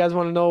 you guys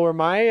want to know where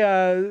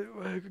my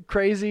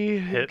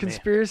crazy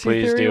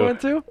conspiracy theory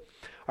went to?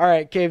 All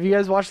right, okay. Have you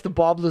guys watched the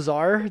Bob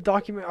Lazar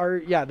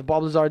the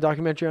Bob Lazar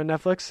documentary on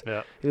Netflix?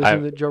 Yeah. You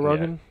listen to Joe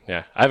Rogan?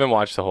 Yeah. I haven't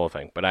watched the whole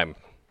thing, but I'm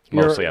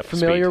You're mostly up to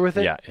familiar speed. with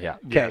it? Yeah, yeah.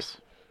 Okay. Yes.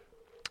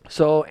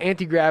 So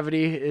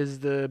anti-gravity is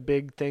the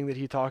big thing that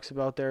he talks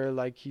about there.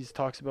 Like he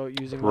talks about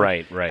using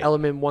like, Right.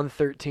 element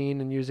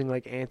 113 and using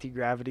like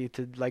anti-gravity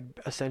to like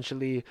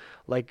essentially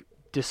like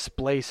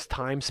displace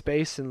time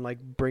space and like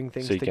bring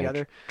things So you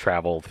together. can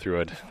travel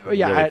through it.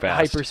 Yeah, really at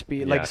fast. hyperspeed,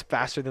 Yeah. like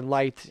faster than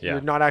light. Yeah.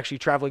 You're not actually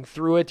traveling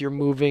through it. You're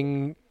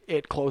moving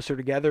it closer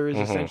together is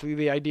Mhm. essentially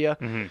the idea.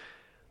 Mm-hmm.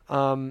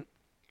 And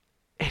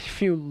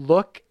if you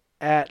look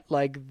at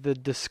like the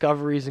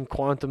discoveries in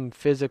quantum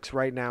physics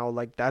right now,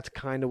 like that's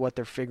kind of what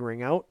they're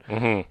figuring out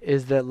Mhm.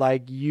 is that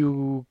like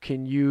you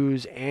can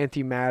use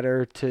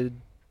antimatter to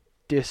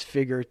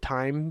disfigure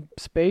time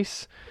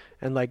space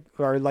and like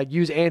or like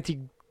use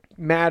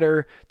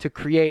antimatter to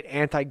create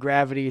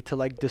anti-gravity to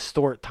like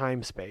distort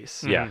time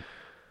space. Yeah.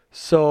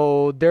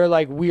 So they're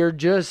like, we're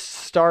just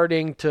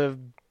starting to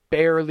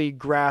barely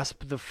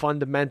grasp the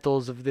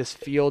fundamentals of this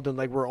field, and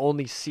like we're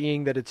only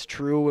seeing that it's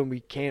true, and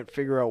we can't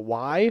figure out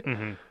why.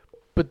 Mm-hmm.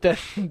 But then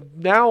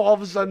now all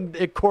of a sudden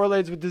it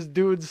correlates with this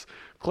dude's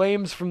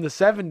claims from the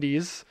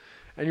 70s.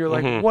 And you're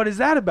like, Mhm. what is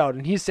that about?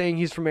 And he's saying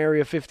he's from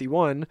Area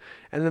 51.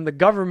 And then the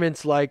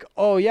government's like,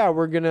 oh, yeah,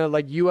 we're going to,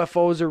 like,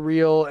 UFOs are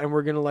real and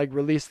we're going to, like,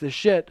 release this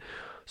shit.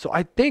 So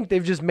I think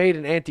they've just made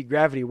an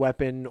anti-gravity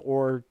weapon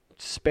or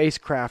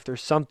spacecraft or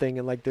something.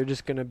 And, like, they're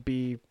just going to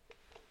be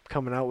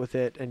coming out with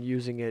it and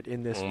using it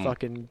in this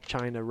fucking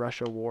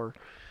China-Russia war.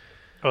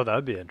 Oh,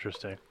 that'd be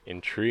interesting.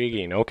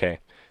 Intriguing. Okay.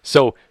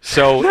 So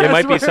it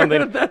might be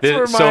something. That's this,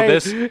 where so my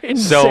this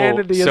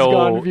insanity has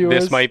gone, so viewers.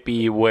 this might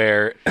be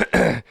where,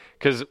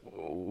 because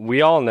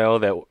we all know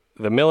that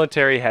the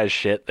military has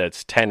shit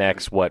that's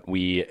 10x what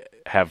we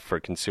have for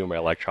consumer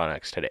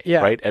electronics today.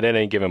 Yeah. Right. At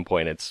any given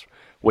point, it's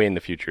way in the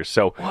future.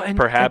 So Well, and-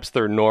 perhaps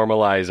they're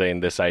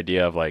normalizing this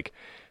idea of like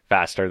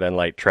faster than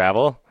light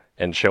travel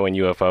and showing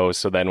UFOs.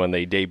 So then when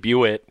they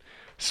debut it,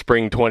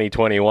 spring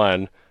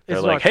 2021. They're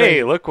It's like, not hey,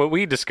 crazy. look what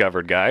we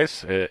discovered,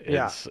 guys.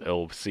 Yeah.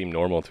 It'll seem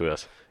normal to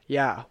us.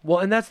 Yeah. Well,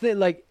 and that's the,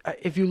 like,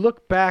 if you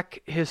look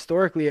back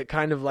historically at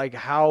kind of like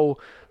how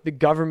the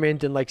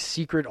government and like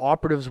secret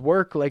operatives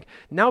work, like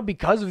now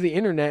because of the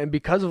internet and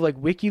because of like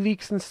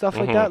WikiLeaks and stuff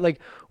like that, like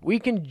we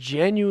can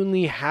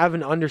genuinely have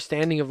an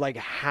understanding of like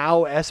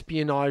how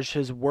espionage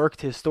has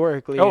worked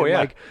historically Oh, and yeah.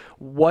 like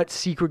what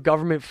secret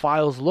government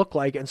files look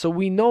like. And so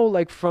we know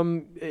like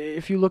from,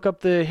 if you look up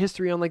the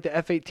history on like the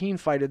F-18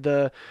 fighter,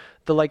 the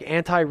like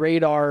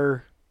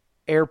anti-radar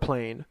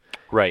airplane,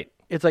 Right.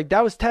 it's like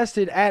that was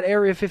tested at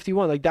Area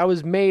 51. Like that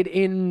was made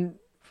in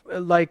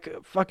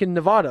like fucking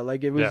Nevada.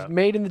 Like it was Yeah.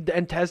 made in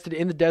and tested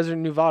in the desert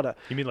in Nevada.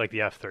 You mean like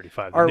the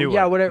F-35, the Or, new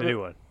yeah, one? whatever. The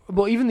new one.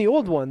 Well, even the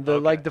old one, the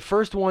Okay. like the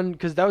first one,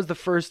 because that was the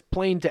first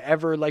plane to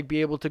ever like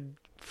be able to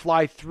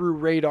fly through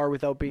radar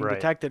without being Right.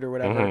 detected or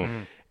whatever.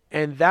 Mhm.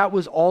 And that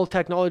was all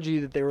technology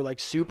that they were like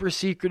super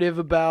secretive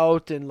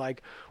about and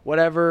like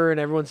whatever. And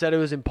everyone said it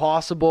was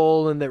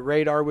impossible and that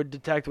radar would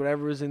detect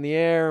whatever was in the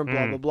air and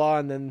blah, blah, blah.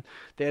 And then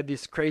they had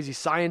these crazy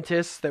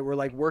scientists that were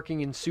like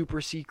working in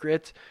super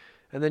secret.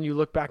 And then you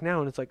look back now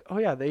and it's like, oh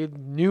yeah, they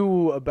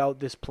knew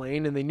about this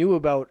plane and they knew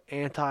about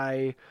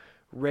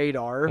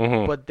anti-radar,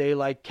 but they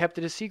like kept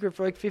it a secret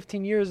for like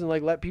 15 years and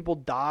like let people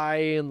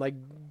die and like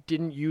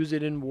didn't use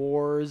it in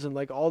wars and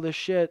like all this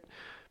shit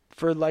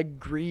for like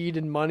greed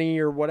and money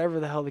or whatever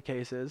the hell the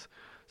case is.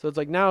 So it's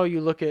like now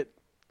you look at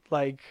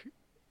like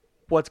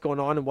what's going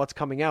on and what's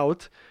coming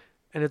out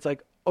and it's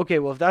like, okay,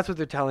 well if that's what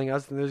they're telling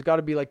us, then there's got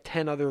to be like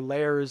 10 other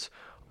layers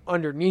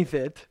underneath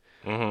it.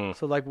 Mhm.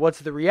 So like what's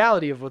the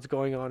reality of what's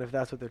going on if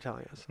that's what they're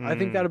telling us? I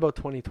think that about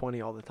 2020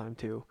 all the time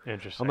too.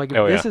 Interesting. I'm like, if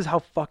Oh, this yeah. is how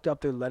fucked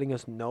up they're letting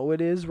us know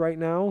it is right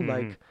now,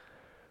 like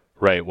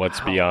Right.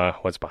 What's Wow.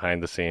 what's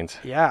behind the scenes?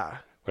 yeah.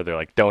 Where they're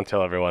like, don't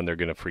tell everyone, they're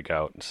gonna freak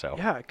out. So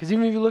Yeah, because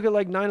even if you look at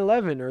like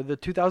 9/11 or the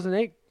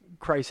 2008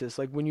 crisis,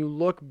 like when you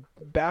look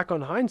back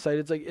on hindsight,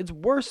 it's like it's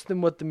worse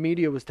than what the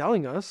media was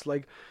telling us.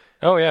 Like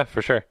Oh yeah,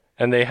 for sure.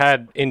 And they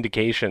had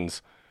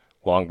indications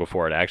long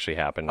before it actually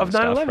happened. Of and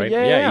stuff, 9/11, right?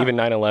 yeah. Even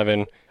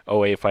 9/11,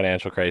 08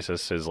 financial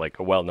crisis is like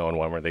a well-known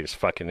one where they just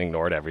fucking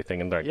ignored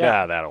everything and they're like,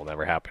 Yeah. yeah, that'll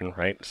never happen,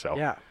 right? So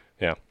yeah,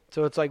 yeah.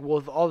 so it's like, well,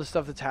 with all the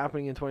stuff that's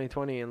happening in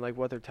 2020 and like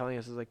what they're telling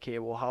us is like, okay,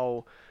 well,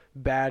 how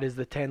bad is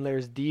the 10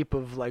 layers deep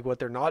of like what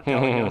they're not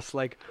telling us?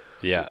 Like,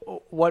 Yeah.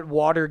 what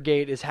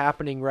Watergate is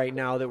happening right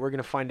now that we're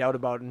gonna find out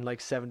about in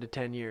like 7 to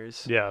 10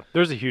 years? Yeah,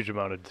 there's a huge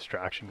amount of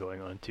distraction going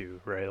on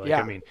too, right? Like,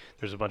 Yeah. I mean,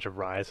 there's a bunch of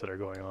riots that are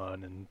going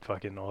on and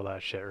fucking all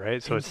that shit,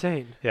 right? So it's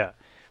Insane. yeah,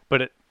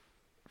 but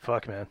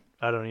fuck, man,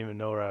 I don't even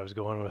know where I was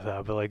going with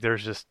that, but like,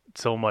 there's just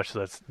so much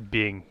that's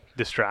being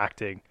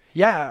distracting.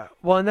 Yeah,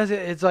 well, and that's it.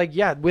 It's like,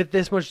 yeah, with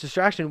this much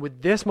distraction,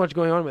 with this much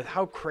going on, with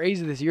how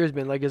crazy this year has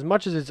been, like as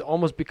much as it's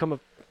almost become a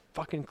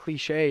fucking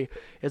cliche,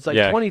 it's like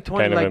Yeah,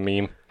 2020, kind of like a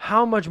meme.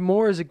 how much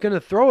more is it gonna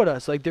throw at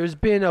us? Like there's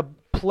been a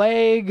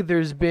plague,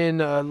 there's been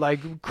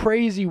like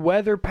crazy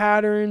weather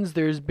patterns,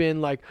 there's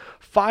been like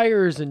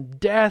fires and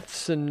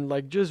deaths and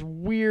like just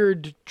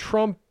weird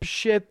Trump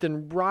shit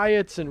and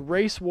riots and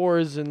race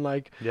wars and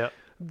like Yeah,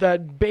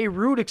 that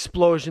Beirut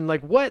explosion,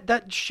 like what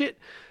that shit.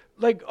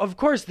 like, of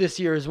course, this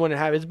year is when it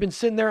happened. It's been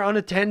sitting there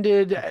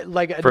unattended,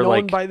 like For, known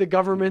like, by the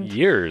government.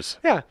 Years.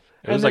 Yeah,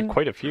 It was like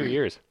quite a few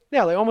years.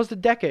 Yeah, like almost a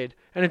decade,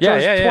 and it Yeah,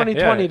 chose yeah, yeah,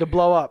 2020 yeah. to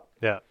blow up.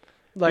 Yeah.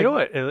 Like, You know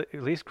what?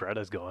 At least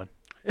Greta's gone.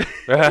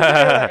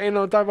 ain't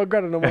no talk about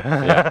Greta no more.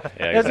 Yeah, That's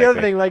exactly. the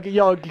other thing. Like,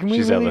 yo, can we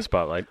She's out of really? the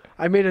spotlight.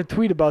 I made a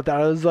tweet about that.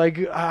 I was like,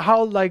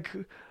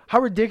 how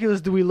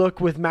ridiculous do we look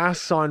with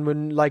masks on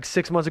when like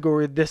 6 months ago we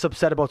were this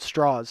upset about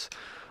straws?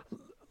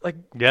 Like,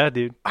 Yeah,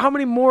 dude. how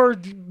many more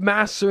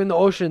masks are in the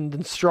ocean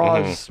than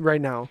straws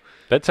right now?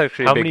 That's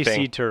actually How a big many thing.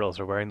 sea turtles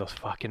are wearing those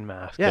fucking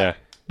masks? Yeah.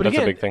 But that's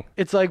again, a big thing.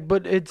 it's like,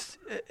 but it's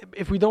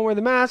if we don't wear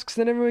the masks,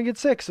 then everyone gets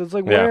sick. So it's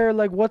like, Yeah.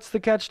 what's the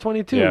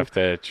catch-22? You have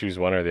to choose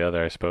one or the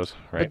other, I suppose.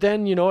 Right. But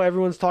then,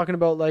 everyone's talking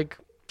about like,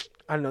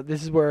 I don't know,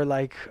 this is where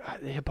like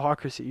the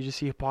hypocrisy, you just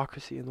see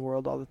hypocrisy in the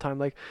world all the time.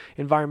 Like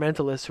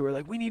environmentalists who are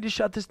like, we need to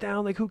shut this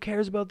down. Like, who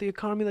cares about the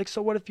economy? Like,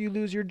 so what if you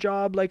lose your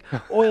job? Like,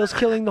 oil's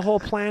killing the whole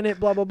planet,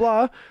 blah, blah,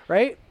 blah.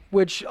 Right?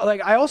 Which,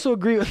 like, I also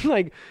agree with,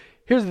 like,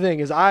 here's the thing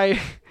is I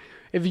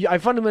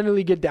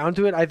fundamentally get down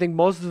to it, I think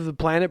most of the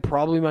planet,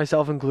 probably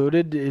myself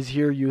included, is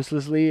here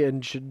uselessly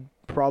and should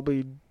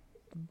probably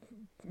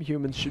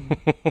humans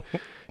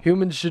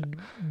should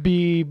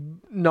be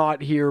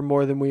not here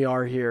more than we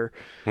are here.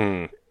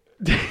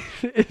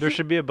 There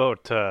should be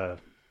about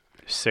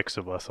 6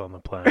 of us on the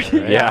planet.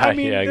 Right? yeah, I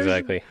mean, yeah, there's-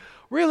 exactly.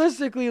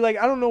 Realistically, like,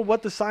 I don't know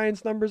what the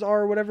science numbers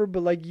are or whatever,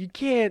 but like, you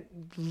can't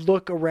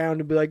look around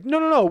and be like,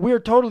 no,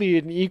 we're totally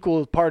an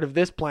equal part of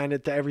this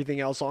planet to everything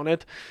else on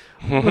it.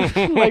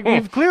 Like,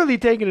 we've clearly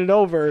taken it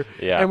over,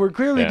 Yeah, and we're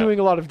clearly yeah. doing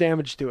a lot of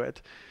damage to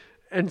it.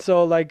 And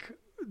so, like,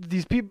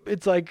 these people,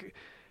 it's like,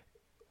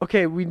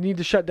 okay, we need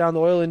to shut down the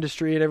oil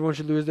industry and everyone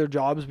should lose their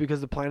jobs because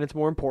the planet's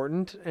more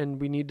important,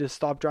 and we need to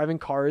stop driving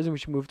cars and we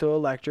should move to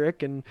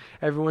electric, and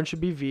everyone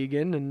should be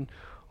vegan, and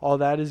all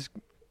that is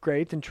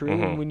great and true,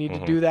 and we need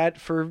to do that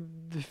for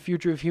the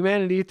future of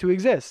humanity to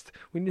exist.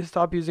 We need to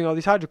stop using all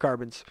these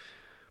hydrocarbons.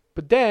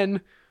 But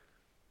then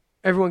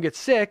everyone gets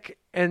sick,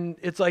 and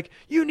it's like,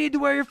 you need to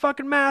wear your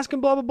fucking mask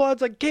and blah, blah, blah.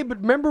 It's like, okay, but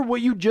remember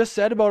what you just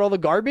said about all the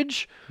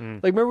garbage?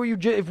 Like, remember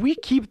what if we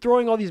keep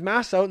throwing all these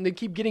masks out and they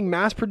keep getting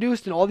mass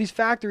produced in all these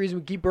factories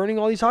and we keep burning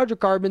all these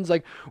hydrocarbons,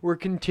 like, we're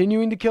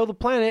continuing to kill the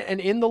planet, and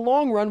in the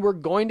long run, we're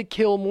going to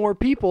kill more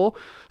people.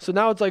 So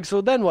now it's like, so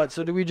then what?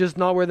 So do we just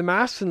not wear the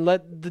masks and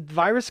let the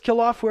virus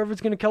kill off whoever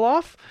it's going to kill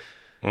off?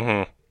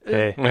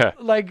 Hey. Yeah.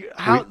 Like,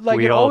 how, like,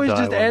 we it all always die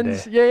just one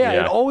ends. day. Yeah,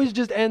 Yeah. it always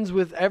just ends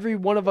with every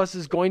one of us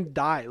is going to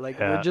die. Like,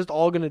 Yeah. we're just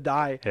all going to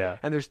die. Yeah.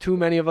 And there's too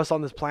many of us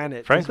on this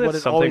planet. Frankly, is what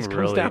it's it always something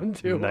comes really down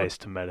to. nice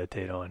to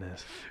meditate on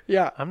is,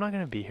 Yeah. I'm not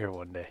going to be here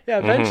one day. Yeah,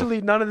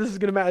 eventually none of this is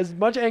going to matter. As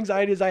much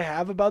anxiety as I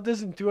have about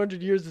this in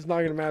 200 years, it's not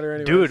going to matter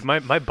anyway. Dude,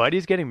 my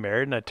buddy's getting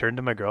married, and I turned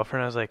to my girlfriend,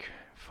 and I was like,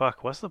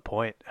 fuck, what's the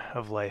point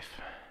of life?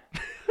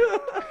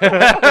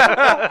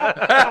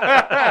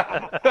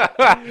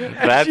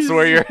 That's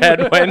where your head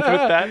went with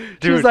that?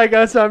 She's like,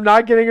 oh, so I'm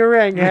not getting a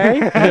ring, hey?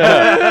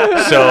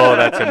 So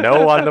that's a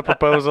no on the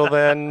proposal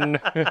then.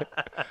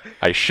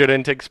 I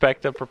shouldn't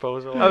expect a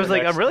proposal. I was on the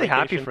like, next I'm really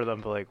happy vacation. for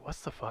them, but like,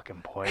 what's the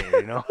fucking point,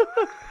 you know?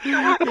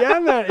 Yeah,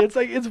 man, it's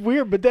like, it's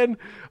weird. But then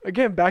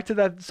again, back to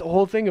that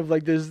whole thing of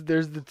like, there's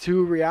the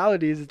two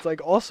realities. It's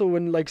like, also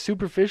when like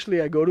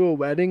superficially I go to a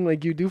wedding,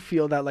 like, you do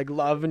feel that like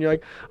love, and you're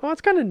like, oh,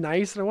 it's kind of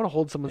nice, and I want to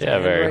hold someone's Yeah,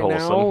 hand very right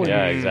wholesome. now.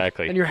 Yeah, and,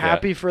 exactly. and you're Yeah.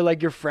 happy for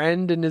like your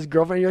friend and his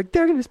girlfriend. You're like,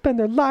 they're gonna spend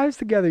their lives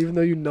together, even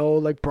though you know,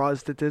 like, probably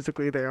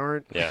statistically they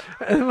aren't. Yeah.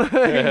 And,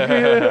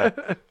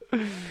 like,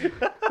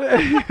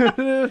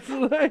 it's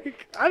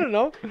like, I don't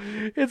know,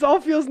 it all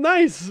feels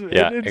nice.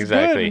 Yeah, and it's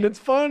exactly. good, and it's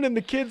fun, and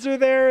the kids are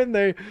there, and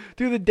they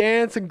do the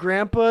dance, and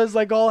grandpa's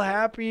like all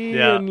happy,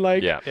 Yeah. and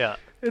like, Yeah. Yeah.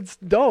 it's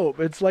dope.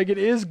 It's like, it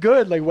is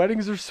good. Like,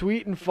 weddings are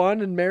sweet and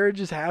fun, and marriage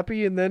is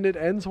happy, and then it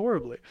ends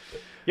horribly.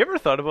 You ever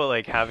thought about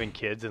like having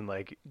kids and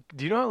like,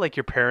 do you know how like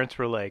your parents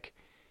were like,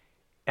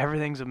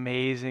 everything's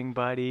amazing,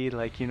 buddy,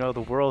 like, you know,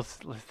 the world's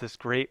this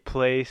great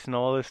place and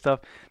all this stuff.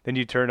 Then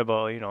you turn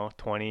about,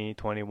 20,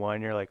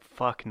 21, you're like,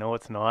 fuck, no,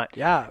 it's not.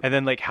 Yeah. And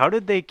then like, how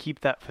did they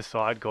keep that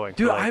facade going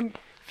Dude, for like I'm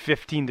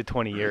 15 to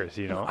 20 years,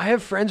 you know? I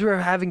have friends who are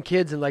having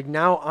kids, and like,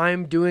 now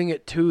I'm doing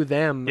it to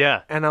them.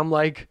 Yeah. And I'm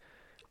like,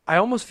 I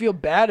almost feel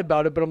bad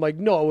about it, but I'm like,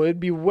 no, it'd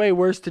be way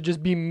worse to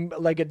just be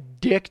like a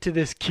dick to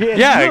this kid.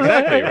 Yeah,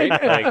 exactly,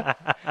 right?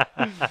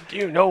 Like, do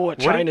you know what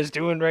China's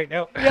doing right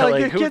now? Yeah,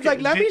 like, who your kid's like,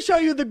 let me show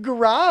you the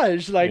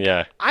garage. Like,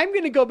 Yeah. I'm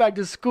going to go back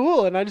to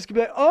school, and I just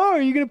gonna be like, oh,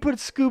 are you going to put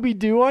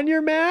Scooby-Doo on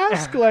your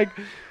mask? Like,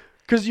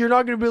 because you're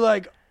not going to be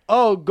like,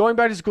 oh, going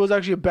back to school is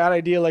actually a bad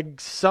idea. Like,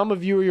 some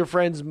of you or your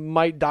friends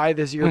might die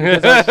this year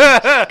because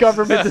the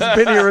government has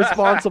been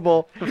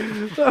irresponsible.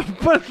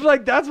 But,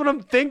 like, that's what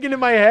I'm thinking in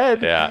my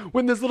head. Yeah.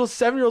 When this little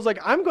 7-year-old's like,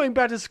 I'm going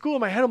back to school.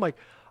 In my head, I'm like,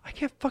 I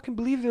can't fucking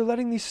believe they're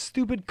letting these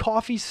stupid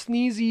coffee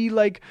sneezy,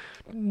 like,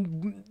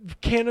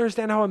 can't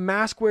understand how a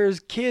mask wears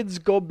kids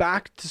go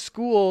back to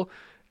school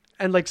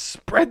and like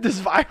spread this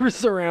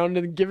virus around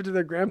and give it to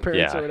their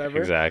grandparents Yeah, or whatever.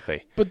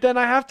 exactly. But then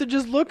I have to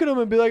just look at them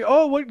and be like,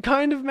 oh, what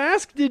kind of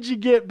mask did you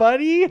get,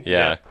 buddy?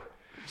 Yeah.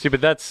 See, but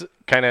that's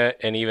kind of,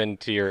 and even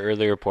to your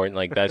earlier point,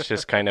 like that's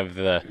just kind of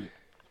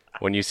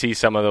when you see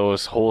some of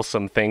those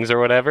wholesome things or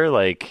whatever,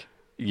 like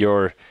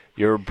your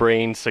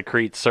brain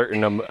secretes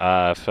certain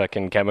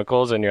fucking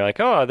chemicals, and you're like,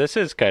 oh, this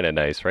is kind of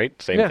nice, right?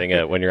 Same Yeah.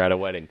 thing when you're at a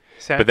wedding.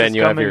 Santa's but then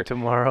you have coming your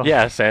tomorrow.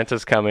 Yeah,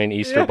 Santa's coming,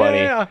 Easter Yeah, Bunny.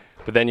 yeah.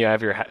 But then you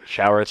have your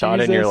shower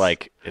thought, and you're Jesus.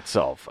 like, it's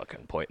all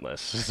fucking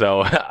pointless.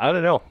 So I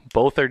don't know.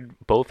 Both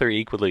are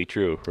equally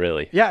true,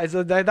 really. Yeah,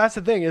 that's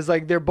the thing. Is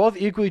like they're both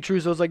equally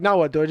true. So it's like, now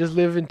what? Do I just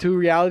live in two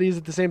realities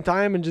at the same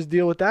time and just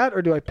deal with that,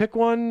 or do I pick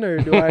one, or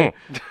do I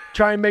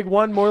try and make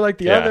one more like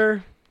the Yeah.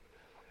 other?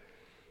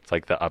 It's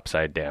like the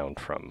upside down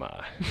from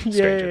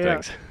Stranger yeah.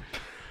 Things.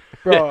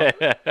 Bro,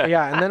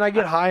 yeah. And then I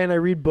get high and I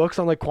read books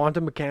on like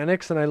quantum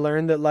mechanics, and I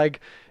learn that like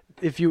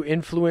if you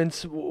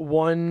influence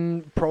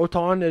one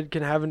proton, it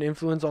can have an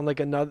influence on like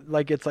another,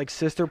 like it's like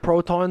sister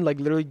proton, like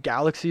literally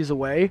galaxies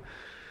away.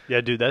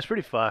 Yeah, dude, that's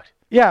pretty fucked.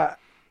 Yeah.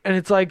 And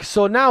it's like,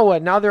 so now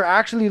what? Now there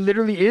actually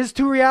literally is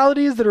two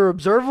realities that are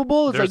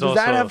observable? It's There's like, does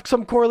that also- have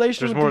some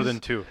correlation There's with more these- than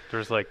two.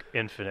 There's like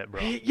infinite,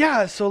 bro.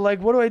 Yeah, so like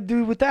what do I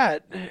do with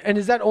that? And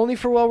is that only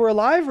for while we're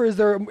alive, or is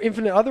there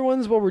infinite other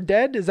ones while we're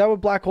dead? Is that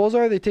what black holes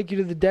are? They take you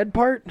to the dead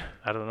part?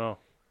 I don't know.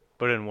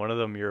 But in one of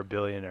them, you're a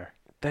billionaire.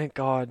 Thank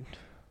God.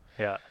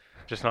 Yeah.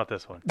 Just not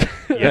this one.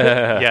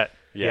 Yet.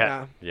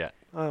 Yeah. Yeah.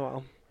 Oh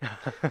well.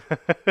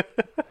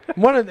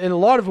 In a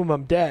lot of them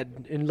I'm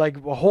dead. In like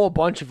a whole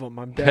bunch of them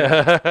I'm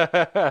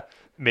dead.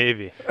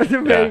 Maybe.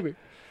 Maybe.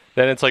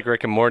 Then it's like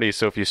Rick and Morty.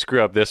 So if you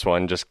screw up this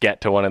one, just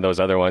get to one of those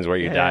other ones where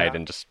you Yeah. died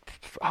and just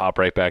hop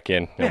right back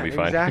in. It'll Yeah, be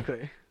fine.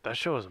 exactly. That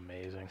show is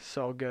amazing.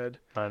 So good.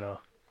 I know.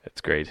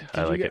 It's great.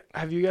 I like it.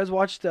 Have you guys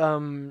watched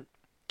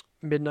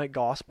Midnight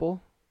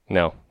Gospel?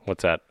 No,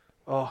 what's that?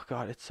 Oh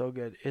God, it's so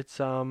good. It's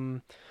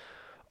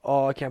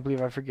oh, I can't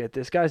believe I forget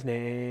this guy's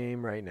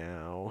name right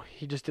now.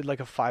 He just did like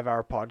a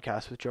 5-hour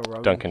podcast with Joe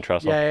Rogan. Duncan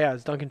Trussell. Yeah,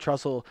 it's Duncan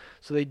Trussell.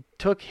 So they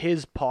took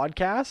his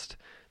podcast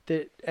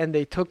and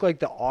they took like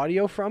the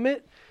audio from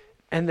it,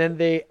 and then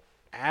they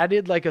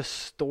added like a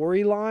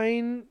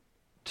storyline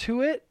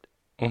to it,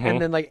 Mhm.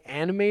 and then like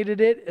animated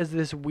it as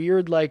this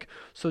weird like.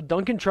 So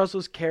Duncan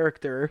Trussell's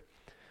character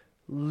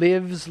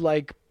lives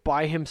like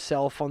by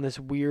himself on this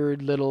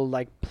weird little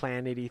like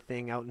planety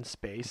thing out in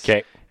space.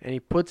 Okay. And he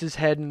puts his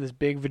head in this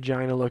big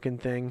vagina looking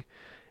thing,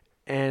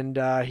 and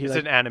he It's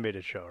like an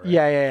animated show, right?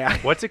 yeah.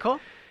 What's it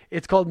called?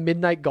 It's called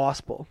Midnight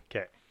Gospel.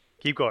 Okay.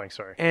 Keep going.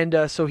 Sorry. And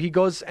so he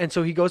goes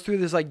through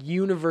this like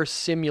universe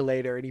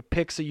simulator, and he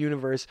picks a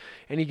universe,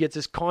 and he gets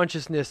his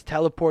consciousness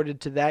teleported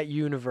to that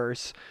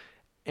universe,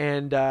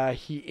 and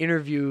he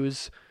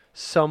interviews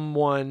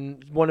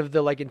one of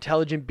the like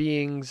intelligent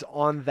beings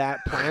on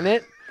that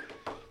planet.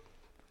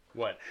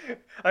 What?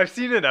 I've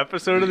seen an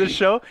episode of this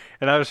show,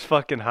 and I was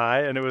fucking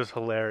high, and it was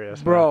hilarious.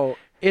 man. Bro,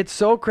 it's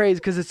so crazy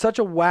because it's such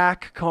a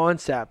whack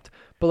concept.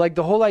 But like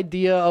the whole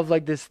idea of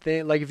like this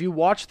thing, like if you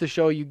watch the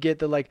show, you get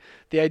that like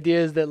the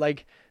idea is that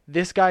like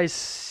this guy's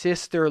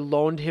sister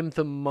loaned him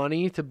the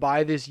money to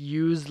buy this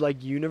used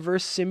like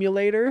universe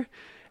simulator,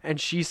 and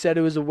she said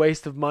it was a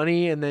waste of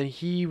money, and then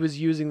he was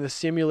using the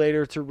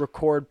simulator to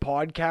record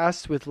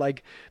podcasts with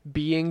like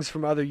beings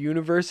from other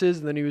universes,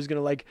 and then he was gonna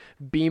like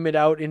beam it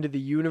out into the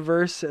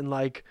universe and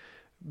like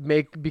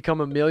become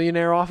a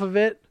millionaire off of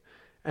it.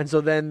 And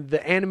so then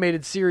the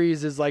animated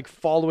series is like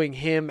following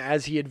him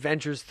as he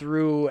adventures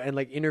through and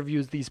like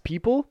interviews these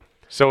people.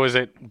 So does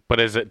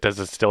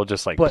it still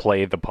just like But-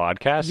 play the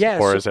podcast? Yeah,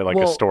 Or so- is it like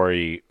a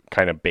story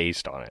kind of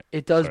based on it?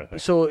 It does. sort of thing?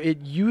 So it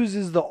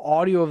uses the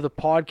audio of the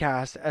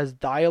podcast as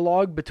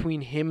dialogue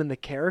between him and the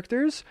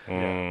characters,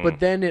 but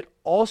then it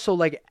also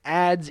like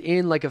adds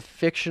in like a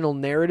fictional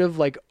narrative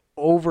like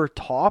over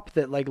top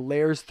that like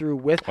layers through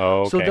with.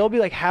 Oh, So okay. they'll be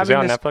like Is having it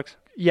on this. Netflix?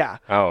 Yeah.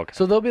 Oh, okay.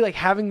 So they'll be like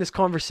having this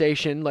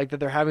conversation, like that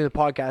they're having the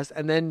podcast,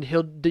 and then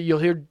you'll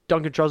hear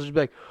Duncan Trussell just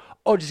be like,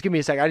 "Oh, just give me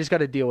a sec. I just got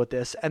to deal with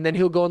this." And then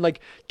he'll go and like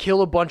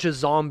kill a bunch of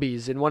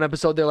zombies. In one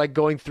episode, they're like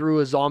going through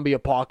a zombie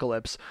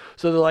apocalypse,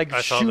 so they're like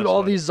I saw shoot this all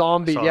one. these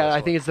zombies. I saw Yeah, this I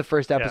think one. it's the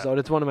first episode.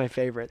 It's one of my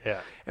favorite.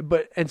 Yeah.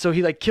 And so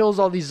he like kills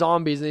all these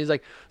zombies, and he's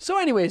like, "So,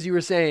 anyways, you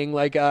were saying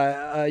like,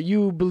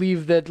 you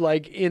believe that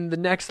like in the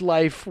next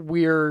life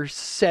we're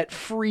set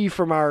free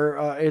from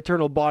our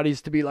eternal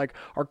bodies to be like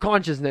our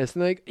consciousness?"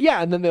 And like,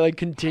 yeah, and then they like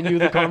continue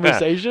the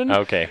conversation.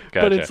 Okay,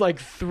 But gotcha. it's like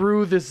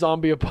through this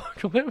zombie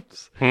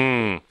apocalypse.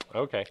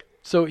 Okay.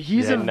 So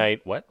he's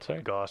Midnight what?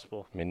 Sorry.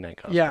 Gospel. Midnight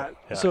Gospel. yeah.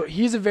 Yeah. So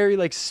he's a very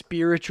like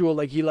spiritual,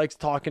 like he likes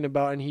talking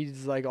about, and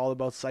he's like all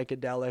about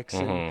psychedelics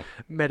and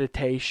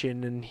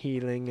meditation and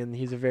healing, and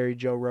he's a very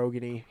Joe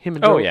Rogan-y. Him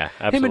and Oh, Joe, yeah, him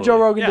and absolutely. Joe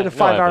Rogan Yeah, did a no,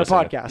 5-hour I've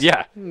listened to podcast. it.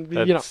 Yeah.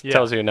 you know. That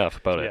tells you enough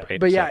about it, Yeah. right?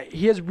 But So- yeah,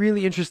 he has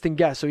really interesting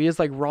guests. So he has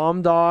like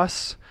Ram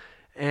Dass,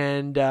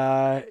 and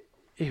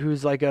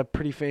who's like a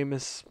pretty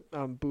famous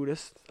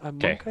Buddhist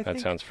monk, Okay, I that think.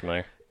 sounds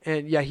familiar.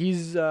 And yeah,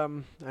 he's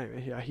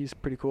anyway, yeah, he's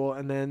pretty cool.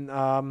 And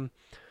then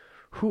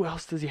who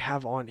else does he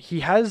have on?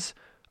 He has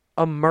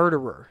a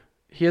murderer.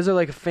 He has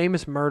like a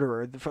famous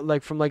murderer,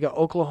 like from like a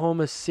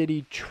Oklahoma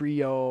City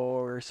trio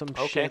or some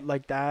Okay. shit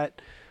like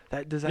that.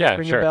 Does that Yeah,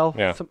 ring sure, a bell?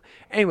 yeah.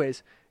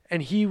 Anyways,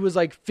 and he was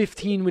like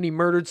 15 when he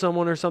murdered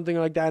someone or something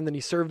like that, and then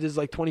he served his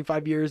like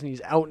 25 years and he's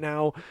out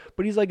now.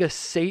 But he's like a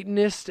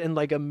Satanist and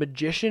like a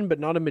magician, but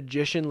not a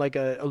magician, like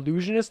a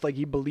illusionist. Like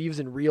he believes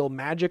in real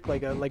magic,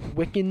 like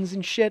Wiccans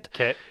and shit.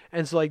 Okay.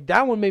 And so like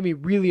that one made me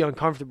really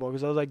uncomfortable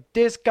because I was like,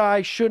 this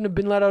guy shouldn't have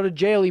been let out of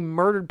jail. He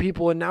murdered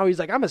people, and now he's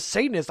like, I'm a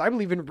Satanist. I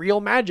believe in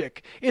real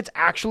magic. It's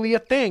actually a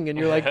thing. And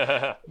you're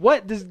like,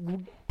 what?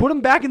 Put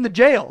him back in the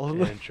jail.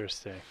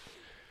 Interesting.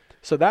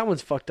 So that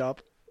one's fucked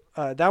up.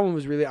 That one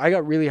was really, I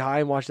got really high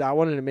and watched that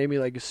one, and it made me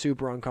like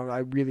super uncomfortable. I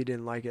really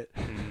didn't like it.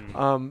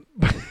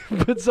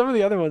 But some of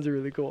the other ones are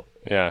really cool.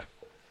 Yeah.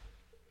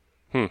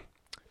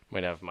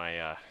 Might have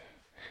my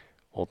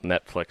old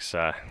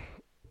Netflix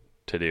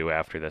to do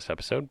after this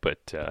episode,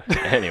 but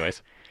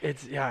anyways.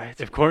 It's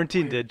If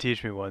quarantine did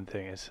teach me one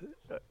thing, is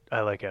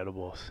I like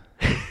edibles.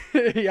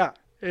 yeah,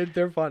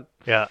 they're fun.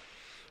 Yeah.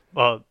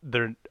 Well,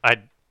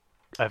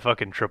 I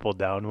fucking tripled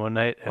down one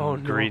night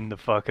and greened the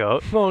fuck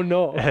out. Oh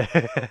no.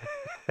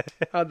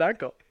 How'd that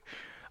go?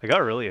 I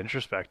got really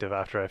introspective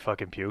after I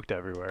fucking puked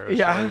everywhere. It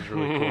was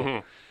really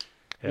cool.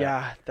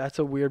 Yeah, that's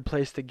a weird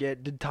place to get.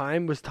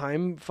 Was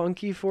time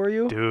funky for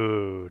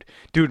you?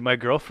 Dude, my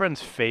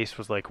girlfriend's face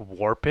was like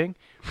warping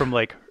from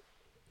like,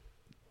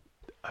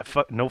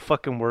 no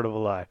fucking word of a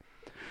lie,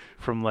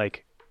 from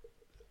like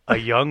a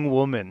young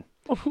woman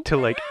to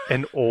like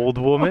an old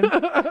woman,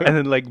 and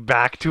then like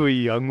back to a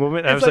young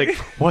woman. I was like,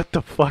 what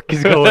the fuck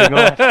is going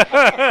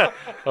on?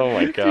 Oh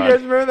my god! Do you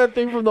guys remember that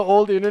thing from the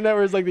old internet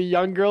where it's like the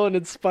young girl and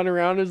it spun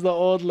around as the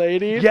old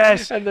lady?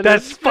 Yes, and then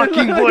that's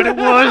fucking what it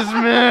was,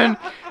 man.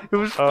 It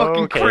was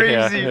fucking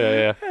crazy.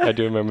 Yeah, I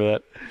do remember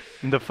that.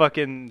 And the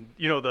fucking,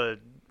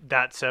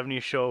 that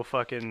 70s show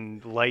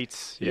fucking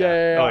lights.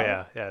 Yeah. Oh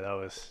yeah, that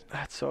was.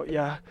 That's so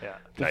yeah.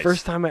 The Nice.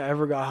 first time I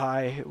ever got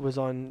high was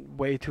on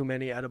way too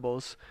many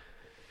edibles.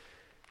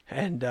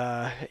 And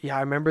I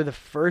remember the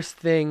first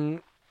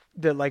thing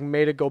that like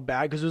made it go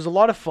bad because it was a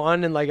lot of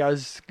fun and like I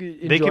was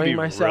enjoying they could be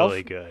myself.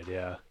 really good,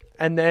 yeah.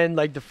 And then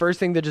like the first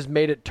thing that just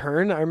made it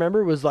turn, I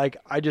remember, was like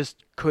I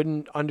just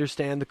couldn't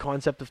understand the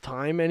concept of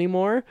time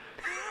anymore.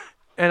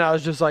 And I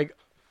was just like,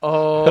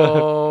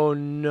 oh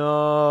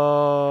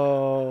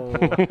no.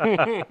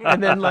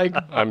 And then like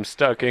I'm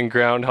stuck in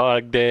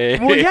Groundhog Day.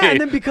 well, yeah,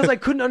 and then because I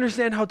couldn't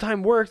understand how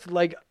time worked,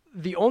 like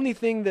the only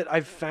thing that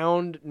I've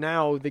found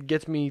now that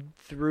gets me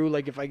through,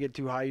 like if I get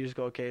too high, you just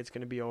go, okay, it's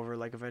gonna be over.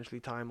 Like eventually,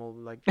 time will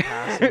like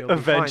pass. And you'll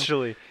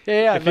Eventually, be fine.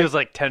 Yeah. It feels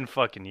like 10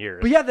 fucking years.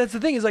 But yeah, that's the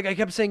thing is like I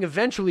kept saying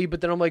eventually, but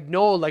then I'm like,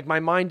 no, like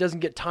my mind doesn't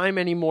get time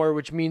anymore,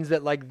 which means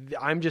that like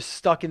I'm just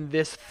stuck in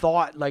this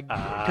thought, like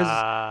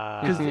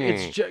because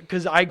it's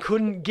because I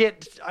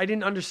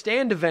didn't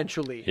understand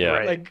eventually. Yeah.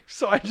 Right. Like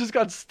so I just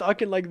got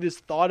stuck in like this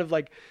thought of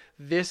like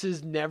this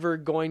is never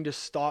going to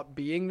stop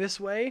being this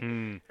way.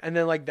 And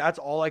then like that's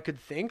all I could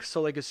think. So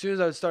like as soon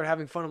as I would start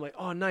having fun, I'm like,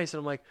 oh nice, and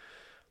I'm like,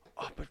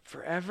 oh but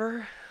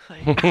forever.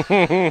 Like,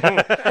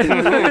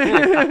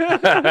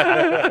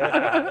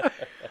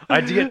 I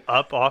had to get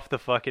up off the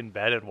fucking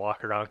bed and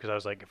walk around because I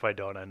was like, if I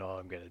don't, I know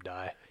I'm gonna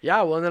die.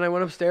 yeah, well, and then I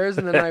went upstairs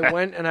and then I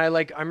went and I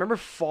remember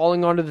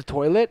falling onto the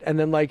toilet and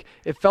then like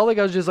it felt like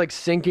I was just like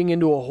sinking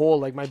into a hole.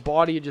 Like my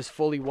body just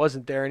fully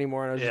wasn't there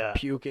anymore and I was just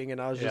puking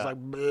and I was just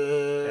like,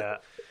 bleh.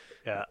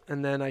 Yeah.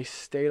 And then I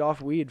stayed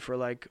off weed for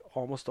like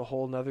almost a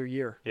whole nother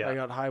year. Yeah. I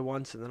got high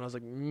once and then I was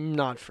like,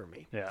 not for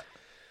me. Yeah.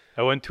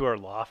 I went to our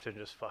loft and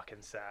just fucking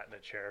sat in a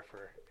chair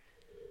for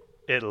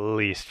at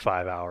least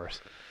 5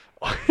 hours.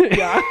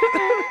 Yeah.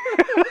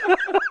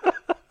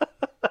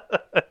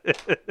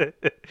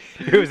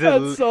 It was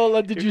That's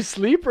so. Did you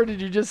sleep or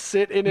did you just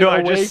sit in it? No, I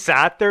awake? just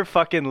sat there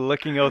fucking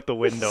looking out the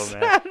window,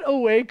 man. Sat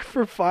awake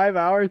for 5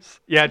 hours.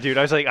 Yeah, dude,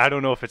 I was like, I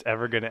don't know if it's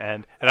ever gonna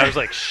end, and I was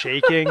like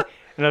shaking,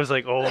 and I was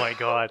like, oh my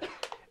god,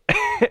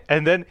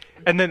 and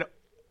then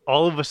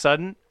all of a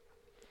sudden,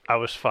 I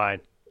was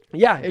fine.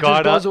 Yeah, it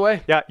Got just goes up.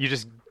 away. Yeah,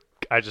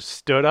 I just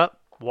stood up,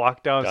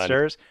 walked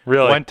downstairs,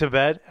 Really? went to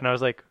bed, and I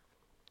was like,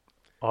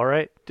 all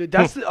right. Dude,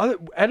 that's the other.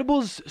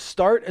 Edibles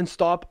start and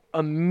stop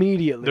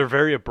immediately. They're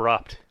very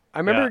abrupt. I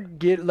remember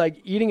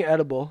eating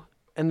edible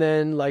and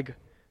then like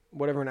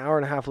whatever an hour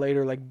and a half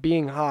later like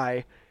being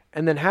high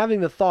and then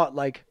having the thought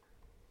like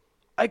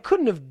I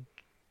couldn't have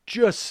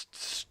just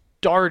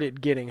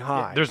started getting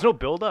high. There's no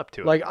build up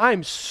to it. Like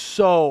I'm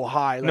so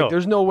high. Like No.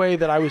 there's no way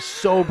that I was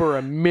sober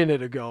a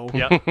minute ago.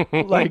 yeah.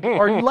 Like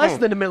or less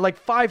than a minute, like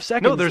 5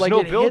 seconds. No, there's like, no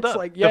it build hits, up.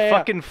 Like, The yeah,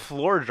 fucking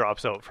floor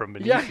drops out from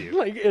beneath yeah, you.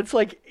 like it's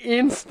like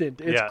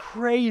instant. It's Yeah.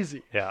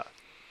 crazy. Yeah.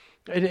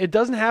 And it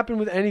doesn't happen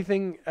with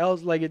anything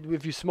else. Like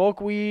if you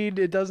smoke weed,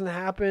 it doesn't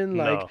happen.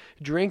 Like No.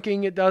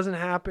 drinking, it doesn't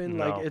happen.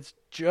 No. Like it's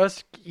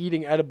just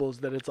eating edibles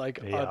that it's like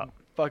Yeah. a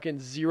fucking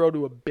 0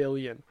 to a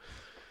billion.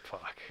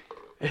 Fuck.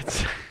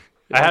 It's.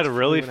 I had that's a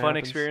really when it fun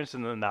happens. experience,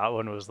 and then that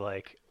one was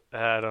like,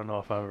 I don't know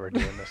if I'm ever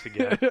doing this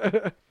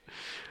again.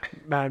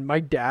 Man, my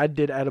dad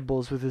did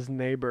edibles with his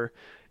neighbor.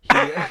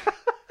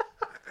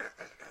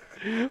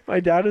 My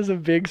dad was a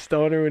big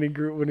stoner when he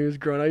was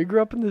growing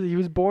up. He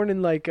was born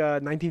in like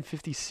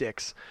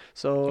 1956.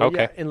 So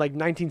Okay. yeah, in like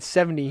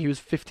 1970 he was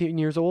 15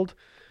 years old.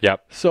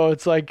 Yep. So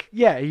it's like,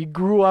 yeah, he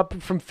grew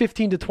up from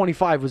 15 to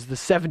 25 was the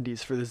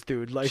 70s for this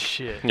dude. Like,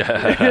 Shit.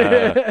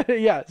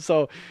 yeah.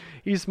 So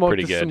he smoked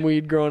Pretty some good.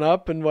 weed growing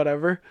up and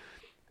whatever.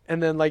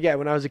 And then, like, yeah,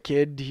 when I was a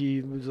kid,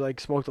 he was like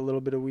smoked a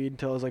little bit of weed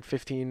until I was like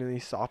 15, and he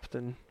stopped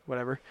and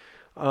whatever.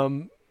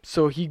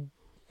 So he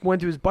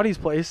went to his buddy's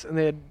place, and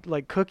they had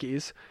like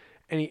cookies,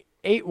 and he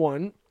ate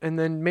one, and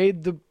then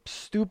made the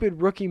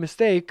stupid rookie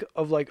mistake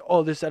of like,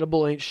 oh, this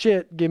edible ain't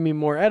shit. Give me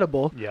more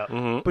edible. Yeah.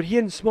 Mhm. But he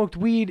hadn't smoked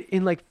weed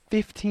in like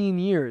 15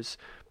 years.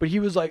 But he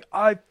was like,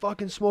 I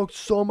fucking smoked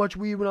so much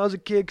weed when I was a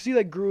kid. Because he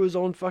like grew his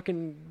own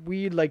fucking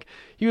weed. Like,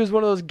 he was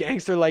one of those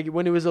gangster, like,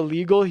 when it was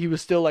illegal, he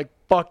was still like,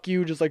 fuck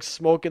you, just like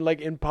smoking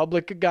like in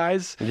public,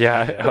 guys.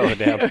 Yeah. Oh,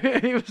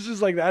 damn. He was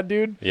just like that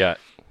dude. Yeah.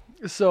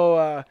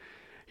 So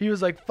he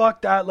was like,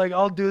 fuck that. Like,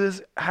 I'll do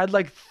this. Had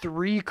like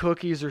 3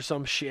 cookies or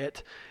some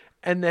shit.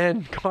 And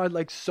then got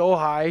like so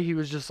high, he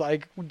was just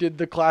like, did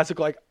the classic,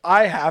 like,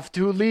 I have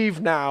to leave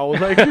now.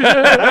 Like,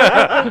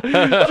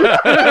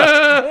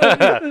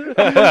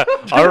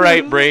 All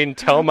right, brain,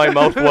 tell my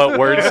mouth what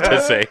words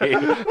to say.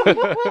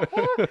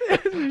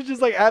 he was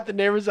just like at the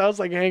neighbor's house,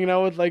 like hanging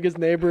out with like his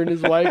neighbor and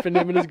his wife and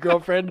him and his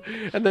girlfriend.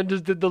 And then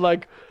just did the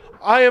like,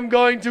 I am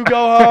going to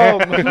go home.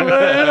 Like,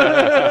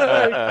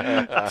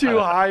 too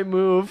high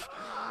move.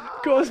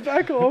 Goes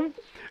back home.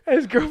 And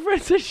his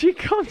girlfriend says she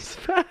comes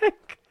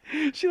back.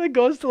 She like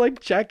goes to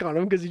like check on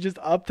him because he just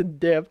upped and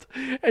dipped,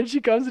 and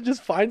she comes and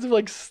just finds him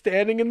like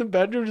standing in the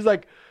bedroom, just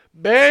like,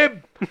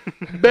 babe,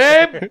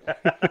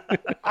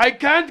 I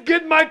can't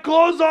get my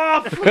clothes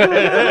off.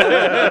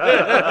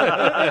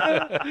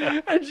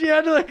 And she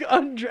had to like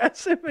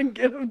undress him and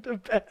get him to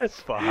bed.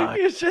 Fuck.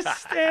 He was just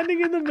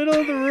standing in the middle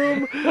of the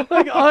room,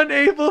 like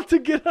unable to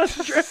get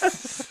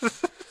undressed.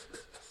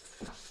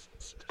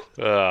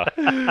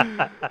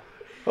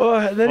 Oh,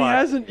 and then he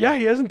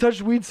hasn't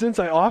touched weed since.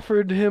 I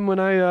offered him when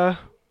I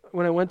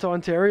went to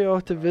Ontario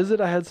to visit.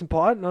 I had some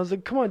pot, and I was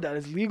like, "Come on, Dad,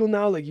 it's legal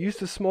now. Like, you used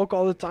to smoke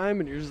all the time."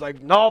 And he was like,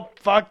 "No,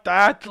 fuck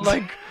that."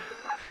 Like,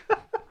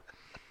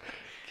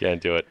 Can't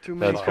do it. Too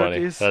many That's funny.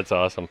 cookies. That's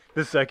awesome.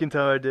 The second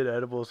time I did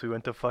edibles, we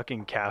went to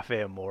fucking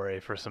Cafe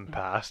Amore for some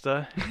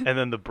pasta, and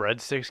then the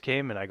breadsticks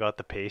came, and I got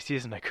the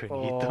pasties, and I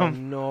couldn't eat oh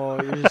them. no,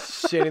 you're just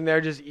sitting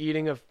there, just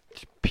eating a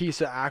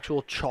piece of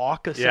actual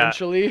chalk,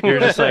 essentially.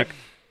 You're just like,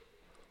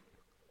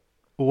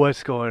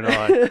 what's going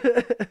on?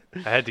 I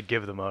had to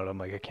give them out. I'm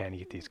like, I can't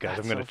eat these guys.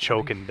 That's I'm gonna so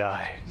choke funny. and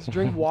die. Just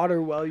drink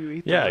water while you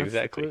eat them. Yeah, That's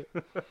exactly.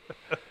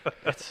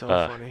 It's so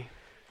funny.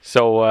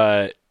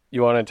 So,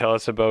 you want to tell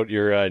us about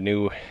your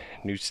new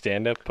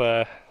stand-up?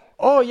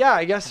 Oh yeah,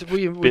 I guess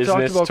we talked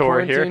Business about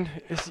tour here?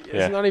 quarantine. It's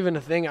Yeah. not even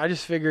a thing. I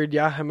just figured,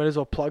 yeah, I might as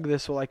well plug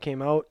this while I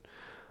came out.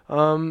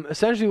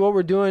 Essentially, what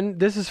we're doing,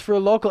 this is for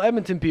local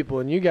Edmonton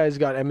people, and you guys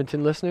got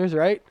Edmonton listeners,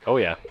 right? Oh,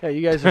 yeah. Yeah,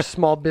 you guys are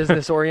small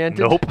business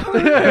oriented. Nope.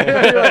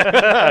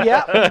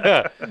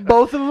 Yeah,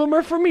 both of them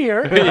are from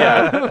here.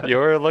 Yeah,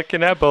 you're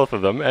looking at both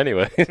of them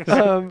anyway.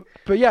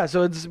 But yeah,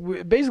 so it's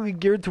basically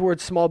geared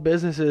towards small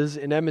businesses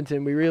in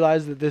Edmonton. We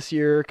realized that this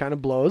year kind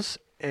of blows,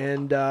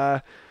 and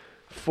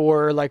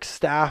for like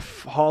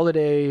staff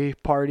holiday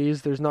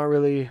parties, there's not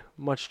really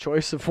much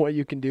choice of what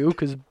you can do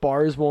because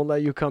bars won't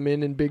let you come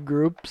in big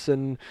groups,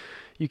 and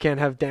you can't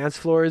have dance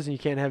floors and you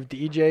can't have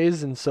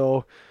DJs. And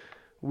so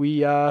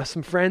we,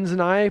 some friends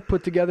and I,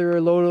 put together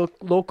a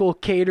local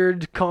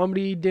catered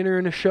comedy dinner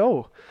and a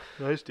show.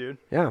 Nice, dude.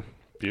 Yeah.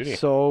 Beauty.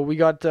 So we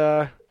got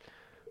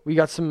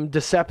some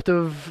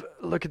deceptive.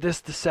 Look at this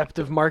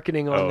deceptive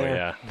marketing on Oh, there.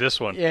 yeah. This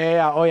one.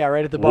 Yeah. Oh, yeah.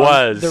 Right at the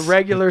bottom. Was the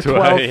regular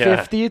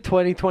 $12.50, $12.50,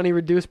 2020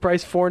 reduced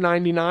price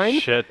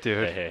 $4.99. Shit,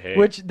 dude. Hey.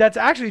 Which that's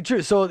actually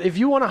true. So if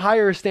you want to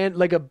hire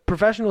a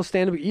professional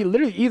stand-up,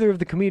 literally either of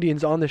the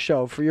comedians on the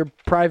show for your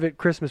private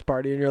Christmas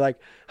party, and you're like,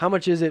 how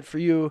much is it for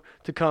you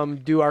to come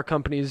do our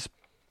company's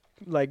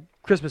like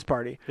Christmas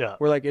party? Yeah.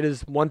 We're like, it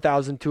is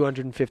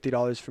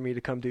 $1,250 for me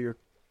to come do your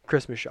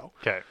Christmas show.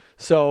 Okay.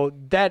 So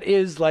that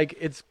is like,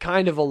 it's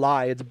kind of a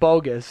lie. It's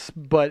bogus,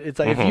 but it's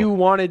like if you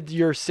wanted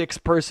your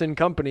 6-person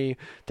company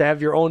to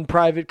have your own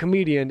private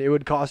comedian, it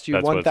would cost you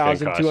That's what it's gonna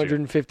cost you.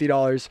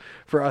 $1,250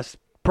 for us.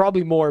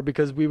 Probably more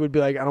because we would be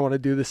like, I don't want to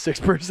do this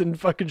 6-person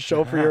fucking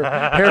show for your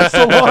hair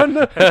salon.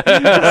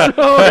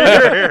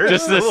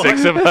 Just the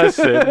 6 of us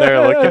sitting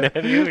there looking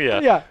at you. Yeah.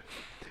 Yeah.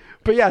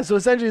 But yeah, so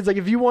essentially it's like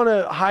if you want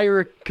to hire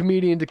a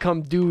comedian to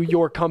come do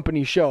your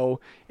company show,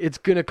 it's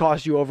going to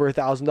cost you over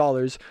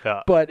 $1,000.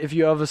 Yeah. But if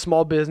you have a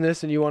small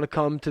business and you want to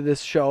come to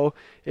this show,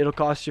 it'll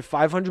cost you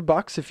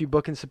 $500 if you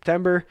book in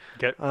September.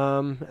 Okay.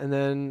 And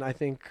then I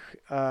think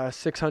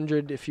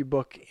 $600 if you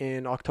book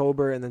in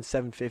October, and then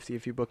 $750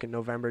 if you book in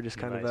November. Just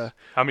kind Nice. of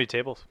How many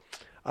tables?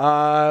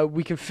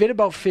 we can fit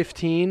about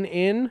 15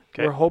 in.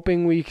 Okay. We're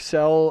hoping we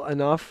sell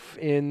enough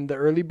in the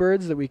early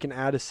birds that we can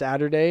add a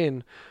Saturday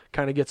and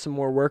kind of get some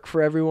more work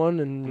for everyone,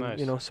 and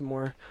Nice. some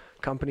more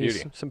companies,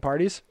 Beauty. some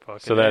parties. Fucking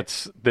So A.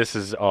 this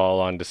is all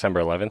on December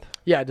 11th.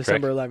 Yeah,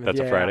 December 11th. That's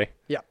a Yeah, Friday?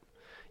 Yeah.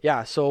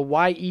 Yeah, so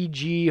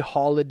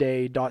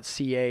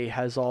yegholiday.ca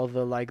has all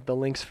the like the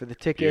links for the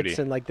tickets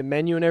Beauty. and like the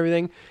menu and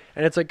everything,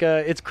 and it's like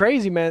it's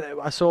crazy, man.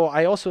 So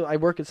I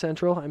work at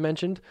Central, I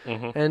mentioned,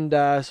 and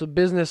so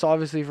business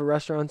obviously for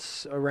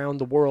restaurants around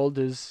the world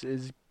is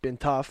been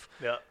tough,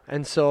 Yeah.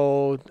 and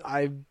so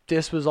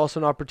this was also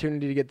an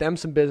opportunity to get them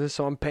some business.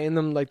 So I'm paying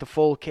them like the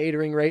full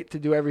catering rate to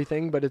do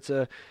everything, but it's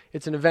an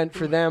event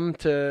for them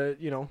to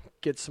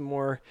get some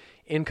more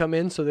income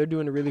in. So they're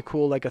doing a really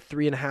cool like a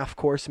 3.5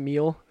 course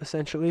meal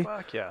essentially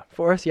Fuck yeah.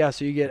 for us. Yeah,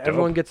 so you get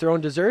everyone gets their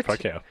own dessert,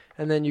 Fuck yeah.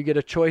 and then you get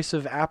a choice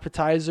of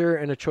appetizer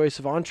and a choice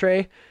of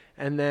entree,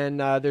 and then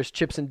there's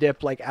chips and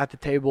dip like at the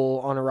table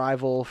on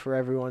arrival for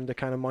everyone to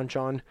kind of munch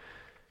on.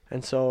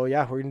 And so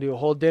yeah, we're gonna do a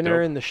whole dinner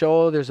Dope. in the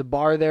show. There's a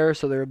bar there,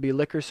 so there'll be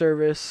liquor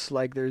service.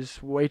 Like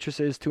there's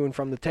waitresses to and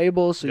from the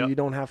table, so Yep. you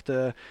don't have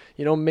to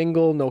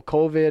mingle. No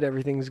COVID.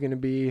 Everything's gonna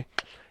be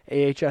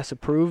AHS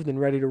approved and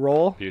ready to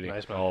roll. Beauty.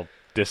 Nice, man. All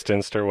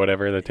distanced or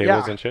whatever, the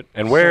tables Yeah. and shit.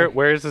 And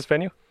where is this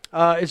venue?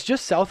 It's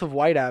just south of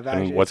White Ave.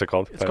 Actually. And what's it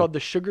called? It's called the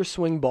Sugar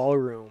Swing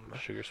Ballroom.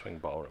 Sugar Swing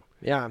Ballroom.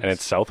 Yeah. And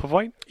it's south of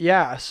White?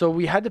 Yeah, so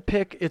we had to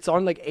pick. It's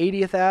on like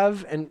 80th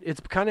Ave, and it's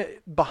kind of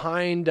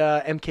behind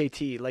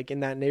MKT, like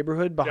in that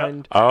neighborhood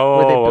behind Oh,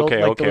 where they built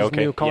okay, like okay, those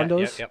okay. new Yeah,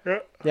 condos.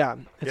 Yeah,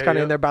 it's Yeah, kind of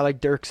yeah. in there by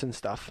like Dirks and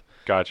stuff.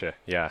 Gotcha.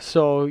 Yeah.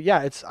 So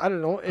yeah, it's I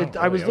don't know.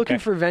 I was really? looking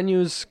Okay. for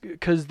venues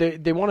because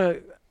they want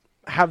to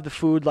have the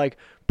food like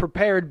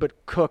prepared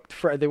but cooked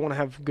for. They want to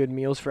have good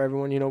meals for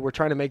everyone. We're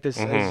trying to make this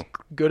as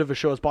good of a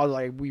show as possible.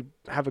 Like we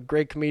have a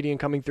great comedian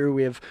coming through.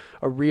 We have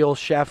a real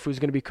chef who's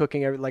going to be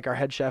cooking. Like our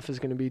head chef is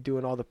going to be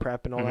doing all the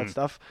prep and all that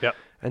stuff. Yep.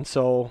 And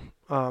so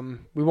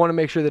we want to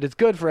make sure that it's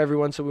good for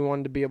everyone. So we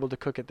wanted to be able to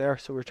cook it there.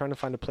 So we're trying to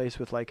find a place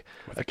with like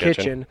a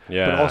kitchen, but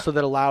Yeah. also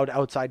that allowed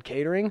outside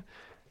catering.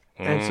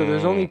 And so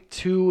there's only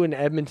 2 in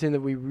Edmonton that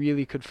we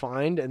really could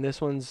find, and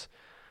this one's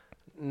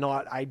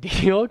not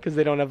ideal because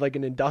they don't have like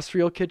an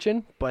industrial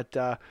kitchen. But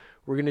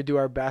we're gonna do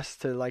our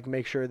best to like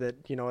make sure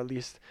that at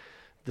least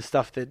the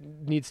stuff that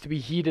needs to be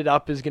heated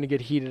up is gonna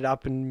get heated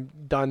up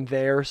and done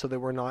there, so that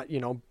we're not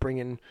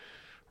bringing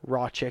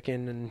raw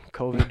chicken and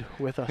COVID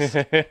with us.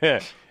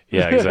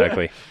 Yeah,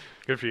 exactly.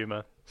 Good for you,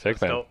 man. Sick,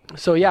 That's man. dope.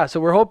 So yeah, so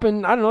we're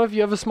hoping. I don't know if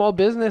you have a small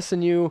business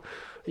and you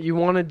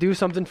want to do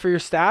something for your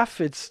staff.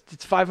 It's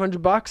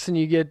 $500 and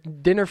you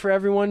get dinner for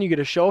everyone. You get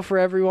a show for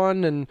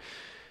everyone, and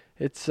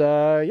it's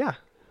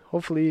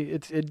hopefully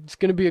it's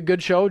gonna be a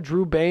good show.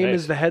 Drew Bain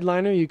Nice. is the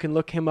headliner. You can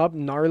look him up.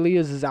 Gnarly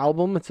is his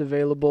album. It's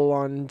available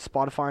on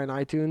Spotify and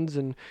iTunes,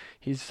 and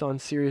he's on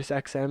Sirius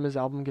XM. His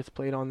album gets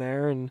played on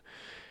there, and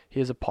he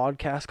has a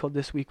podcast called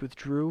This Week with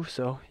Drew,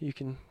 so you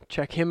can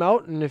check him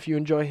out. And if you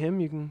enjoy him,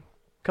 you can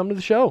come to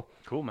the show.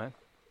 Cool, man.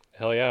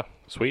 Hell yeah.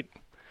 Sweet.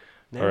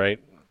 Yeah. All right.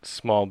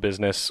 Small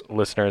business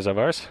listeners of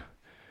ours,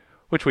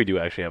 which we do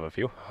actually have a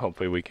few.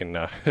 Hopefully we can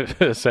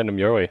send them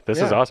your way. This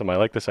is Yeah. awesome. I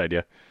like this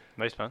idea.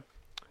 Nice, man.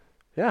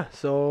 Yeah,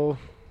 so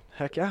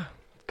heck yeah,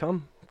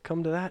 come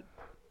to that,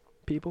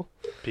 people.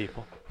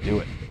 People.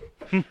 Do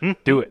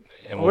it. Do it.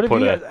 And What we'll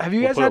have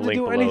you we'll guys put a had to link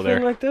do below anything there.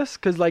 like this?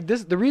 Because like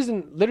this, the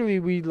reason literally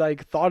we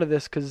like thought of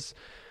this because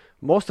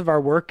most of our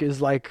work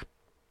is like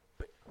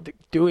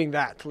doing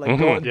that, like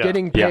Mhm. Yeah.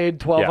 getting Yeah. paid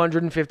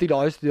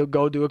 $1,250 to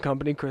go do a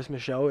company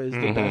Christmas show is the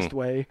Mhm. best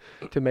way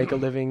to make a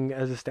living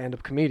as a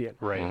stand-up comedian.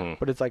 Right. Mhm.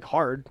 But it's like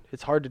hard.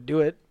 It's hard to do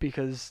it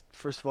because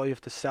first of all you have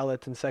to sell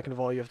it, and second of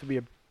all you have to be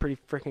a pretty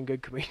freaking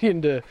good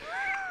comedian to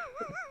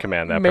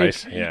Command that make,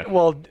 price. Yeah.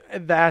 Well,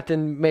 that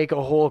and make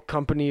a whole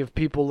company of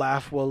people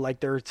laugh while like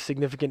their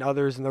significant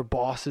others and their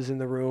bosses in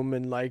the room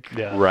and like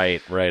Yeah.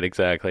 Right.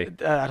 Exactly.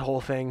 that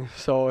whole thing.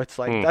 So it's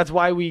like Hmm. that's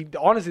why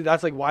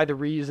that's like why the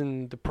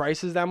reason the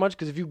price is that much,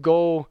 because if you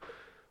go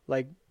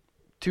like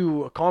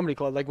to a comedy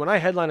club, like when I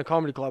headline a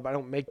comedy club, I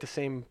don't make the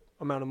same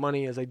amount of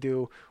money as I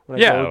do when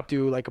I Yeah. go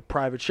do like a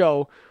private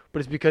show. But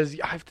it's because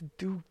I have to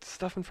do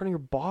stuff in front of your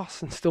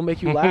boss and still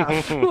make you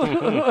laugh.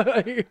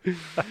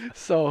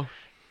 So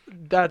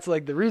that's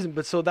like the reason.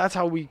 But so that's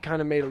how we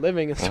kind of made a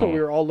living. And so we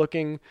were all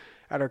looking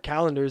at our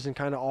calendars, and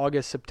kind of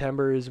August,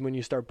 September is when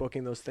you start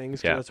booking those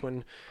things. 'Cause Yeah. that's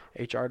when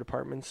HR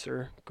departments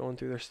are going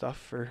through their stuff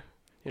for,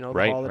 the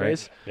Right,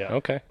 holidays. Yeah.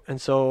 Okay. And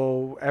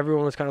so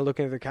everyone was kind of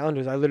looking at their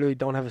calendars. I literally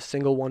don't have a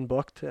single one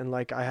booked. And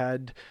like I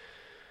had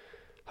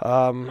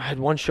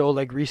one show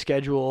like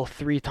reschedule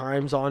 3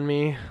 times on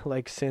me,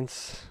 like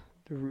since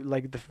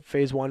like the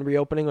phase 1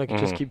 reopening, like it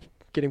just keeps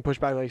getting pushed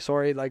back. Like,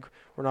 sorry, like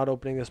we're not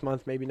opening this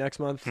month, maybe next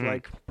month,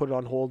 like put it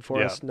on hold for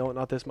Yeah. us. No,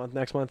 not this month,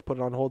 next month, put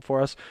it on hold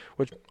for us,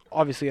 which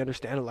obviously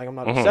understand. Like I'm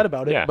not upset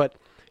about it, Yeah. but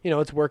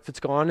it's work that's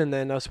gone. And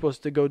then I was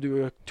supposed to go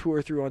do a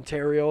tour through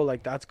Ontario,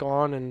 like that's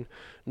gone, and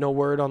no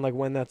word on like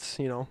when that's,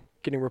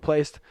 getting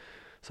replaced.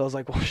 So I was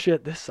like, well,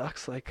 shit, this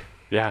sucks. Like,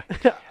 Yeah.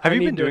 Have you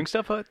been doing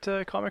stuff at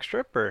Comic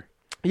Strip or?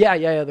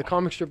 Yeah. The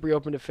comic strip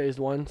reopened at phase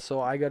 1,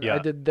 so I Yeah.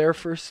 did their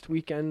first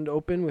weekend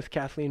open with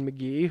Kathleen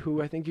McGee, who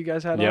I think you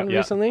guys had Yeah. on Yeah.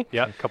 recently.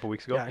 Yeah, a couple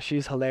weeks ago. Yeah,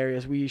 she's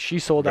hilarious. She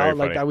sold Very out.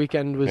 Like funny. that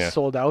weekend was Yeah.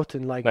 sold out,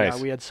 and like Nice.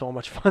 we had so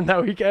much fun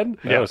that weekend.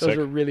 Yeah, it was those sick.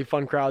 were really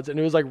fun crowds, and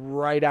it was like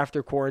right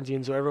after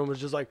quarantine, so everyone was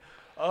just like,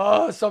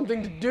 Oh,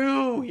 something to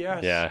do.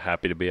 Yes. Yeah,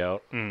 happy to be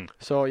out.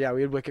 So yeah,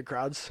 we had wicked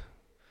crowds.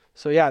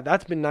 So yeah,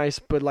 that's been nice.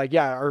 But like,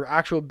 yeah, our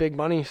actual big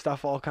money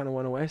stuff all kind of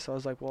went away. So I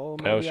was like, well,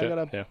 maybe I shit,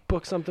 gotta yeah.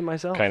 book something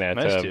myself. Kind of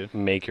Nice, to dude.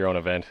 make your own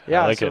event.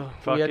 Yeah, I like so it. we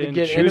had to Fucking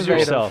get choose innovative.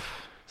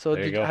 yourself. So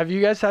There you go. have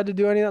you guys had to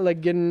do any of that, like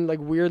getting like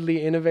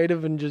weirdly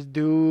innovative and just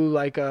do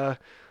like a?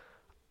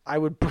 I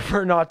would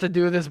prefer not to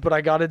do this, but I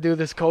got to do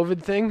this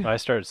COVID thing. I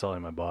started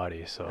selling my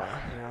body, so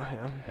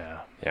Yeah.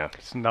 Yeah.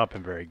 it's not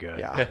been very good.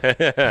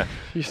 Yeah.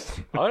 You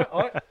s-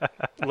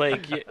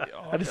 Like,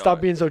 I had to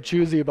stop being so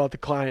choosy about the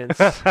clients.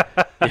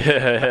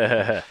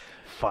 yeah.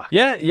 Fuck.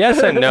 Yeah,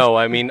 yes and no.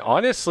 I mean,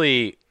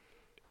 honestly,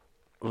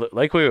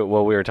 like we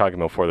were talking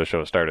before the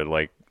show started,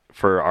 like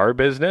for our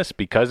business,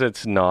 because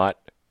it's not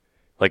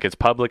like it's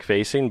public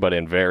facing, but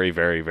in very,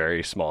 very,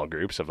 very small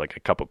groups of like a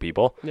couple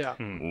people. Yeah.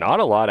 Not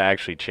a lot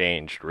actually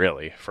changed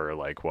really for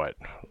like what,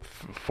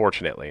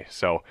 fortunately.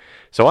 So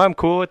I'm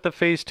cool with the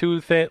phase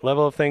 2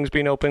 level of things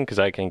being open because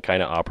I can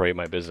kind of operate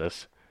my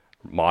business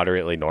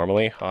moderately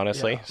normally,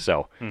 honestly. Yeah.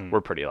 So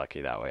we're pretty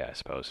lucky that way, I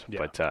suppose.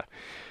 Yeah. But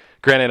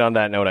granted, on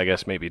that note, I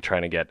guess maybe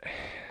trying to get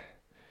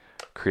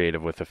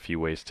creative with a few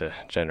ways to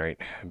generate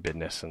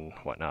business and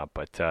whatnot.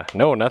 But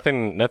no,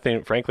 nothing.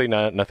 Frankly,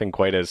 nothing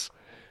quite as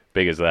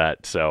big as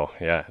that. So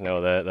yeah,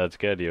 no, that's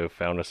good. You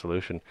found a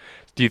solution.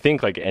 Do you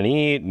think like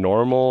any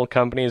normal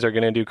companies are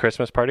going to do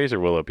Christmas parties, or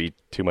will it be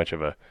too much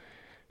of a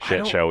shit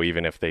don't- show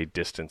even if they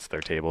distance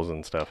their tables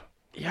and stuff?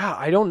 Yeah,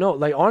 I don't know.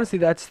 Like honestly,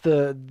 that's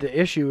the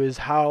issue is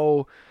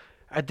how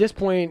at this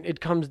point it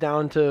comes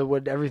down to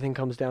what everything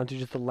comes down to,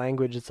 just the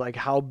language. It's like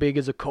how big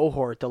is a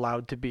cohort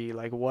allowed to be?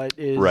 Like what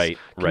is Right,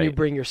 Can you right.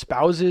 bring your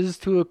spouses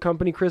to a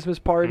company Christmas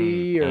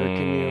party, or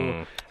can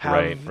you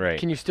have? right.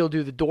 Can you still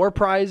do the door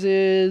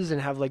prizes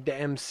and have like the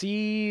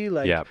MC?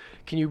 Like, Yeah.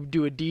 can you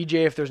do a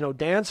DJ if there's no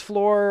dance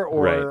floor,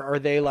 or Right. are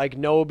they like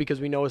no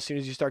because we know as soon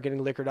as you start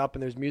getting liquored up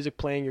and there's music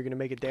playing, you're gonna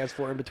make a dance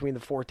floor in between the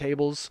 4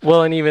 tables?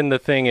 Well, and even the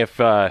thing if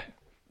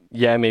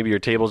yeah, maybe your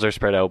tables are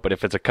spread out, but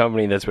if it's a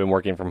company that's been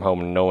working from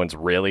home and no one's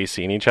really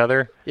seen each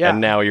other, Yeah.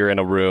 and now you're in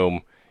a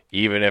room,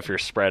 even if you're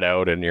spread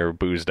out and you're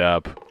boozed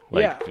up,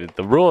 like Yeah.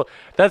 the rule,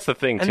 that's the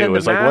thing And too, then the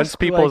is like once mask,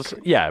 people's,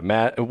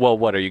 like- well,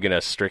 what, are you going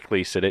to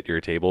strictly sit at your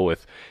table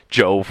with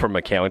Joe from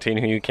accounting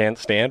who you can't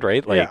stand,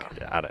 right? Like,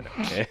 I don't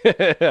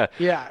know.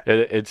 Yeah.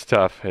 It's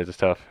tough. It's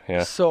tough.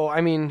 Yeah. So, I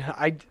mean,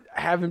 I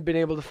haven't been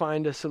able to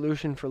find a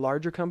solution for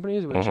larger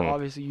companies, which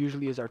obviously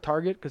usually is our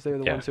target because they're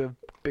the Yeah. ones who have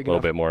A big little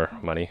enough. bit more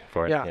money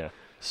for it. Yeah. Yeah.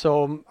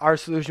 So our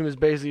solution was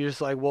basically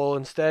just like, well,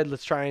 instead,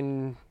 let's try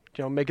and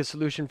make a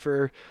solution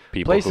for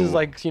People places who-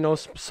 like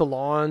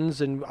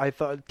salons, and I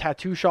thought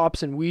tattoo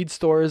shops and weed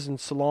stores and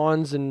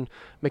salons and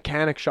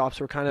mechanic shops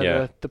were kind of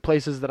Yeah. the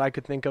places that I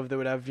could think of that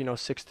would have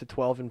 6 to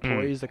 12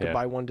 employees that could yeah.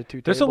 buy 1 to 2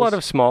 tables. There's a lot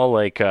of small,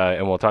 like,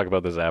 and we'll talk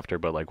about this after,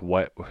 but like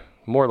what,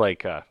 more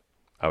like,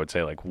 I would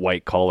say like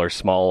white collar,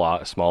 small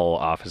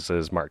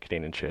offices,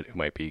 marketing and shit, who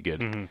might be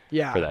good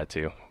yeah. for that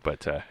too.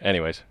 But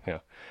anyways, yeah,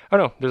 I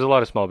don't know. There's a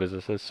lot of small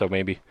businesses, so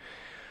maybe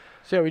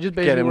So yeah, we just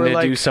get basically them were to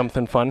like do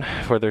something fun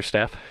for their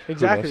staff. Who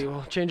exactly. knows?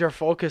 We'll change our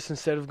focus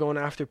instead of going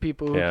after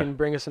people who Yeah. can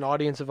bring us an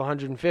audience of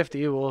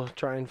 150. We'll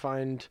try and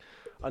find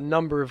a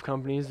number of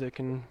companies that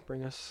can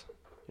bring us,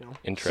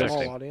 Interesting.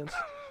 small audience.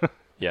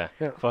 Yeah.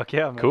 Fuck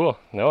yeah, man. Cool.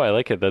 No, I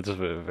like it. That's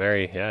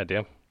very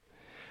damn.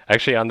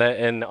 Actually, on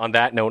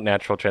that note,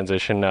 natural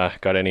transition.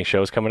 Got any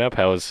shows coming up?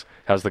 How's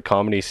the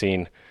comedy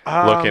scene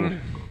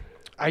looking?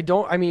 I've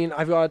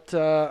got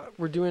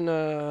we're doing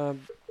a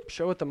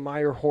show at the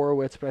Meyer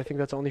Horowitz, but I think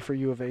that's only for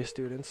U of A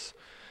students.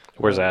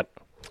 Where's that?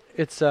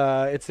 It's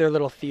their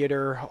little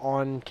theater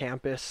on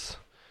campus.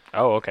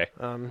 Oh, okay.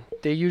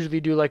 They usually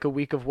do like a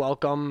week of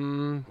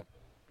welcome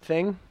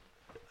thing,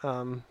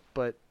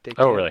 but they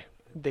Oh, can't- really?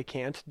 They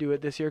can't do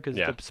it this year because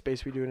Yeah. the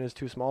space we do in is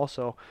too small,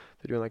 so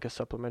they're doing like a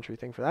supplementary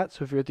thing for that.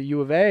 So if you're at the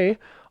U of A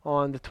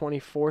on the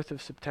 24th of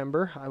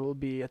September, I will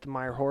be at the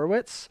Meyer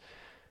Horowitz,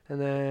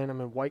 and then I'm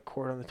in White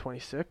Court on the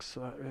 26th, so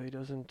that really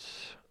doesn't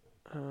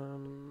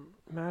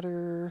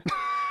matter.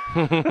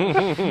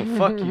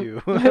 Fuck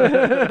you.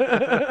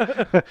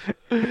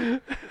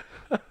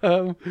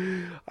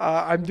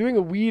 I'm doing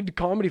a weed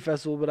comedy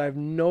festival, but I have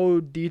no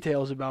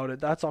details about it.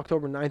 That's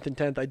October 9th and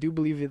 10th. I do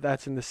believe that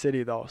that's in the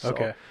city, though. So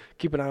Okay.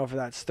 keep an eye out for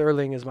that.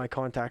 Sterling is my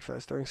contact for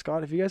that. Sterling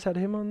Scott. Have you guys had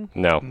him on?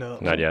 No, No.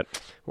 not yet.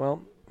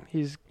 Well,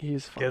 he's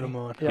funny. Get him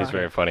on. Yeah. He's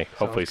very funny.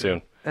 Hopefully good.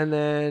 soon. And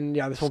then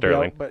this won't be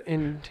Sterling. out, but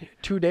in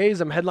 2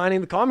 days I'm headlining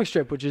the comic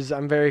strip, which is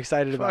I'm very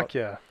excited about. Fuck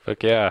yeah.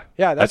 Fuck yeah.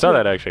 Yeah, I that's saw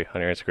been- that actually on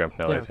your Instagram.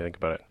 Now that Yeah. I think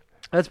about it.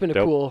 That's been a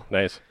Dope. cool.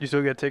 Nice. You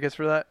still get tickets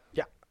for that?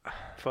 Yeah.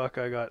 Fuck,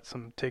 I got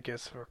some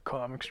tickets for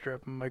comic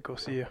strip. I might go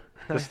see you.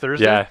 Nice. This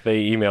Thursday? Yeah, they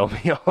email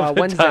me all the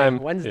Wednesday. time.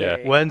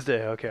 Wednesday.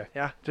 Wednesday, okay.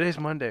 Yeah. Today's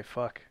Monday,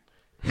 fuck.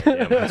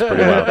 Yeah, that's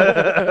pretty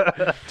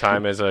wild.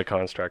 Time is a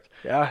construct.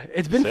 Yeah,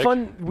 it's been Sick.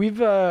 fun. We've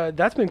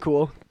that's been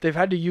cool. They've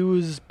had to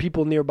use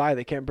people nearby.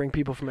 They can't bring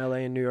people from LA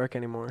and New York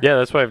anymore. Yeah,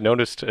 that's what I've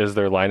noticed is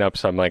their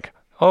lineups. I'm like,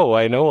 oh,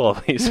 I know all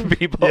these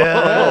people.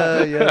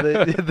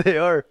 they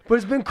are. But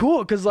it's been cool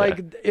because I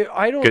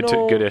don't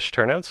know. Goodish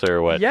turnouts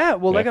or what? Yeah,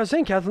 well, like I was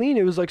saying, Kathleen,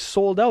 it was like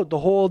sold out.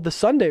 The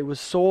Sunday was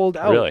sold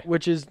out, Really?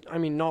 which is, I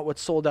mean, not what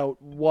sold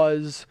out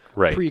was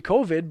Right.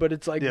 pre-COVID, but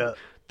it's like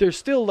there's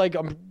still like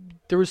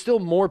there was still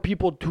more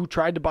people who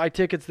tried to buy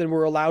tickets than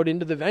were allowed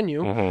into the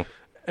venue,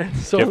 and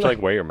so Do you have to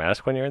like wear your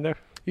mask when you're in there?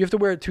 you have to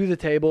wear it to the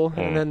table,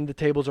 and then the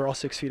tables are all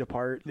 6 feet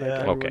apart. Like Yeah.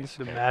 Okay. everyone's-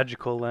 The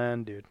magical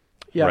land, dude.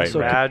 Yeah, Right, so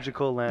right.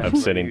 Magical land. I'm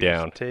where sitting you just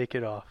down. Take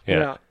it off.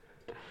 Yeah.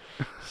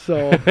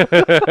 So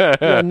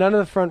yeah, none of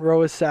the front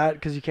row is sat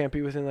because you can't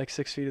be within like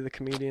 6 feet of the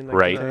comedian. Like,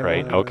 Right,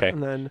 the- okay.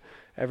 And then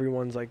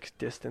everyone's like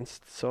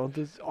distanced. So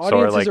the So audience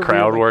are like real,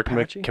 crowd work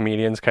patchy.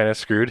 comedians kind of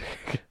screwed?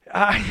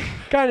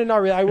 Kind of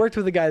not really. I worked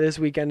with a guy this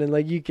weekend, and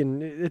like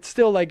it's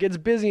still like it's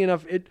busy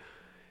enough. It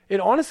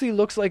honestly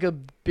looks like a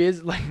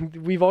like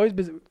we've always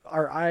been.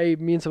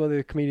 Me and some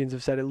other comedians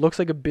have said it looks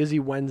like a busy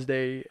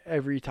Wednesday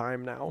every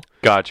time now.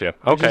 Gotcha. It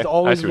Okay. just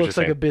always I see what looks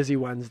you're like a saying. busy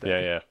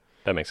Wednesday. Yeah.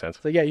 That makes sense.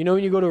 So yeah, you know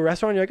when you go to a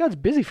restaurant, you're like, oh, it's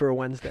busy for a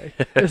Wednesday.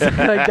 It's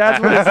like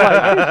that's what it's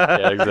like.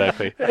 Yeah,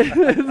 exactly.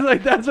 It's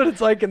like that's what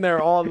it's like in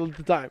there all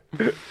the time.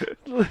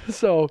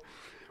 So,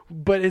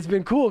 but it's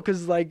been cool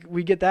because like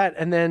we get that,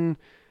 and then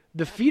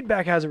the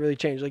feedback hasn't really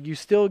changed. Like you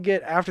still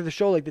get after the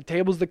show, like the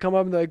tables that come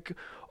up and they're like,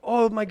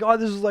 oh my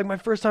god, this is like my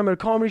first time at a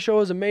comedy show,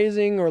 is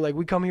amazing, or like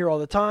we come here all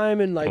the time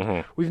and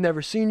like we've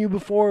never seen you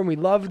before and we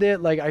loved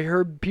it. Like I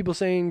heard people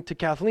saying to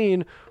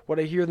Kathleen what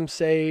I hear them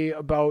say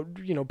about,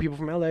 you know, people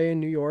from LA and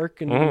New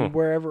York and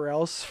wherever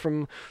else,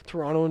 from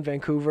Toronto and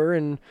Vancouver,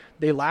 and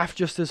they laughed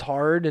just as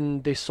hard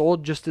and they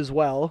sold just as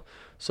well.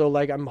 So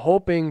like I'm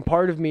hoping,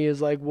 part of me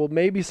is like, well,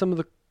 maybe some of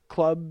the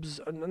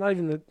clubs, not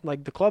even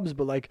the clubs,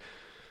 but like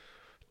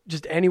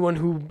just anyone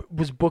who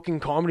was booking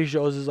comedy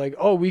shows is like,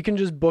 oh, we can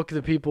just book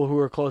the people who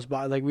are close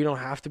by. Like we don't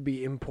have to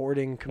be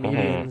importing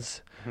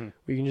comedians.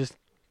 We can just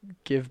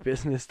give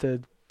business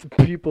to the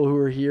people who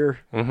are here.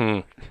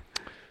 Yeah,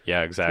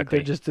 Like exactly.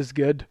 they're just as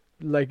good.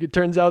 Like it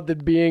turns out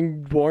that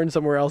being born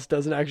somewhere else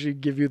doesn't actually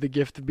give you the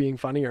gift of being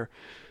funnier.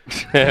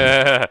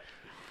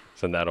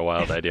 Isn't that a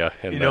wild idea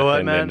in, You know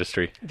what, in the man?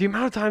 industry? The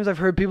amount of times I've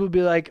heard people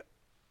be like,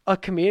 a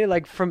comedian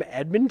like from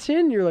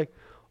Edmonton, you're like,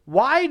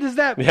 why does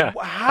that? Yeah.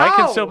 How? I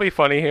can still be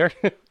funny here.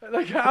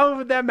 Like, how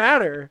would that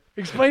matter?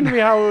 Explain to me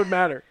how it would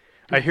matter.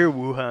 I hear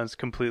Wuhan's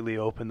completely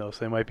open though, so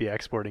they might be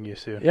exporting you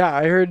soon. Yeah,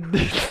 I heard.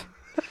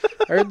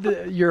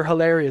 You're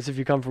hilarious if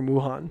you come from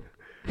Wuhan.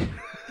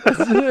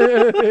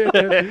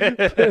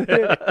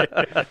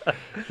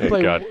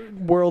 Play God.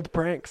 world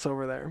pranks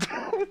over there.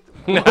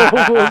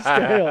 Global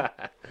scale.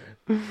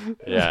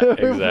 Yeah,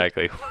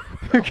 exactly.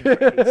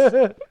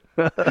 Can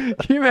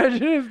you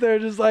imagine if they're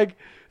just like,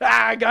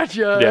 I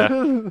gotcha.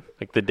 Yeah.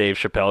 Like the Dave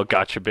Chappelle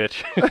gotcha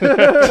bitch.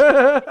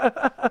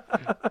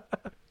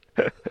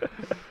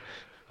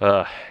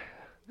 All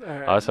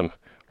right. Awesome.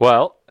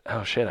 Well,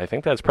 oh shit, I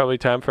think that's probably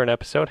time for an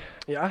episode.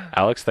 Yeah.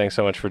 Alex, thanks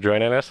so much for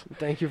joining us.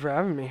 Thank you for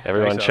having me.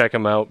 Everyone Thanks, check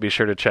him out. Be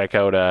sure to check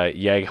out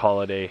Yeg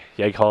Holiday,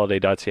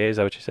 yegholiday.ca. Is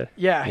that what you said?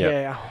 Yeah.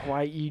 Yeah.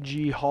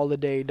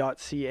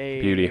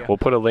 yegholiday.ca. Beauty. We'll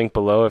put a link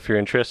below if you're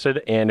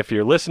interested. And if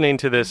you're listening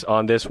to this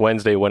on this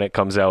Wednesday when it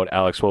comes out,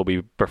 Alex will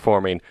be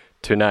performing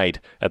tonight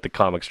at the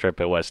Comic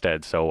Strip at West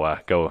Ed. So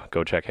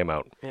go check him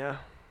out. Yeah.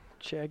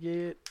 Check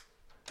it.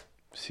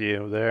 See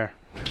you there.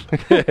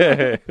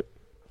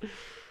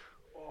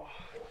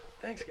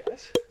 Thanks,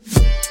 guys.